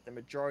fact that the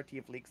majority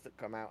of leaks that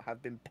come out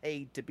have been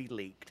paid to be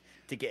leaked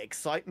to get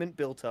excitement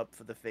built up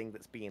for the thing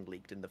that's being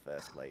leaked in the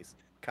first place.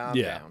 Calm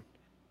down.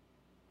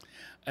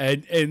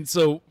 And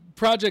so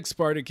Project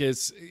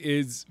Spartacus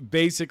is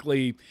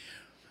basically,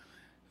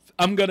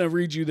 I'm going to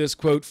read you this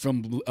quote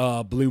from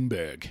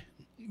Bloomberg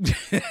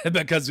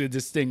because we're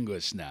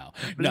distinguished now.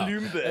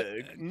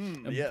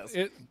 Bloomberg. Yes.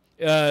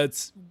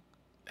 It's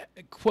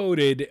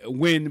quoted,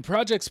 when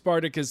Project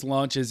Spartacus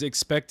launches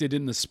expected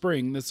in the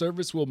spring, the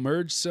service will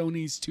merge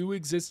Sony's two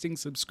existing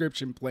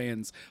subscription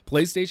plans,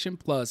 PlayStation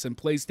Plus and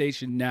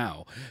PlayStation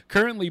Now.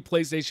 Currently,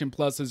 PlayStation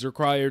Plus is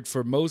required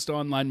for most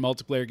online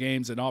multiplayer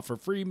games and offer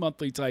free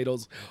monthly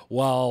titles,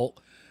 while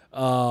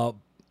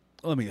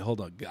hold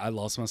on. I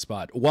lost my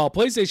spot. While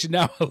PlayStation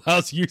Now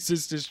allows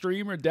users to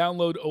stream or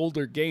download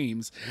older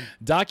games,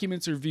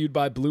 documents reviewed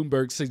by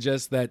Bloomberg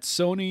suggest that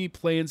Sony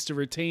plans to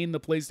retain the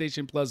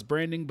PlayStation Plus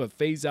branding but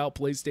phase out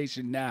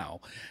PlayStation Now.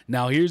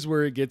 Now, here's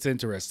where it gets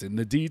interesting.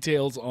 The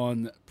details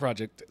on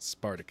Project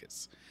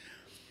Spartacus.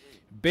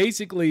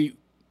 Basically,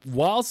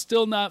 while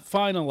still not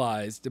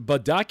finalized,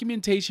 but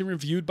documentation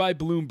reviewed by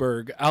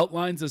Bloomberg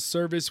outlines a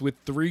service with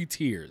 3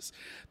 tiers.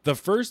 The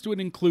first would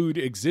include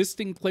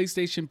existing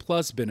PlayStation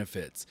Plus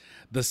benefits.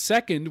 The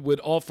second would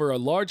offer a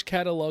large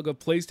catalog of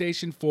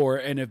PlayStation 4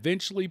 and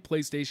eventually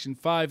PlayStation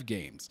 5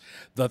 games.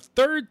 The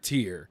third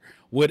tier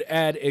would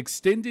add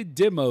extended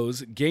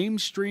demos, game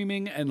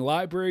streaming, and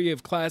library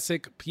of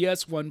classic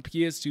PS1,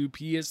 PS2,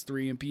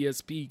 PS3, and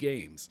PSP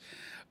games.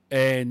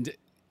 And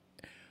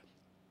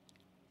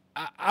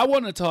I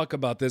want to talk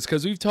about this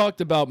because we've talked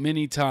about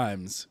many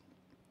times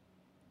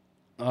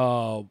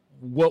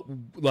would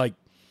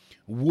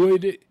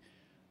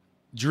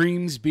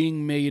Dreams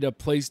being made a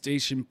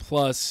PlayStation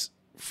Plus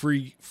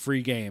free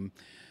game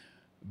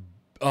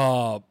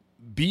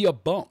be a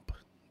bump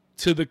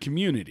to the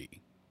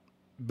community,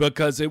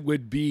 because it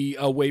would be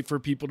a way for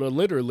people to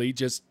literally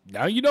just,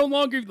 now you no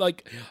longer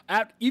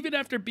even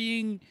after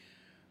being,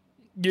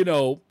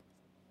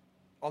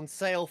 on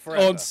sale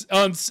forever.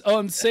 On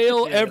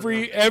sale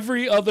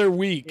every other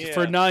week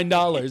for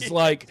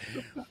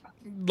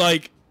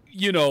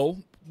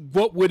 $9.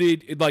 What would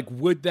it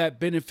would that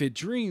benefit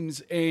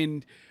Dreams?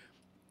 And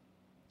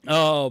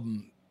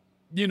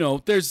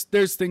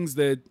there's things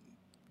that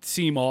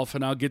seem off,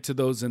 and I'll get to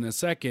those in a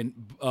second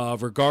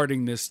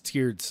regarding this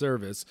tiered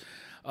service.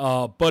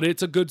 But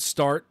it's a good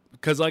start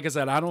because, like I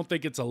said, I don't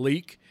think it's a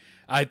leak.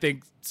 I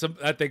think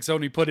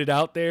Sony put it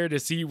out there to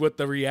see what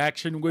the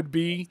reaction would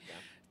be.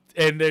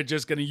 And they're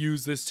just going to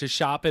use this to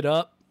shop it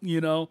up,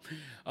 and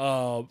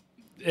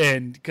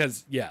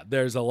because,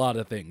 there's a lot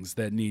of things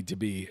that need to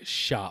be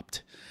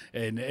shopped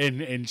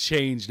and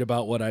changed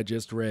about what I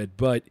just read.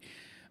 But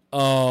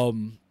yeah,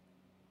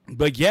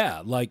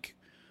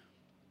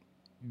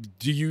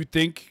 do you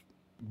think,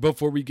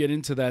 before we get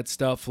into that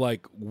stuff,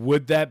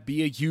 would that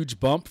be a huge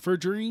bump for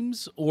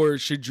Dreams, or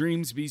should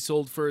Dreams be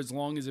sold for as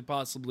long as it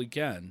possibly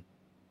can?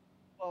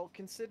 Well,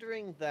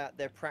 considering that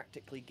they're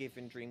practically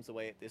giving Dreams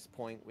away at this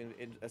point,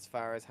 as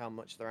far as how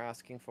much they're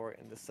asking for it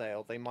in the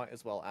sale, they might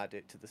as well add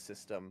it to the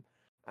system.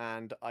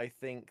 And I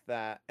think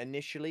that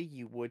initially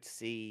you would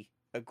see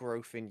a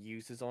growth in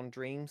users on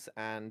Dreams,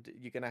 and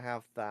you're going to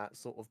have that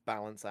sort of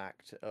balance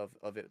act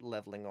of it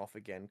leveling off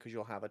again, because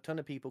you'll have a ton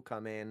of people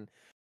come in.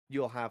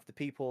 You'll have the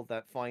people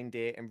that find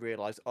it and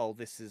realize, oh,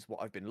 this is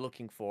what I've been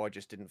looking for, I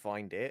just didn't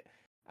find it,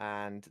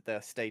 and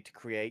they'll stay to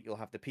create. You'll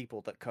have the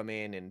people that come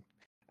in and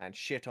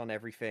shit on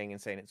everything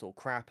and saying it's all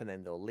crap, and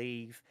then they'll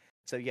leave.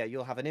 So yeah,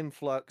 you'll have an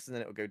influx, and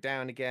then it'll go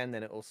down again,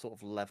 then it'll sort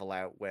of level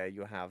out where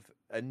you have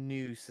a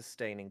new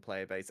sustaining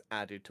player base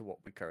added to what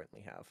we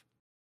currently have.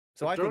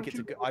 So I think it's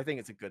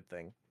a good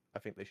thing. I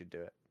think they should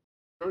do it.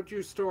 Don't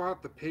you still have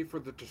to pay for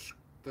the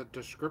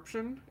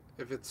description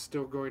if it's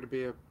still going to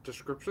be a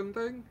description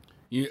thing?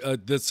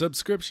 The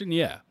subscription,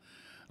 yeah.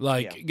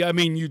 I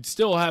mean, you'd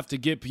still have to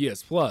get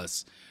PS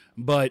Plus,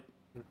 but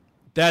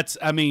that's,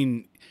 I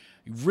mean,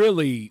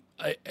 really,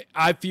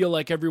 I feel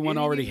like everyone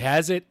already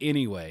has it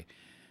anyway.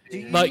 Do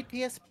you need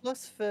PS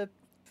Plus for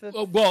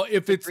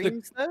if it's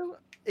Dreams, though?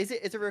 Is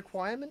it a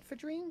requirement for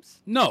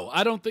Dreams? No,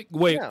 I don't think.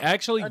 Wait, no,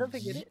 actually, I don't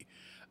think it is.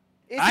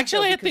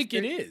 Actually, I think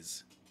it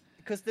is.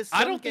 Because there's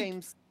some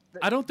games.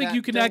 I don't think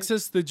you can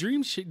access the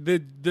Dreams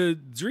the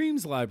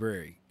Dreams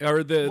library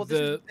or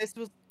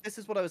This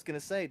is what I was going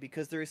to say,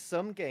 because there is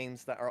some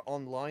games that are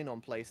online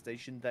on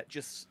PlayStation that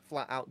just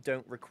flat out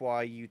don't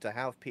require you to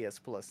have PS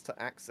Plus to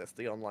access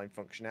the online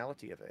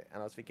functionality of it.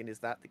 And I was thinking, is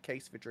that the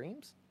case for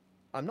Dreams?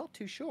 I'm not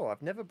too sure.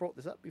 I've never brought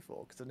this up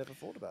before because I've never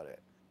thought about it.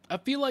 I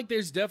feel like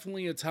there's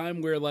definitely a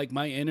time where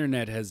my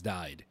internet has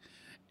died,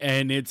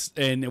 and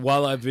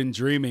while I've been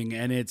dreaming,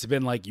 and it's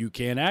been you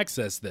can't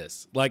access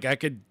this. I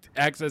could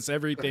access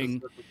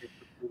everything.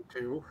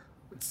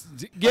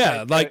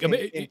 Yeah,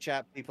 in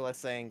chat, people are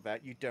saying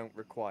that you don't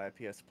require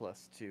PS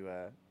Plus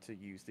to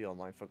use the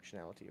online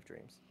functionality of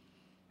Dreams.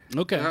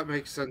 Okay, that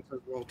makes sense as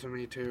well to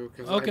me too,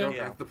 because I don't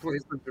have the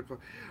PlayStation.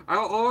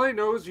 All I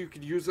know is you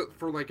could use it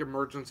for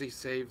emergency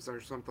saves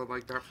or something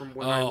like that from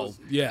when I was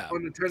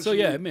unintentionally. So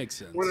yeah, it makes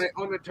sense. When I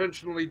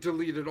unintentionally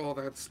deleted all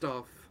that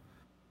stuff.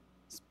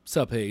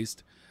 Sup,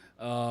 Haste.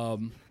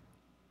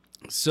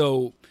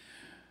 So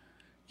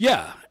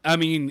yeah, I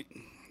mean,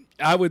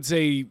 I would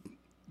say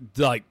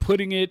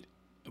putting it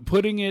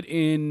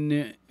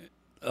in,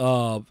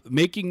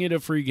 making it a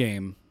free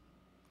game,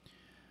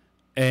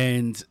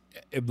 and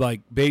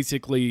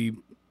basically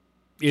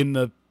in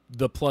the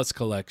Plus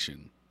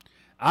collection.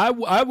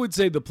 I would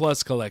say the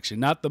Plus collection,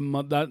 not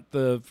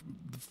the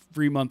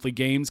free monthly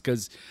games,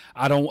 because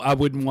I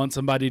wouldn't want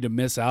somebody to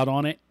miss out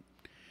on it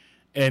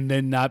and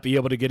then not be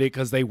able to get it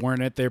because they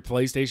weren't at their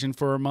PlayStation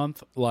for a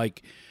month.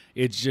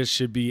 It just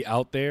should be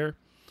out there.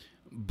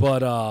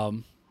 But I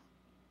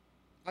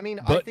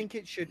think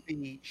it should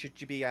be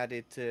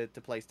added to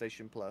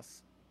PlayStation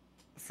Plus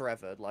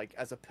forever,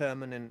 as a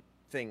permanent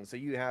thing. So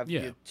you have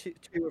your two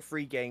or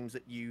three games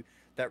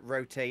that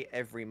rotate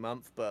every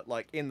month, but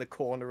in the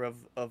corner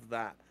of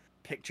that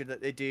picture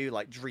that they do,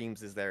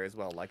 Dreams is there as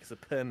well. It's a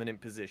permanent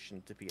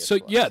position to PS. So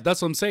Plus. Yeah,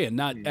 that's what I'm saying.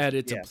 Not add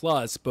it to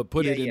Plus, but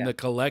put it in the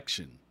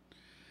collection.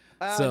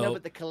 No,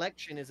 but the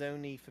collection is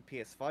only for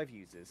PS5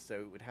 users, so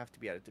it would have to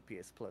be added to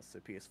PS Plus, so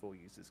PS4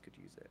 users could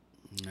use it.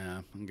 Yeah,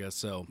 I guess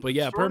so. But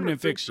yeah,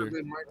 permanent fixture.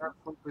 They might have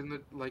something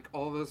that, like,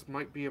 all this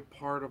might be a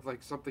part of,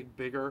 like, something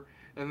bigger,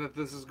 and that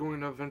this is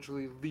going to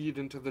eventually lead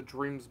into the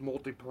Dreams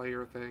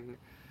multiplayer thing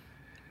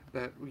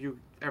that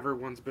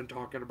everyone's been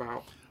talking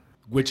about.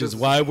 Which is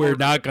why we're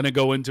not going to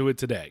go into it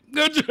today.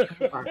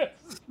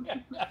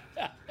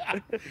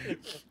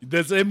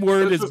 This M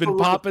word has been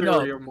popping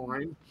up.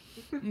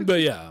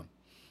 But yeah.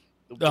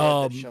 The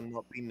word that shall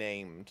not be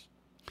named.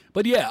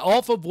 But yeah,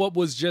 off of what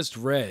was just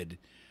read,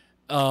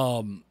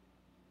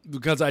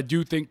 because I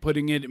do think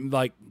putting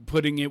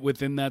it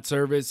within that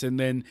service and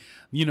then,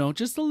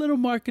 just a little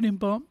marketing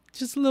bump,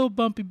 just a little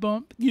bumpy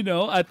bump,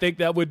 I think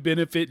that would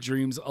benefit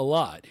Dreams a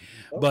lot.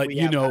 But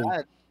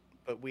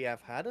we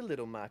have had a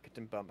little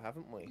marketing bump,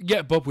 haven't we?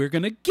 Yeah, but we're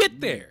going to get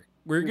there.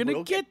 We're going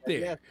to get there.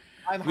 Yeah.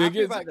 I'm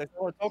happy about this.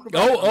 I want to talk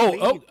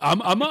about I'm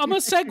going to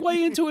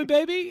segue into it,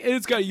 baby.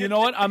 It's got, you know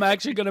what? I'm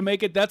actually going to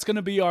make it. That's going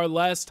to be our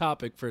last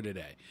topic for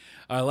today.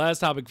 Our last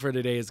topic for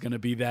today is going to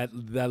be that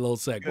little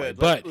segue. Good.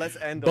 But let's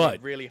end on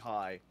it really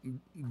high.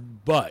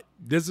 But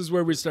this is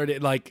where we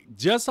started. Like,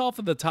 just off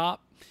of the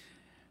top,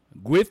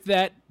 with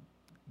that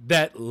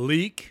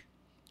leak,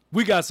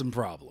 we got some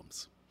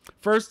problems.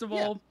 First of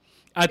all,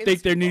 I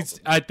think there needs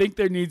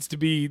to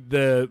be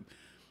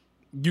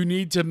you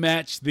need to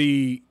match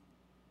the,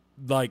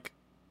 like,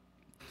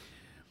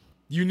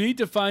 you need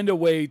to find a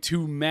way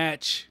to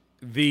match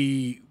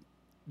the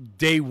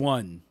day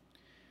one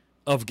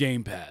of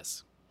Game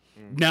Pass.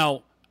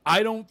 Now,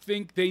 I don't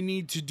think they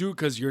need to do,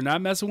 because you're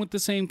not messing with the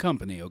same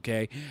company,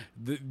 okay?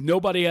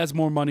 Nobody has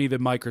more money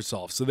than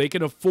Microsoft, so they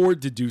can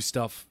afford to do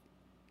stuff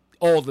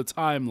all the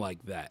time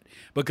like that,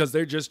 because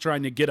they're just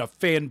trying to get a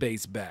fan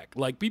base back.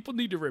 Like, people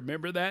need to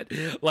remember that.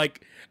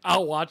 Like,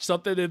 I'll watch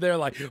something and they're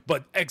like,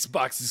 but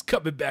Xbox is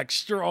coming back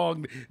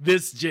strong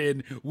this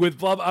gen with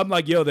blah, blah. I'm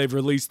like, yo, they've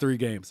released 3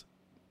 games.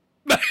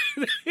 and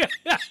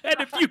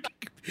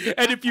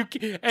if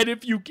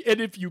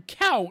you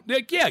count,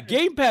 like, yeah,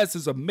 Game Pass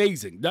is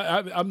amazing.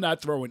 I'm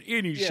not throwing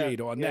any shade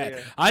on that.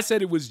 Yeah. I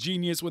said it was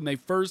genius when they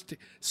first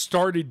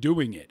started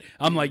doing it.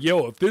 I'm like,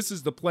 yo, if this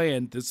is the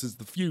plan, this is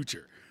the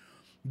future.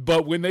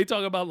 But when they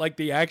talk about, like,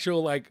 the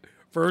actual, like,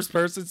 first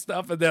person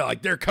stuff, and they're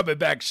like, they're coming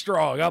back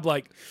strong, I'm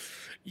like,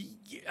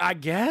 I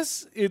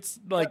guess it's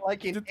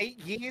like in 8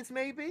 years,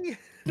 maybe.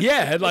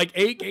 Yeah, like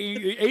 8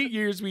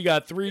 years, we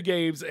got 3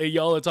 games, and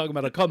y'all are talking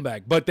about a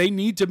comeback. But they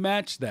need to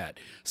match that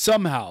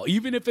somehow,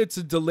 even if it's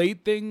a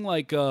delayed thing.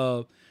 Like,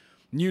 how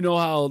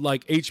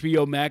like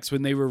HBO Max,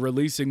 when they were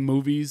releasing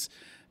movies,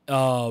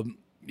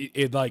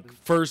 like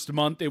first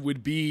month it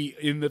would be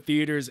in the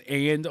theaters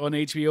and on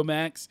HBO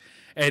Max,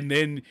 and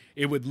then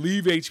it would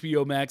leave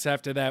HBO Max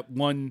after that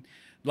month,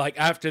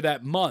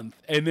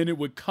 and then it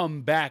would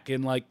come back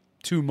in like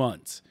 2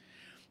 months.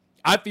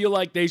 I feel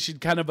like they should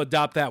kind of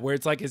adopt that, where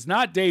it's like, it's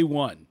not day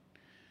one,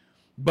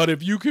 but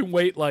if you can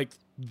wait like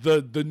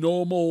the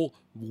normal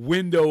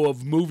window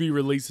of movie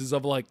releases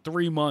of like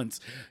 3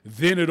 months,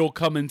 then it'll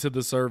come into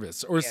the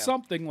service or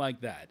something like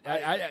that.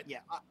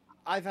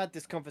 I've had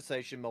this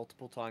conversation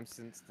multiple times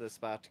since the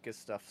Spartacus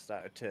stuff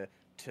started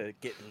to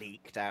get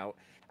leaked out,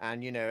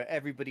 and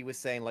everybody was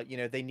saying, like,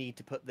 they need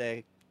to put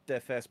their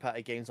first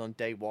party games on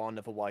day one,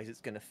 otherwise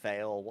it's going to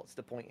fail. What's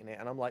the point in it?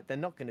 And I'm like, they're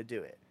not going to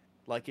do it.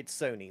 Like, it's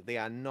Sony. They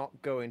are not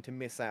going to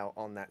miss out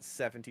on that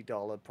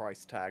 $70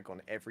 price tag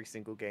on every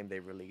single game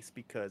they release,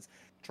 because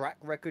track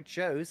record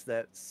shows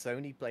that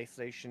Sony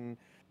PlayStation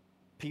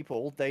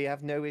people, they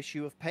have no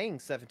issue of paying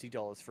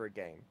 $70 for a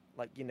game.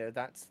 Like,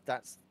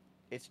 that's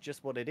it's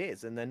just what it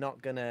is, and they're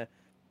not going to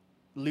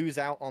lose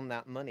out on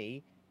that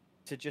money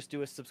to just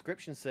do a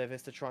subscription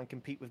service to try and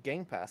compete with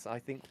Game Pass. I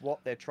think what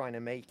they're trying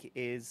to make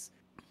is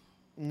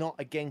not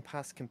a Game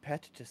Pass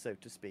competitor, so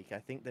to speak. I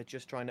think they're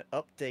just trying to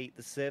update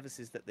the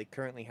services that they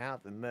currently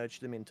have and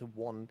merge them into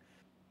one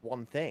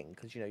thing,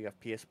 because you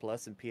have PS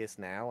Plus and PS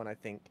Now, and I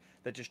think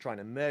they're just trying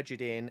to merge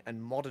it in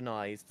and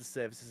modernize the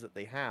services that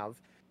they have.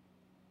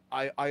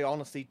 I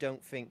honestly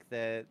don't think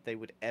they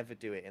would ever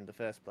do it in the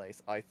first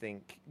place. I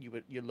think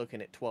you're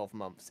looking at 12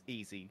 months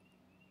easy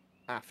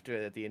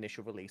after the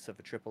initial release of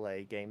a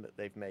AAA game that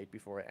they've made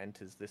before it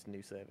enters this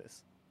new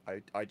service.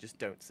 I just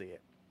don't see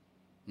it.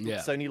 Yeah,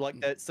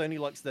 Sony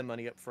likes their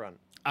money up front.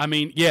 I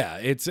mean, yeah,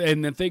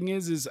 and the thing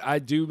is I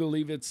do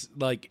believe it's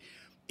like,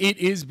 it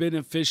is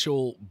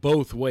beneficial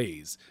both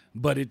ways,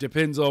 but it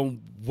depends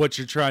on what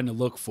you're trying to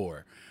look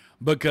for,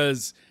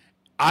 because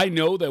I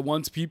know that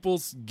once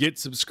people get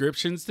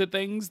subscriptions to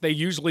things, they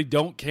usually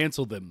don't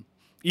cancel them,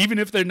 even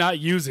if they're not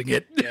using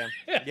it.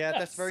 Yeah,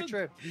 that's very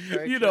true.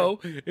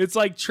 It's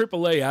like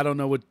AAA. I don't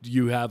know what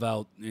you have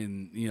out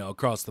in,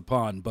 across the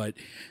pond, but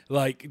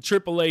like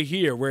AAA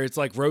here, where it's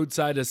like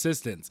roadside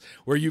assistance,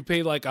 where you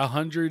pay like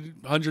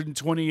 $100,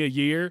 $120 a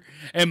year,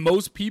 and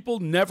most people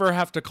never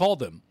have to call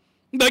them.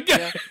 Like,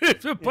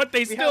 but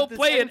they still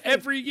play it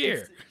every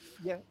year.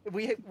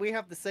 We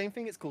have the same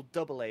thing. It's called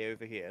AA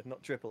over here,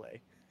 not AAA.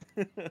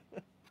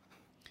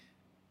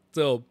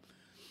 So,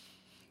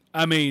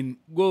 I mean,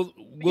 we'll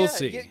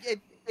see.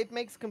 it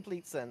makes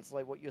complete sense,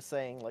 like what you're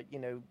saying. Like,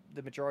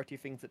 the majority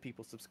of things that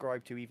people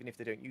subscribe to, even if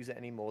they don't use it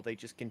anymore, they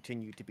just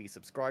continue to be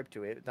subscribed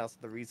to it. That's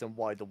the reason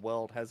why the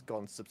world has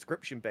gone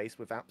subscription-based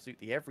with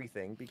absolutely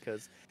everything,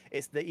 because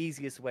it's the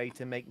easiest way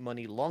to make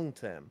money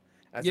long-term,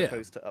 as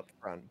opposed to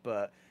upfront.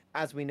 But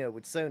as we know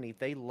with Sony,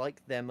 they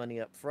like their money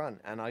upfront,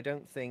 and I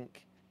don't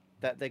think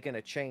that they're going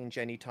to change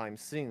anytime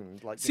soon.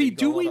 Like,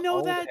 do we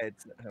know that?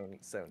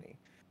 Sony.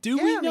 Do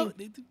we know?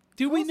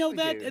 Do we know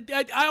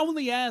that? I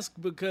only ask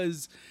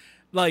because,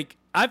 like,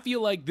 I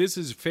feel like this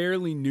is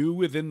fairly new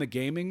within the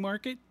gaming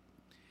market,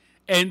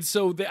 and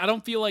so I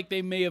don't feel like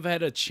they may have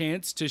had a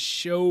chance to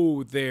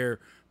show their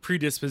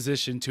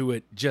predisposition to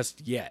it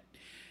just yet.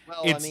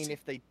 Well, I mean,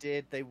 if they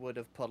did, they would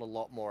have put a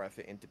lot more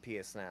effort into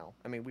PS Now.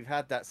 I mean, we've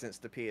had that since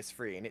the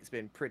PS3, and it's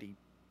been pretty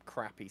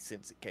crappy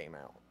since it came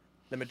out.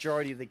 The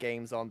majority of the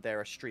games on there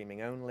are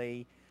streaming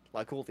only.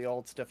 Like, all the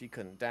old stuff you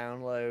couldn't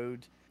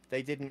download.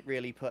 They didn't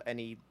really put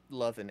any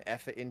love and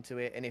effort into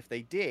it, and if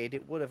they did,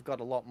 it would have got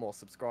a lot more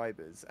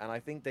subscribers. And I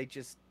think they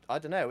just, I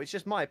don't know, it's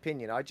just my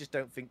opinion. I just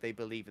don't think they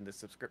believe in the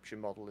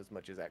subscription model as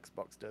much as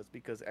Xbox does,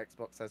 because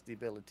Xbox has the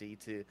ability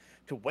to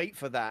wait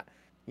for that,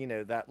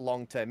 that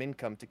long-term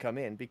income to come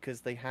in,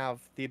 because they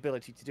have the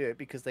ability to do it,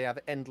 because they have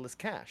endless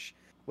cash.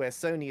 Where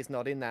Sony is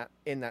not in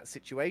that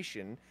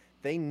situation.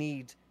 They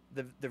need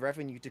the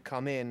revenue to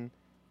come in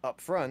up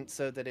front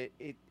so that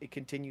it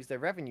continues their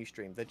revenue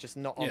stream. They're just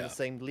not on the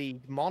same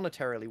league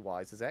monetarily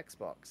wise as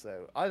Xbox.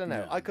 So I don't know.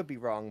 Yeah. I could be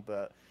wrong,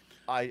 but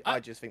I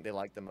just think they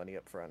like the money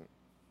up front.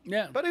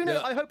 Yeah. But who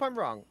knows? I hope I'm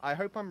wrong. I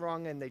hope I'm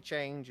wrong and they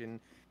change and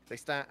they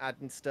start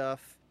adding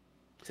stuff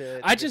to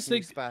I just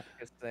think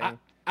I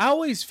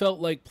always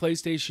felt like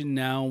PlayStation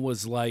Now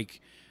was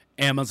like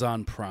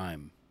Amazon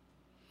Prime,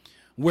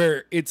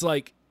 where it's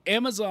like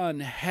Amazon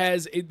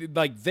has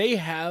they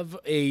have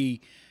a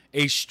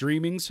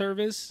streaming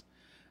service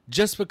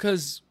just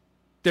because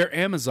they're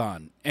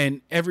Amazon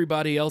and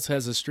everybody else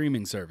has a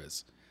streaming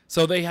service.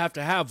 So they have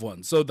to have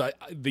one. So the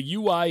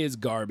UI is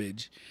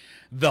garbage.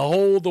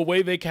 The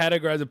way they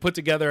categorize and put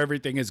together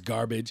everything is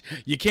garbage.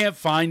 You can't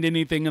find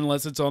anything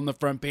unless it's on the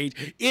front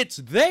page. It's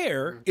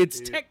there. It's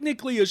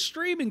technically a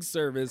streaming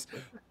service,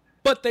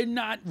 but they're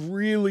not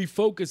really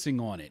focusing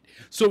on it.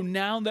 So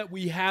now that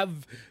we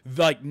have,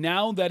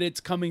 now that it's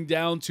coming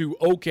down to,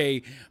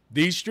 okay,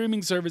 these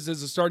streaming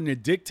services are starting to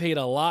dictate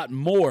a lot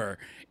more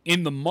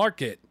in the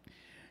market.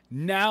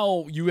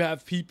 Now you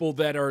have people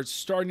that are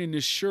starting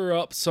to shore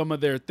up some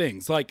of their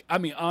things. Like, I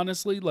mean,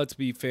 honestly, let's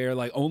be fair.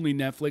 Like, only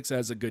Netflix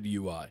has a good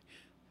UI.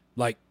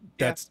 Like,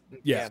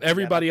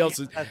 everybody else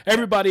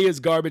is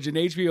garbage, and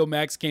HBO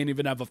Max can't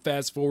even have a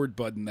fast forward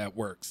button that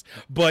works.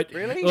 But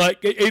really?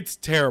 It's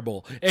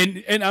terrible.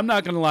 And I'm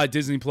not gonna lie,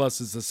 Disney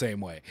Plus is the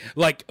same way.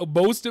 Like,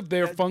 most of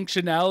their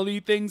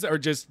functionality things are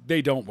just,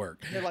 they don't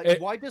work. Like,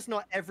 why does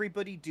not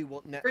everybody do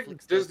what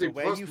Netflix does? Disney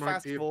Plus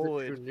might be a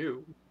bit too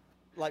new.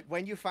 Like,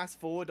 when you fast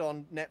forward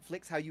on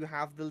Netflix, how you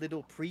have the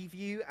little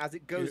preview as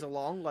it goes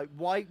along, like,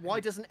 why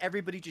doesn't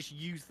everybody just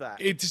use that?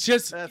 It's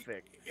just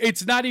perfect.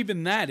 It's not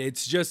even that.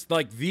 It's just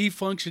like the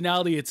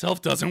functionality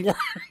itself doesn't work.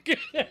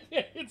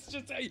 It's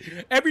just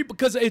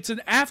because it's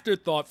an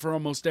afterthought for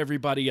almost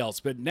everybody else.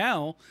 But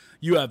now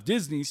you have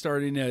Disney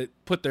starting to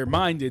put their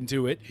mind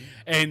into it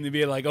and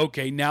be like,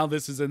 okay, now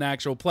this is an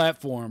actual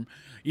platform.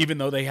 Even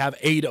though they have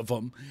 8 of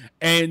them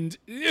and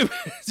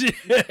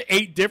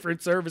 8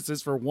 different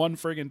services for one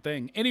friggin'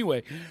 thing.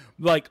 Anyway,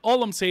 like,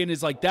 all I'm saying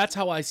is, like, that's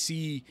how I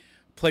see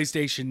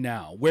PlayStation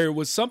Now, where it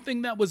was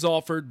something that was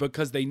offered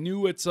because they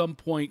knew at some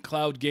point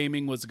cloud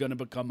gaming was going to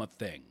become a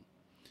thing.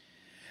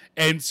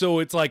 And so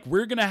it's like,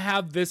 we're going to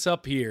have this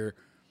up here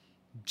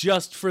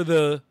just for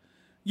the,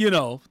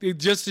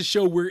 just to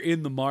show we're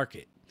in the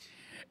market.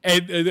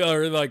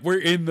 Or like, we're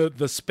in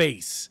the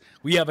space.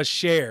 We have a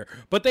share,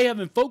 but they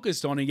haven't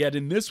focused on it yet,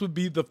 and this would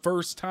be the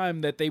first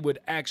time that they would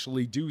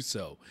actually do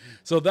so.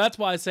 So that's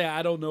why I say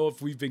I don't know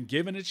if we've been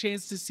given a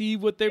chance to see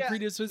what their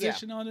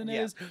predisposition on it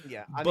is.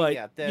 Yeah,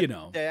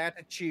 their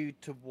attitude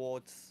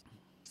towards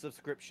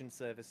subscription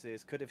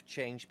services could have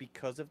changed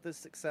because of the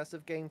success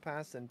of Game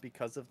Pass, and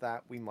because of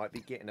that, we might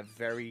be getting a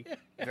very,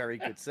 very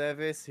good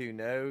service. Who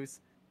knows?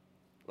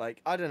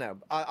 Like, I don't know.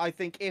 I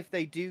think if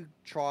they do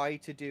try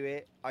to do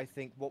it, I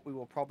think what we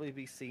will probably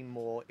be seeing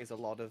more is a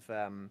lot of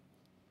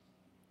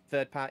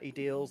third-party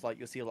deals. Like,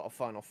 you'll see a lot of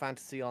Final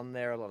Fantasy on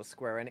there, a lot of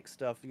Square Enix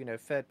stuff.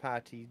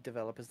 Third-party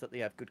developers that they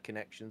have good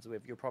connections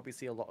with. You'll probably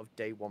see a lot of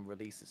day one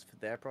releases for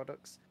their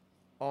products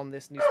on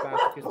this new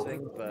Spartacus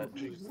thing. But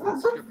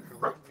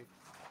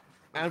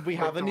and we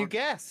have a new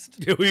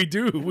guest. We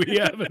do. We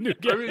have a new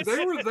guest. I mean,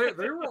 they were there.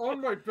 They were on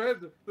my bed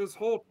this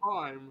whole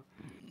time.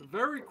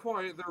 Very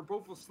quiet. They were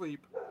both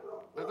asleep.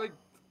 I think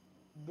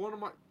one of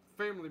my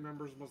family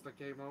members must have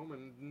came home,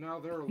 and now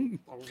they're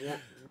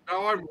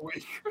now I'm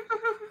awake.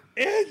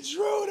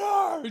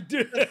 Intruder.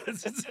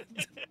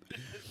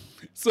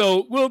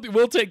 So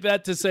we'll take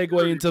that to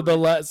segue into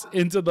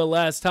the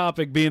last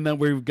topic, being that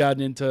we've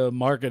gotten into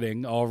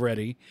marketing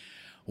already.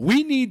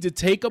 we need to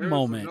take a There's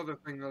moment. another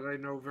thing that I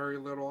know very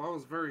little. I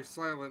was very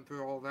silent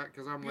through all that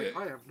because I'm like,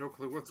 I have no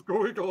clue what's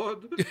going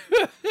on.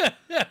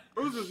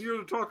 I was just here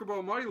to talk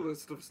about my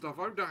list of stuff.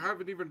 I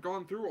haven't even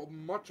gone through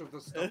much of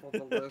the stuff on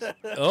the list.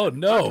 Oh,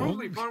 no. I'm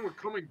totally fine with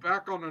coming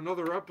back on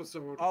another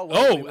episode.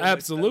 Oh,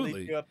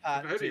 absolutely.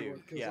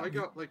 Because I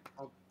got like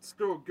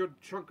still a good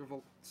chunk of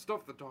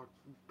stuff to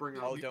bring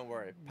up. Oh, don't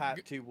worry.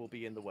 Part 2 will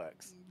be in the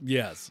works.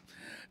 Yes.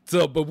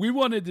 So, but we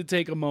wanted to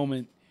take a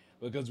moment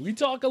because we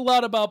talk a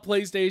lot about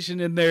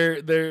PlayStation and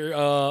their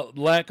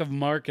lack of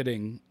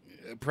marketing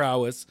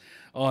prowess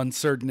on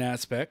certain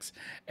aspects,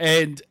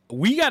 and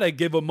we got to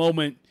give a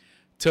moment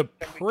to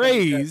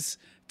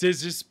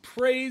just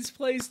praise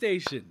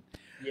PlayStation.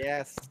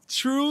 Yes.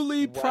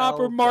 Truly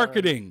proper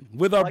marketing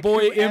with our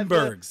boy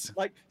Imbergs.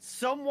 Like,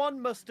 someone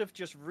must have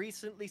just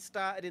recently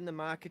started in the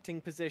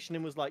marketing position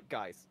and was like,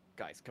 guys,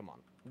 come on.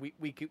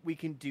 We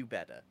can do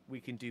better. We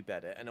can do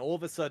better. And all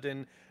of a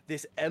sudden,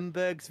 this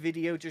Imbergs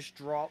video just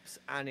drops,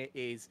 and it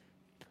is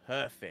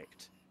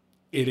perfect.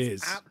 It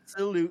is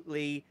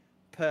absolutely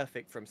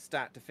perfect from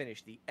start to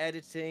finish. The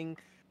editing,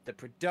 the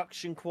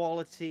production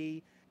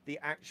quality, the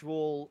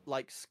actual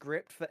like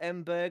script for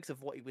Imbergs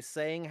of what he was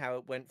saying, how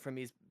it went from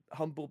his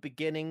humble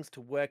beginnings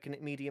to working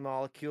at Media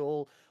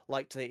Molecule,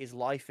 like to his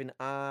life in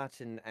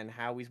art and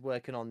how he's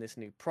working on this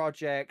new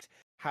project,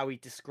 how he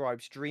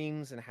describes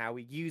dreams and how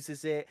he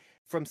uses it.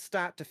 From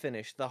start to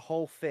finish, the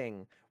whole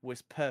thing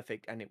was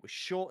perfect, and it was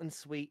short and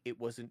sweet. It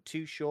wasn't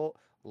too short,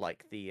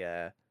 like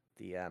the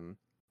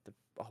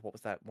what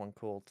was that one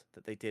called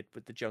that they did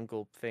with the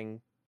jungle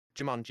thing?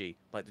 Jumanji,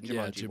 like the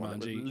Jumanji one.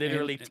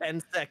 Literally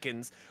 10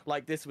 seconds.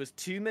 Like, this was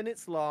 2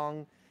 minutes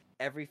long.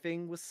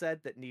 Everything was said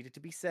that needed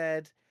to be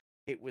said.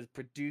 It was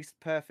produced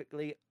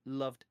perfectly.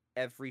 Loved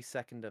every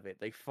second of it.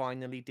 They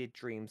finally did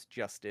Dreams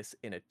justice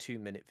in a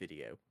 2-minute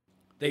video.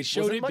 They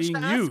showed it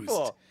being used.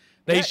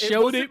 They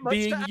showed it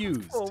being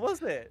used.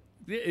 Was it?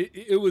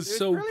 It was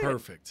so brilliant.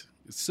 Perfect.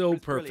 So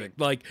perfect.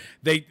 Like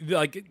they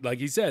like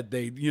he said,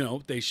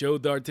 they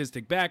showed the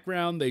artistic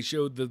background, they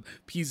showed the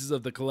pieces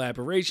of the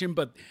collaboration,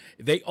 but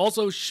they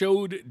also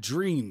showed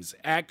Dreams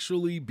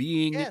actually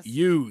being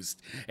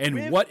used and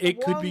with what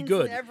it could be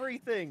good. And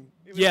everything.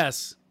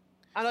 Yes.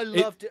 And I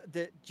loved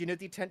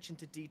the attention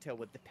to detail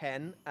with the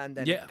pen, and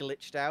then it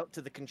glitched out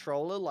to the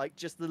controller. Like,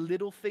 just the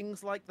little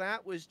things like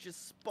that was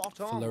just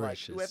spot on. Like,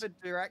 whoever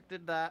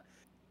directed that,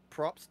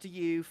 props to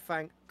you.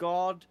 Thank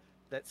God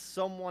that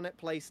someone at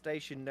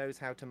PlayStation knows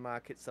how to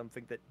market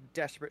something that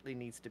desperately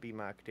needs to be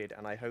marketed,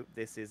 and I hope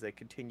this is a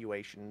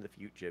continuation in the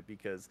future,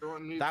 because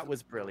that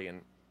was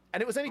brilliant.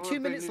 And it was only 2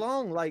 minutes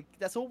long. Like,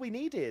 that's all we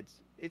needed.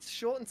 It's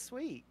short and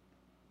sweet.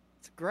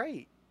 It's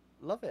great.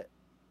 Love it.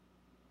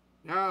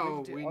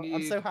 Now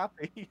I'm so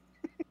happy.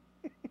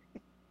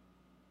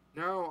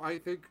 Now, I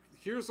think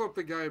here's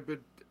something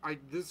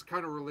this is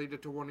kind of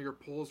related to one of your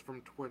polls from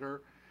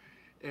Twitter,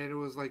 and it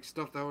was like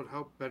stuff that would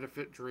help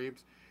benefit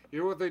Dreams. You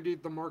know what they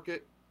need to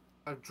market?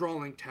 A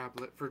drawing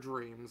tablet for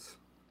Dreams.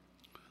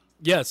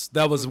 Yes,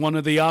 that was one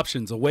of the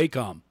options, a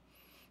Wacom.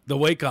 The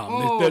Wacom.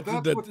 Oh,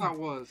 that's what that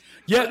was.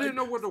 Yeah, I didn't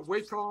know what a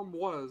Wacom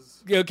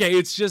was. Okay,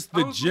 it's just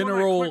the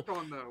general.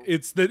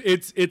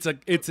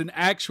 It's an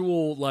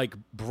actual like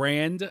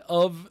brand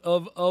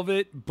of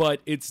it, but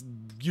it's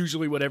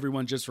usually what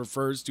everyone just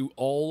refers to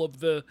all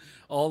of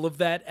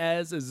that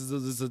as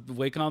is a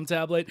Wacom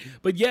tablet.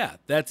 But yeah,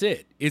 that's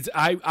it.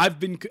 I've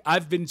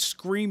been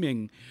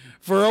screaming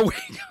for a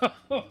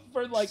Wacom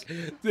for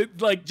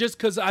like just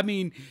because I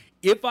mean,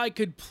 if I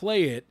could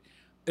play it,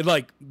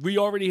 like we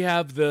already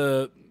have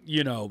the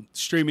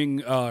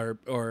streaming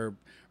or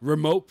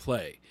remote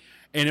play.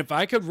 And if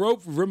I could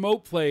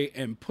remote play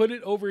and put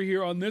it over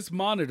here on this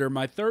monitor,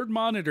 my third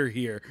monitor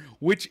here,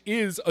 which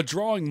is a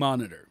drawing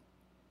monitor,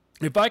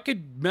 if I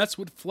could mess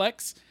with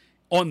Flex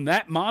on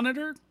that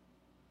monitor,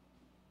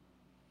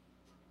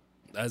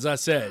 as I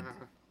said,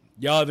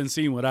 y'all haven't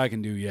seen what I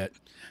can do yet.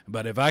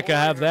 But if I could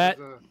have that.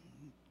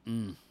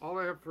 All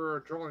I have for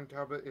a drawing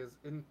tablet is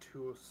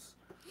Intuos.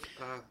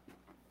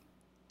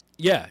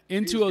 Yeah,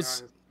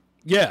 Intuos.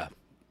 Yeah.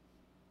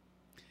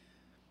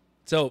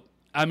 So,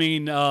 I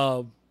mean,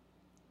 isn't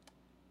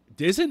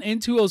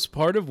Intuos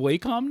part of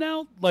Wacom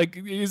now?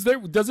 Like,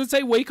 does it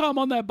say Wacom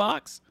on that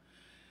box?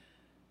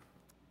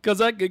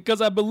 Because I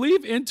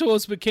believe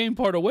Intuos became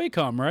part of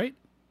Wacom, right?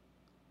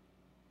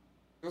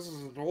 This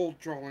is an old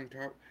drawing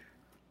tablet.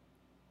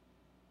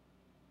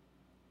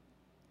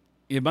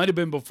 It might have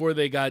been before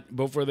they got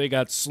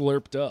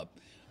slurped up.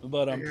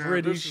 But I'm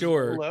pretty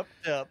sure.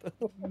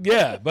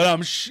 Yeah,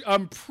 but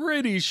I'm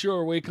pretty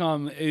sure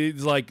Wacom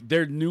is like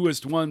their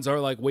newest ones are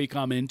like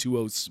Wacom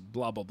Intuos,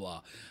 blah blah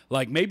blah.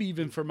 Like maybe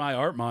even for my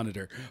art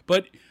monitor.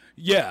 But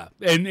yeah,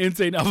 and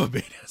Insane Alpha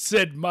Beta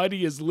said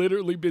Mighty has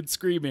literally been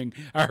screaming.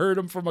 I heard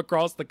him from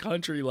across the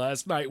country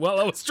last night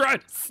while I was trying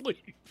to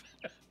sleep.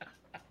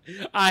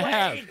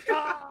 I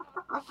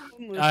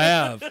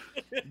have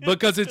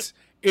because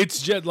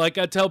It's just like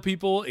I tell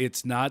people,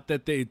 it's not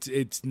that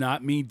it's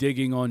not me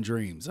digging on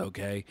Dreams,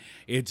 okay?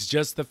 It's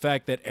just the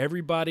fact that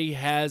everybody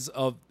has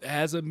a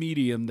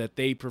medium that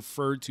they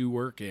prefer to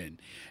work in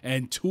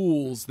and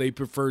tools they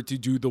prefer to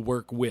do the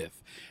work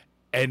with.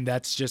 And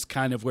that's just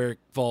kind of where it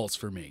falls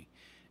for me.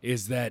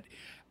 Is that,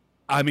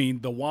 I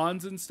mean, the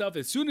wands and stuff,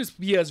 as soon as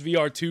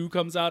PSVR 2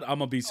 comes out, I'm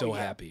going to be so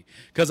happy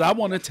because I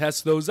want to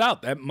test those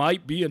out. That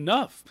might be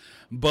enough.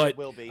 But it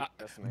will be,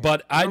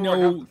 but I know I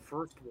have the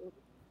first one.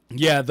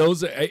 Yeah,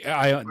 those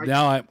I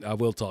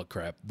will talk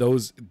crap.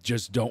 Those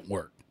just don't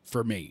work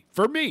for me.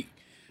 For me,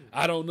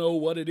 I don't know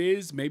what it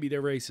is. Maybe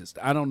they're racist.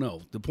 I don't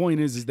know. The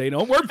point is they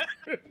don't work.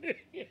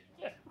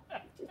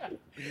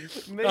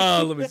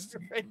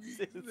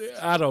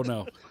 I don't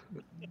know.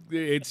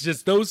 It's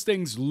just those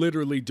things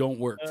literally don't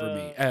work for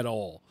me at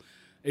all.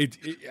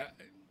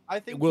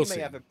 I think we'll you may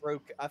see. have a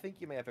broken. I think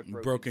you may have a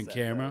broken set,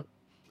 camera.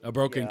 though. A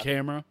broken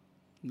camera.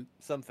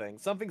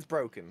 Something's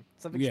broken.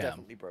 Something's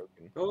definitely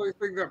broken. The only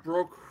thing that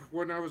broke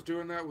when I was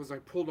doing that was I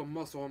pulled a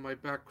muscle on my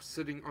back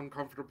sitting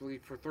uncomfortably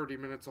for 30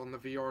 minutes on the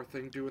VR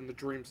thing doing the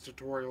Dreams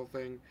tutorial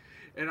thing,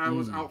 and I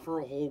was out for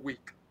a whole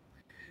week.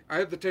 I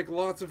had to take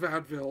lots of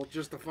Advil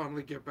just to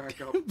finally get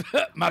back up.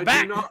 My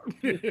back! Other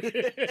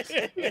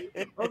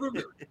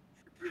than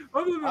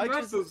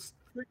that, this thing is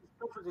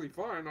perfectly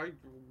fine. I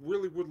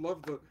really would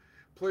love to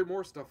play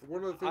more stuff.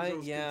 One of the things I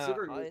was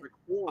considering was like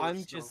horror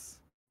stuff.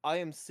 I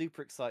am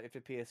super excited for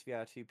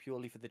PSVR 2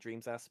 purely for the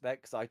Dreams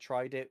aspect, because I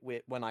tried it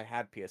when I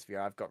had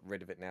PSVR. I've got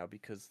rid of it now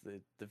because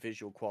the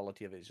visual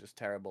quality of it is just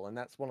terrible, and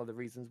that's one of the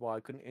reasons why I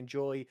couldn't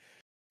enjoy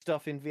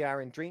stuff in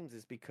VR and Dreams,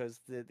 is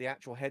because the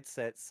actual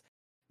headsets,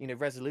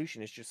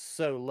 resolution is just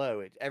so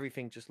low.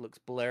 Everything just looks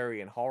blurry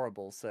and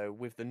horrible. So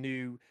with the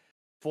new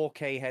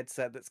 4K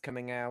headset that's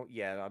coming out,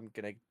 I'm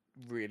gonna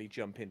really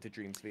jump into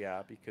Dreams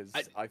VR because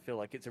I feel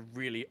like it's a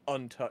really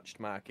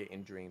untouched market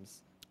in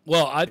Dreams.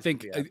 Well, I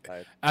think,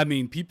 I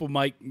mean, people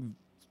might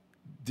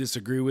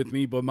disagree with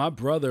me, but my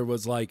brother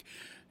was like,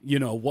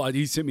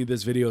 he sent me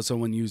this video of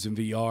someone using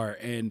VR,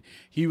 and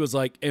he was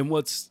like, and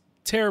what's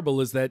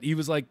terrible is that he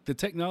was like, the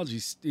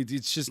technology,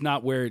 it's just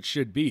not where it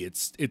should be.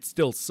 It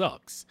still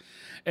sucks.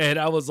 And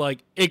I was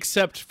like,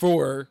 except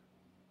for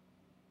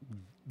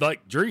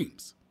like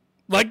Dreams.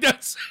 Like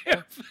that's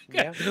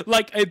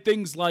like, and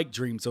things like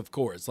Dreams, of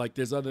course. Like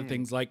there's other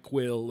things like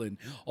Quill and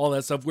all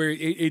that stuff where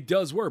it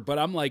does work. But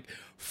I'm like,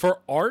 for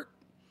art,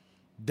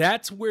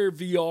 that's where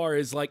VR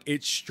is like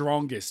its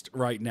strongest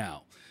right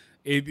now.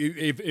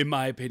 If in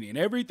my opinion,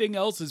 everything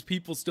else is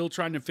people still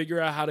trying to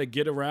figure out how to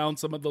get around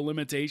some of the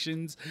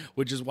limitations,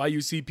 which is why you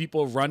see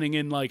people running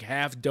in like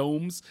half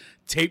domes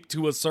taped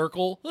to a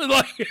circle,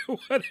 like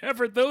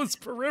whatever those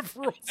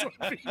peripherals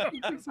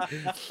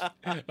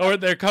are. Or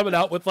they're coming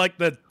out with like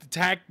the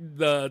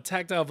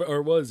tactile,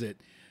 or what is it?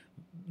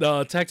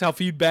 The tactile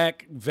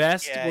feedback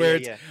vest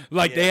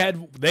they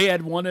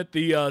had one at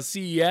the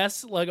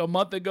CES like a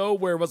month ago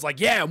where it was like,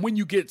 when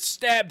you get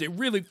stabbed, it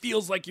really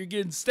feels like you're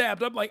getting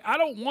stabbed. I'm like, I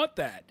don't want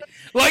that.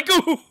 Like,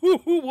 who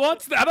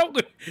wants that?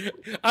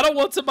 I don't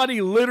want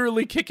somebody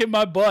literally kicking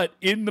my butt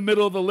in the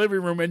middle of the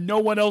living room and no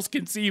one else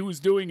can see who's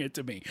doing it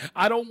to me.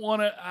 I don't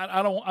want to.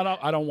 I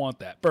don't want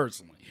that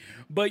personally.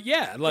 But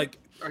like.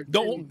 I've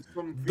seen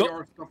some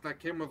VR stuff that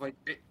came with like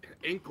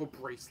ankle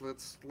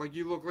bracelets. Like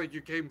you look like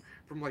you came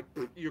from like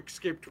you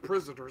escaped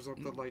prison or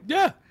something like that.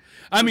 Yeah,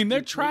 I mean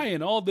they're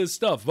trying all this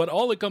stuff, but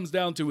all it comes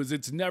down to is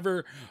it's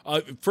never,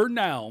 for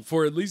now,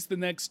 for at least the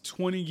next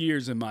 20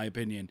 years, in my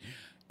opinion,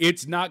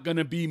 it's not going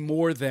to be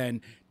more than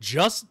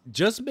just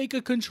make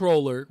a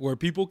controller where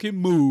people can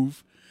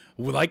move.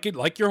 Like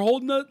you're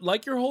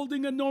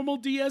holding a normal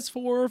DS4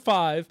 or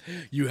 5.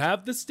 You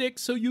have the stick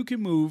so you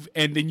can move,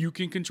 and then you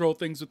can control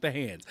things with the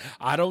hands.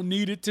 I don't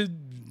need it to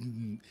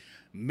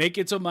make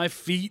it so my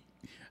feet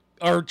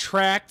are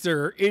tracked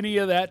or any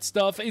of that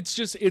stuff.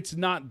 It's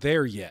not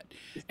there yet.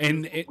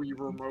 And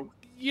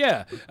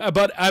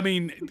but I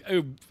mean,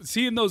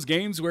 seeing those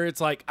games where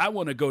it's like, I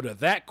want to go to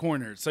that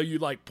corner, so you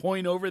like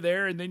point over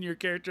there, and then your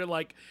character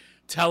like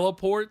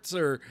teleports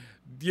or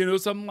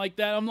something like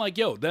that. I'm like,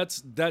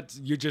 that's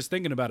you're just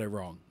thinking about it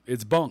wrong.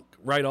 It's bunk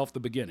right off the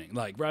beginning,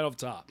 like right off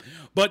top.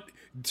 But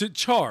to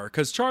Char,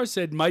 because Char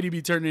said Mighty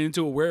be turning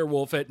into a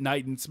werewolf at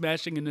night and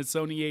smashing into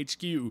Sony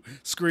HQ,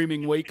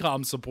 screaming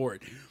Wacom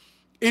support.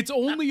 It's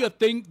only a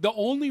thing. The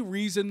only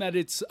reason that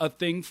it's a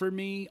thing for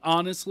me,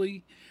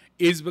 honestly,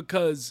 is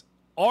because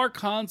our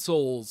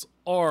consoles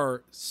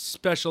are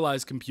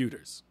specialized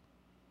computers.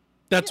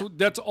 That's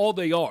all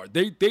they are.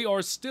 They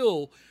are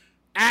still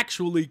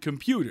actually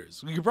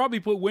computers. We could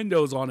probably put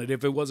Windows on it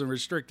if it wasn't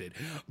restricted,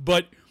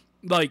 but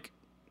like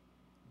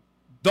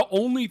the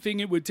only thing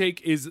it would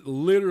take is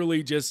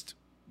literally just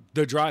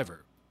the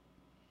driver.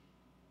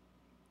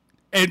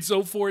 And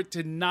so for it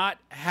to not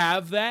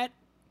have that,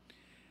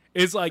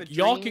 it's like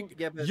for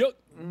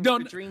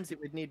Dreams it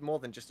would need more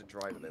than just a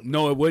driver though.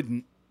 No, it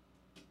wouldn't.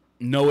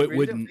 No, it really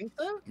wouldn't. Don't think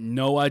so?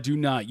 No, I do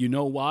not. You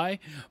know why?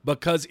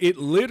 Because it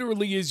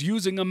literally is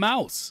using a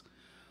mouse.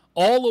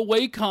 All a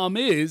Wacom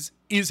is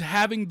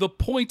having the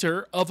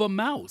pointer of a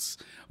mouse,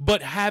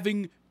 but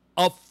having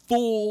a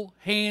full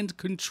hand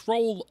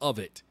control of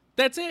it.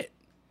 That's it.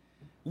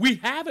 We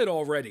have it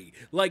already.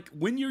 Like,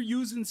 when you're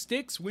using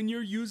sticks, when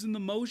you're using the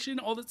motion,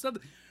 all that stuff,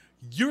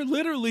 you're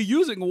literally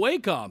using a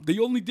Wacom. The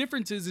only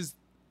difference is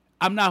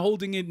I'm not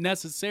holding it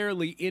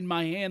necessarily in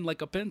my hand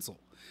like a pencil.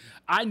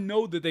 I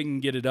know that they can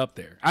get it up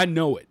there. I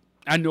know it.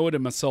 I know it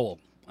in my soul.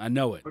 I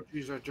know it. Oh,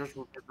 geez, I just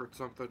remembered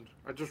something.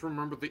 I just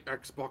remembered the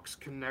Xbox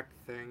Connect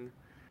thing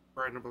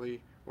randomly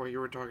while you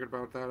were talking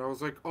about that. I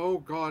was like, oh,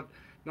 God,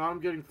 now I'm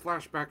getting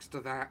flashbacks to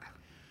that.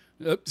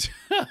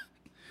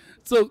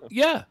 So,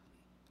 yeah.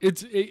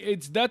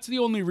 It's that's the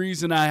only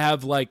reason I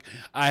have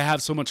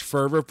so much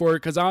fervor for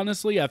it, because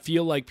honestly I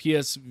feel like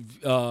PS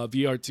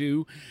VR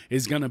 2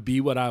 is gonna be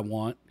what I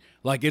want.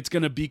 Like, it's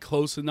gonna be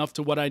close enough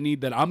to what I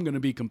need that I'm gonna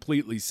be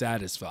completely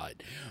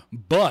satisfied.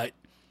 But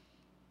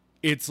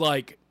it's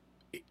like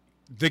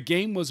the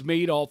game was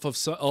made off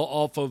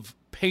of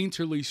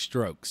painterly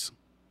strokes,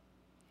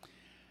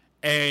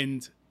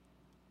 and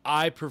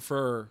I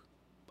prefer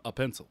a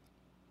pencil.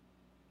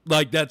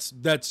 Like, that's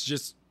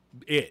just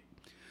it.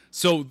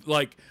 So,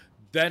 like,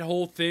 that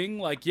whole thing,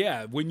 like,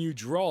 yeah, when you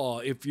draw,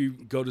 if you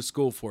go to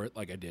school for it,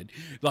 like I did,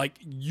 like,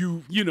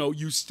 you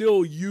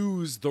still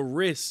use the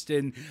wrist,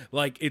 and,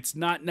 like, it's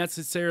not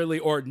necessarily,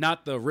 or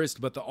not the wrist,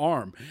 but the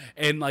arm.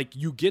 And, like,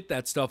 you get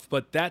that stuff,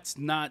 but that's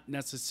not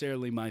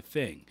necessarily my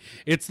thing.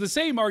 It's the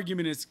same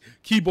argument as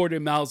keyboard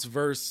and mouse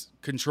versus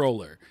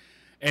controller.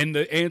 And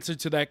the answer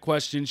to that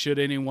question, should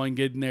anyone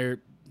get in their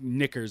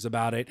knickers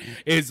about it,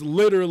 is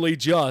literally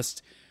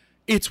just,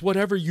 it's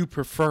whatever you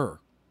prefer.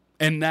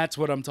 And that's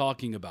what I'm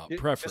talking about,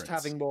 preference.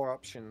 Just having more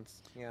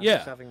options. Yeah.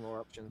 Just having more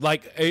options.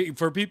 Like,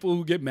 for people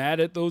who get mad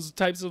at those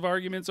types of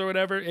arguments or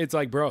whatever, it's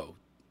like, bro,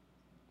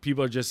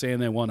 people are just saying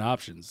they want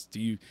options.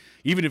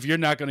 Even if you're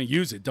not going to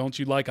use it, don't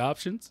you like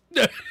options?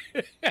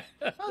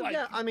 Well,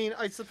 yeah, I mean,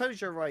 I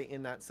suppose you're right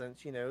in that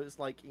sense. You know, it's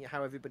like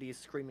how everybody is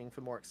screaming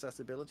for more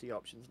accessibility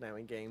options now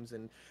in games,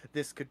 and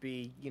this could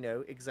be,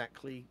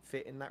 exactly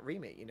fit in that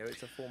remit.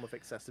 It's a form of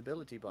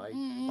accessibility by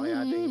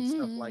adding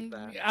stuff like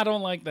that. I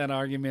don't like that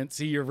argument.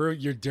 See, you're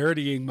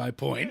dirtying my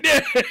point.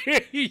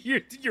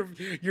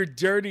 you're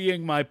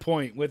dirtying my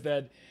point with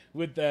that.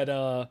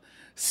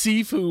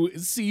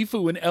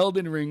 Sifu and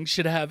Elden Ring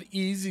should have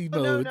easy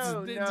modes.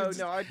 No,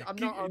 I'm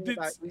not on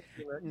that.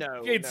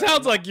 No. It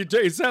sounds like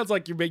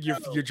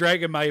you're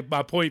dragging my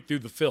point through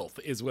the filth,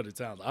 is what it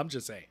sounds like. I'm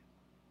just saying.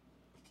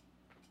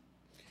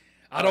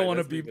 I don't want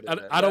to be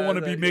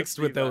mixed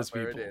with those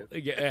people.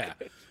 Yeah.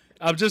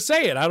 I'm just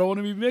saying, I don't want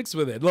to be mixed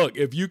with it. Look,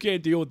 if you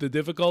can't deal with the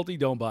difficulty,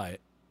 don't buy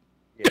it.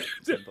 Yeah,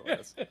 simple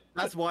as.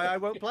 That's why I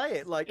won't play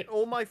it. Like,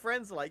 all my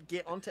friends are like,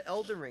 get onto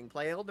Elden Ring,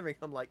 play Elden Ring.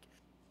 I'm like,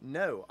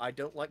 no, I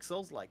don't like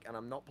Souls-like, and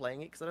I'm not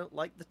playing it because I don't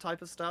like the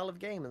type of style of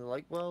game. And they're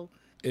like, well,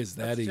 is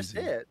that easy? Just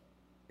it.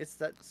 It's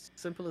that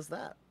simple as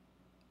that.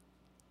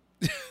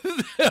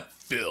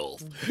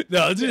 Filth.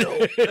 No,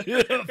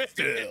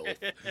 filth.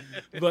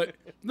 But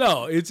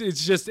no,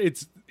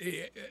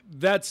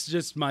 that's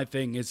just my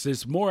thing. It's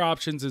just more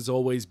options is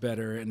always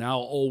better, and I'll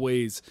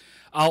always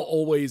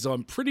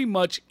on pretty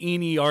much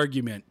any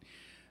argument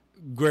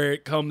where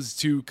it comes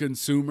to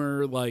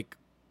consumer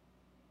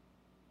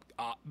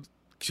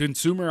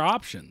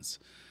options,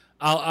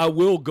 I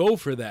will go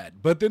for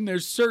that. But then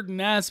there's certain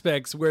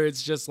aspects where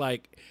it's just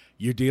like,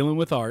 you're dealing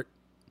with art.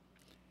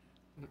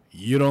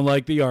 You don't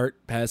like the art,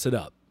 pass it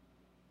up.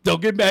 Don't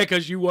get mad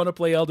because you want to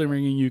play Elden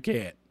Ring and you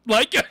can't.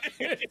 Like,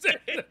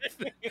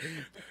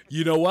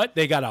 you know what?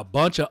 They got a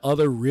bunch of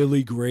other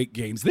really great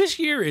games. This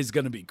year is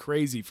going to be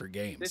crazy for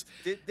games.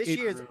 This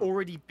year has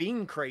already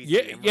been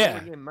crazy.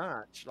 Yeah. In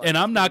March. And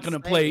I'm not going to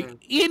play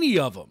any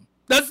of them.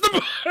 That's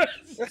the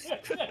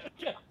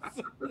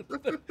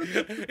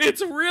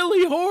It's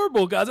really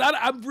horrible, guys.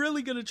 I'm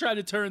really gonna try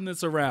to turn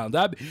this around.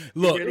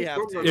 Look, really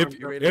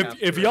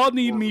if y'all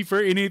need me for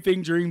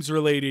anything Dreams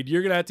related,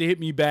 you're gonna have to hit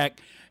me back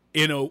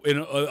in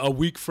a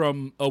week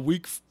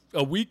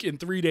and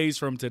 3 days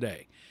from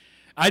today.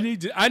 I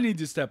need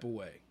to step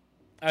away.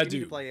 I do.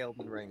 Need to play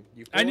Elden Ring.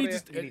 You need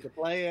to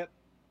play it.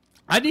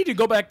 I need to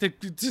go back to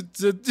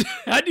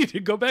I need to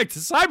go back to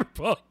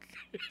Cyberpunk.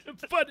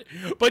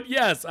 but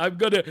yes, I'm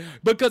gonna,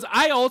 because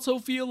I also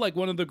feel like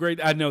one of the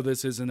great, I know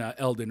this isn't an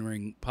Elden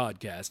Ring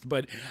podcast,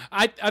 but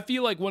I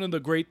feel like one of the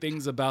great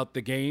things about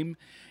the game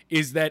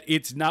is that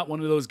it's not one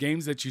of those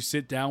games that you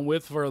sit down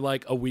with for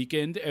like a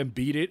weekend and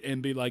beat it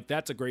and be like,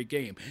 that's a great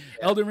game.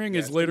 Yeah, Elden Ring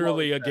is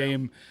literally a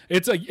game.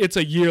 It's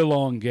a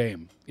year-long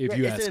game, if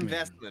you ask me. It's an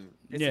investment.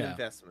 It's an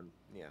investment.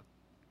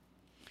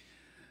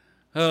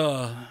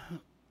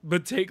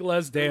 But take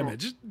less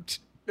damage.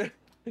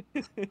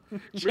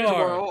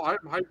 Meanwhile, I'm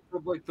hyped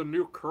for like the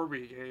new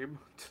Kirby game.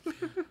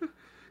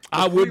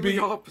 I would be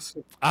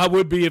opposite. I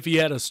would be if he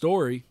had a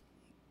story.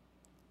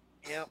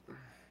 Yep.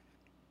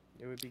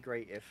 It would be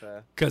great if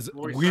because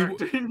we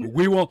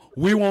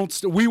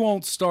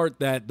won't start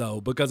that though,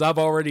 because I've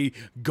already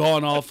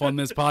gone off on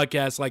this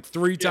podcast like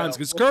 3 times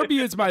because Kirby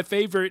is my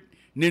favorite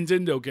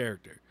Nintendo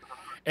character,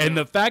 and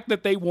the fact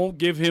that they won't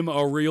give him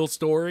a real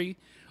story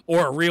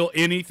or a real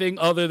anything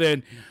other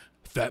than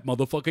That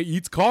motherfucker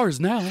eats cars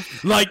now.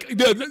 Like,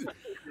 this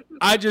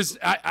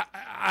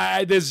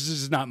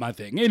is not my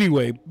thing.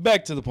 Anyway,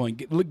 back to the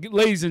point,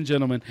 ladies and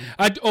gentlemen.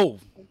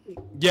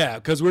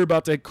 Because we're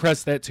about to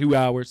crest that 2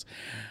 hours.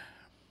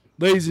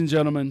 Ladies and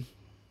gentlemen,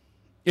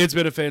 it's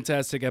been a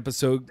fantastic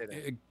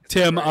episode.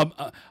 Tim,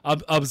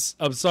 I'm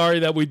sorry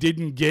that we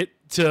didn't get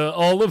to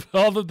all of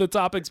the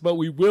topics, but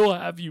we will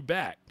have you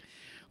back.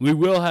 We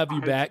will have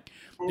you back.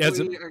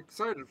 Totally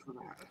excited for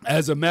that.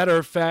 As a matter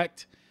of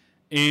fact,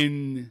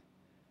 in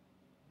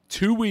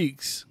 2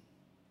 weeks,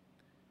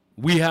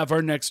 we have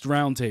our next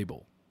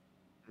roundtable.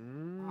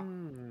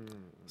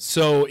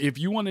 So if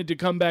you wanted to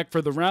come back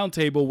for the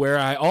roundtable, where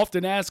I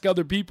often ask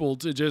other people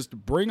to just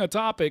bring a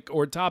topic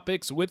or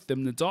topics with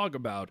them to talk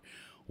about,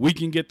 we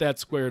can get that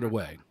squared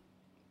away.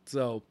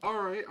 So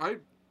all right,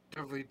 I'm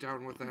definitely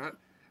down with that.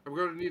 I'm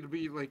going to need to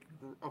be like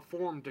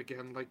formed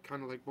again, like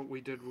kind of like what we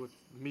did with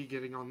me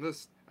getting on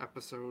this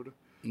episode.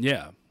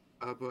 Yeah.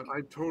 But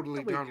I'm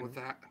totally down with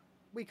that.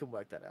 We can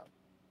work that out.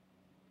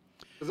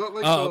 Is that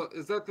like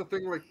is that the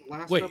thing like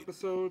last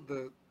episode,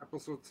 the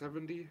episode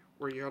 70,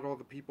 where you had all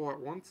the people at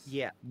once?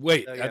 Yeah.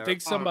 Wait, yeah. I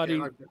think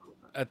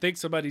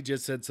somebody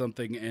just said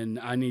something, and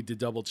I need to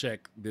double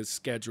check this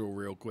schedule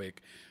real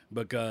quick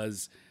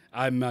because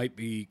I might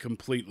be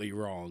completely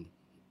wrong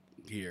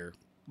here.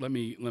 Let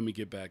me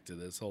get back to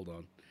this. Hold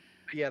on.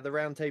 Yeah, the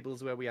round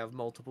tables where we have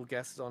multiple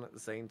guests on at the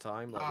same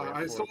time. Like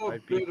I saw a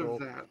bit of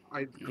that.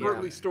 I'm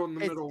currently still in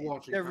the middle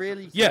watching. They're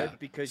really good Yeah,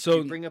 because so-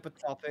 you bring up a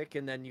topic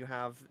and then you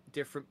have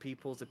different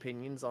people's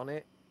opinions on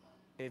it.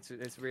 It's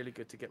really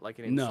good to get like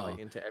an insight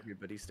into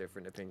everybody's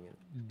different opinion.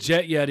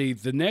 Jet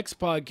Yeti, the next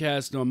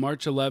podcast on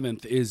March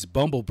 11th is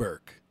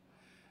Bumbleberg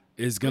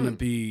is going to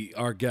be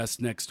our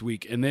guest next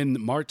week. And then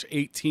March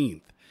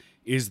 18th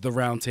is the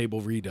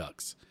Roundtable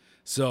Redux.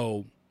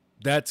 So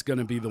that's going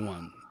to be the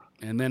one.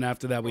 And then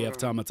after that, we have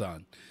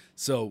Tomaton.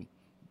 So,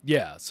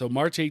 yeah. So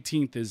March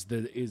 18th is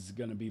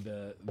going to be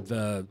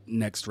the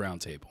next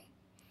roundtable.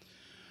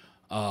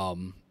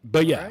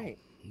 But yeah, Right.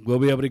 we'll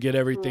be able to get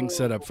everything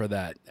set up for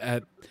that.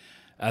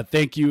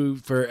 Thank you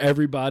for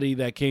everybody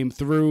that came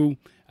through.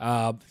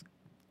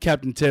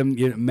 Captain Tim,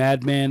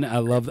 Madman. I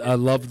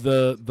love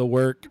the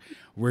work.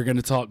 We're going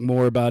to talk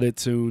more about it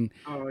soon.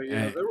 Oh,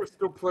 yeah. There was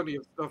still plenty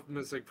of stuff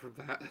missing from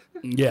that.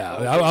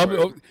 Yeah.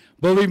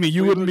 Believe me,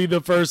 you wouldn't be the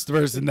first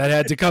person that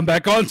had to come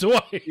back on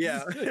twice.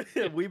 Yeah,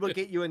 we will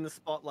get you in the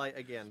spotlight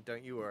again.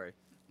 Don't you worry.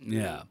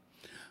 Yeah.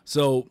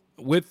 So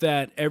with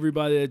that,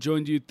 everybody that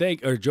joined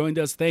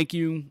us, thank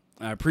you.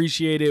 I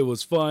appreciate it. It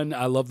was fun.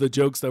 I love the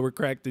jokes that were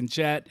cracked in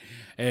chat.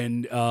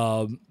 And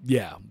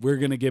we're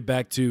going to get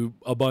back to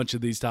a bunch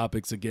of these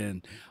topics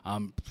again,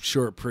 I'm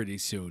sure, pretty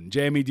soon.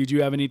 Jamie, did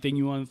you have anything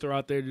you want to throw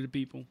out there to the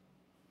people?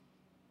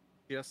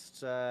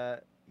 Just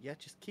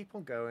keep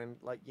on going.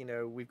 Like,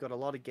 we've got a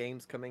lot of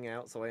games coming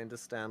out, so I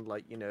understand,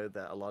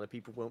 that a lot of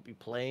people won't be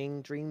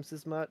playing Dreams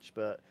as much,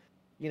 but,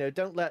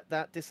 don't let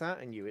that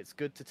dishearten you. It's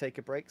good to take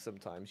a break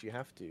sometimes. You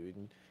have to,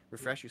 and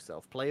refresh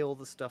yourself. Play all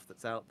the stuff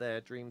that's out there.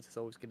 Dreams is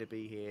always going to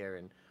be here,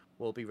 and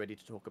we'll be ready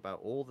to talk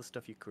about all the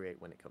stuff you create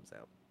when it comes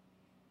out.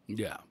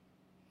 Yeah.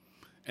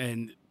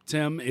 And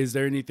Tim, is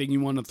there anything you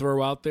want to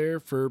throw out there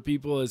for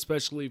people,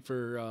 especially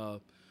for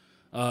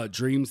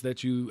Dreams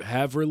that you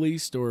have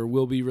released or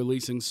will be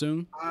releasing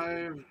soon?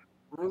 I've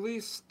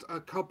released a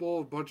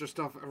bunch of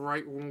stuff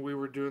right when we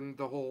were doing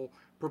the whole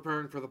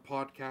preparing for the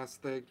podcast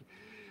thing.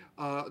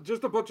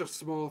 Just a bunch of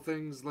small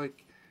things,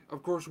 like,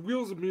 of course,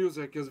 Wheels of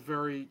Music is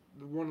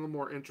one of the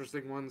more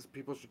interesting ones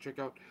people should check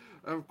out.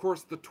 Of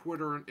course, the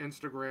Twitter and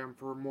Instagram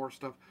for more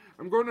stuff.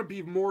 I'm going to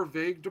be more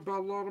vague about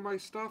a lot of my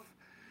stuff,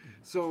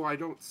 so I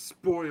don't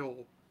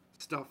spoil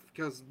stuff,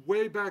 because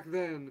way back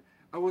then,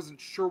 I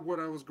wasn't sure what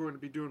I was going to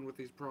be doing with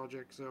these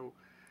projects, so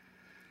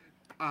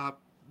now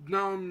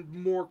I'm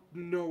more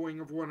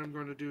knowing of what I'm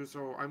going to do,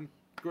 so I'm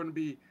going to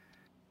be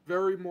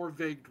very more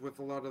vague with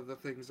a lot of the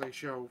things I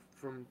show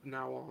from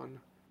now on.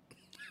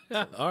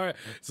 All right,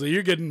 so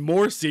you're getting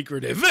more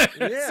secretive.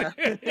 Yeah.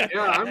 Yeah,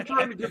 I'm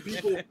trying to get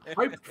people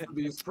hyped for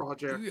these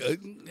projects.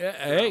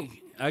 Hey,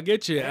 I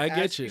get you.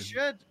 As you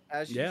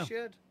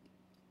should.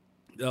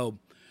 So,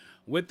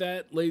 with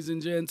that, ladies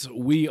and gents,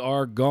 we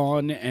are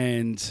gone,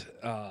 and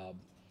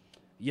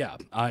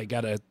I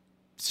gotta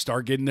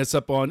start getting this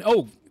up on.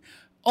 Oh,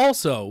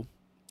 also,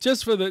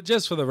 just for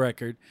the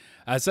record,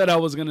 I said I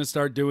was gonna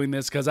start doing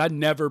this because I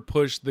never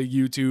pushed the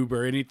YouTube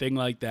or anything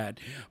like that.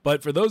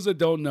 But for those that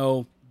don't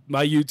know,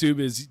 my YouTube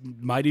is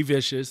Mighty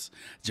Vicious,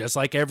 just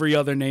like every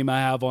other name I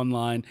have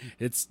online.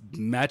 It's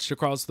matched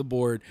across the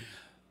board.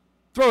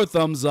 Throw a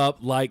thumbs up,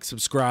 like,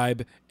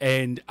 subscribe,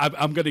 and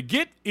I'm gonna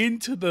get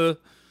into the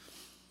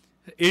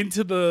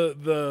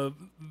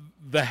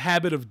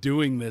habit of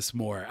doing this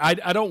more. I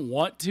don't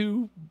want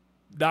to,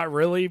 not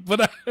really,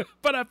 but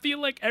I feel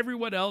like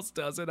everyone else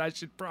does, and I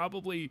should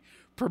probably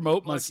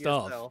promote my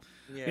stuff.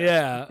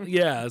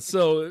 Yeah.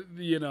 So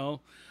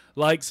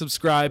like,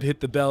 subscribe,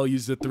 hit the bell,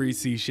 use the 3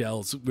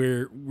 seashells.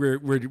 We're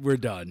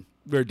done.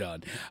 We're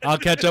done. I'll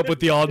catch up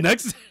with y'all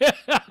next.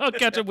 I'll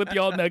catch up with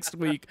y'all next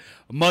week.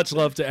 Much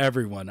love to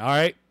everyone. All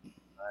right.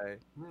 Bye.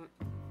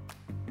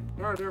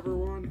 All right,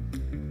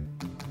 everyone.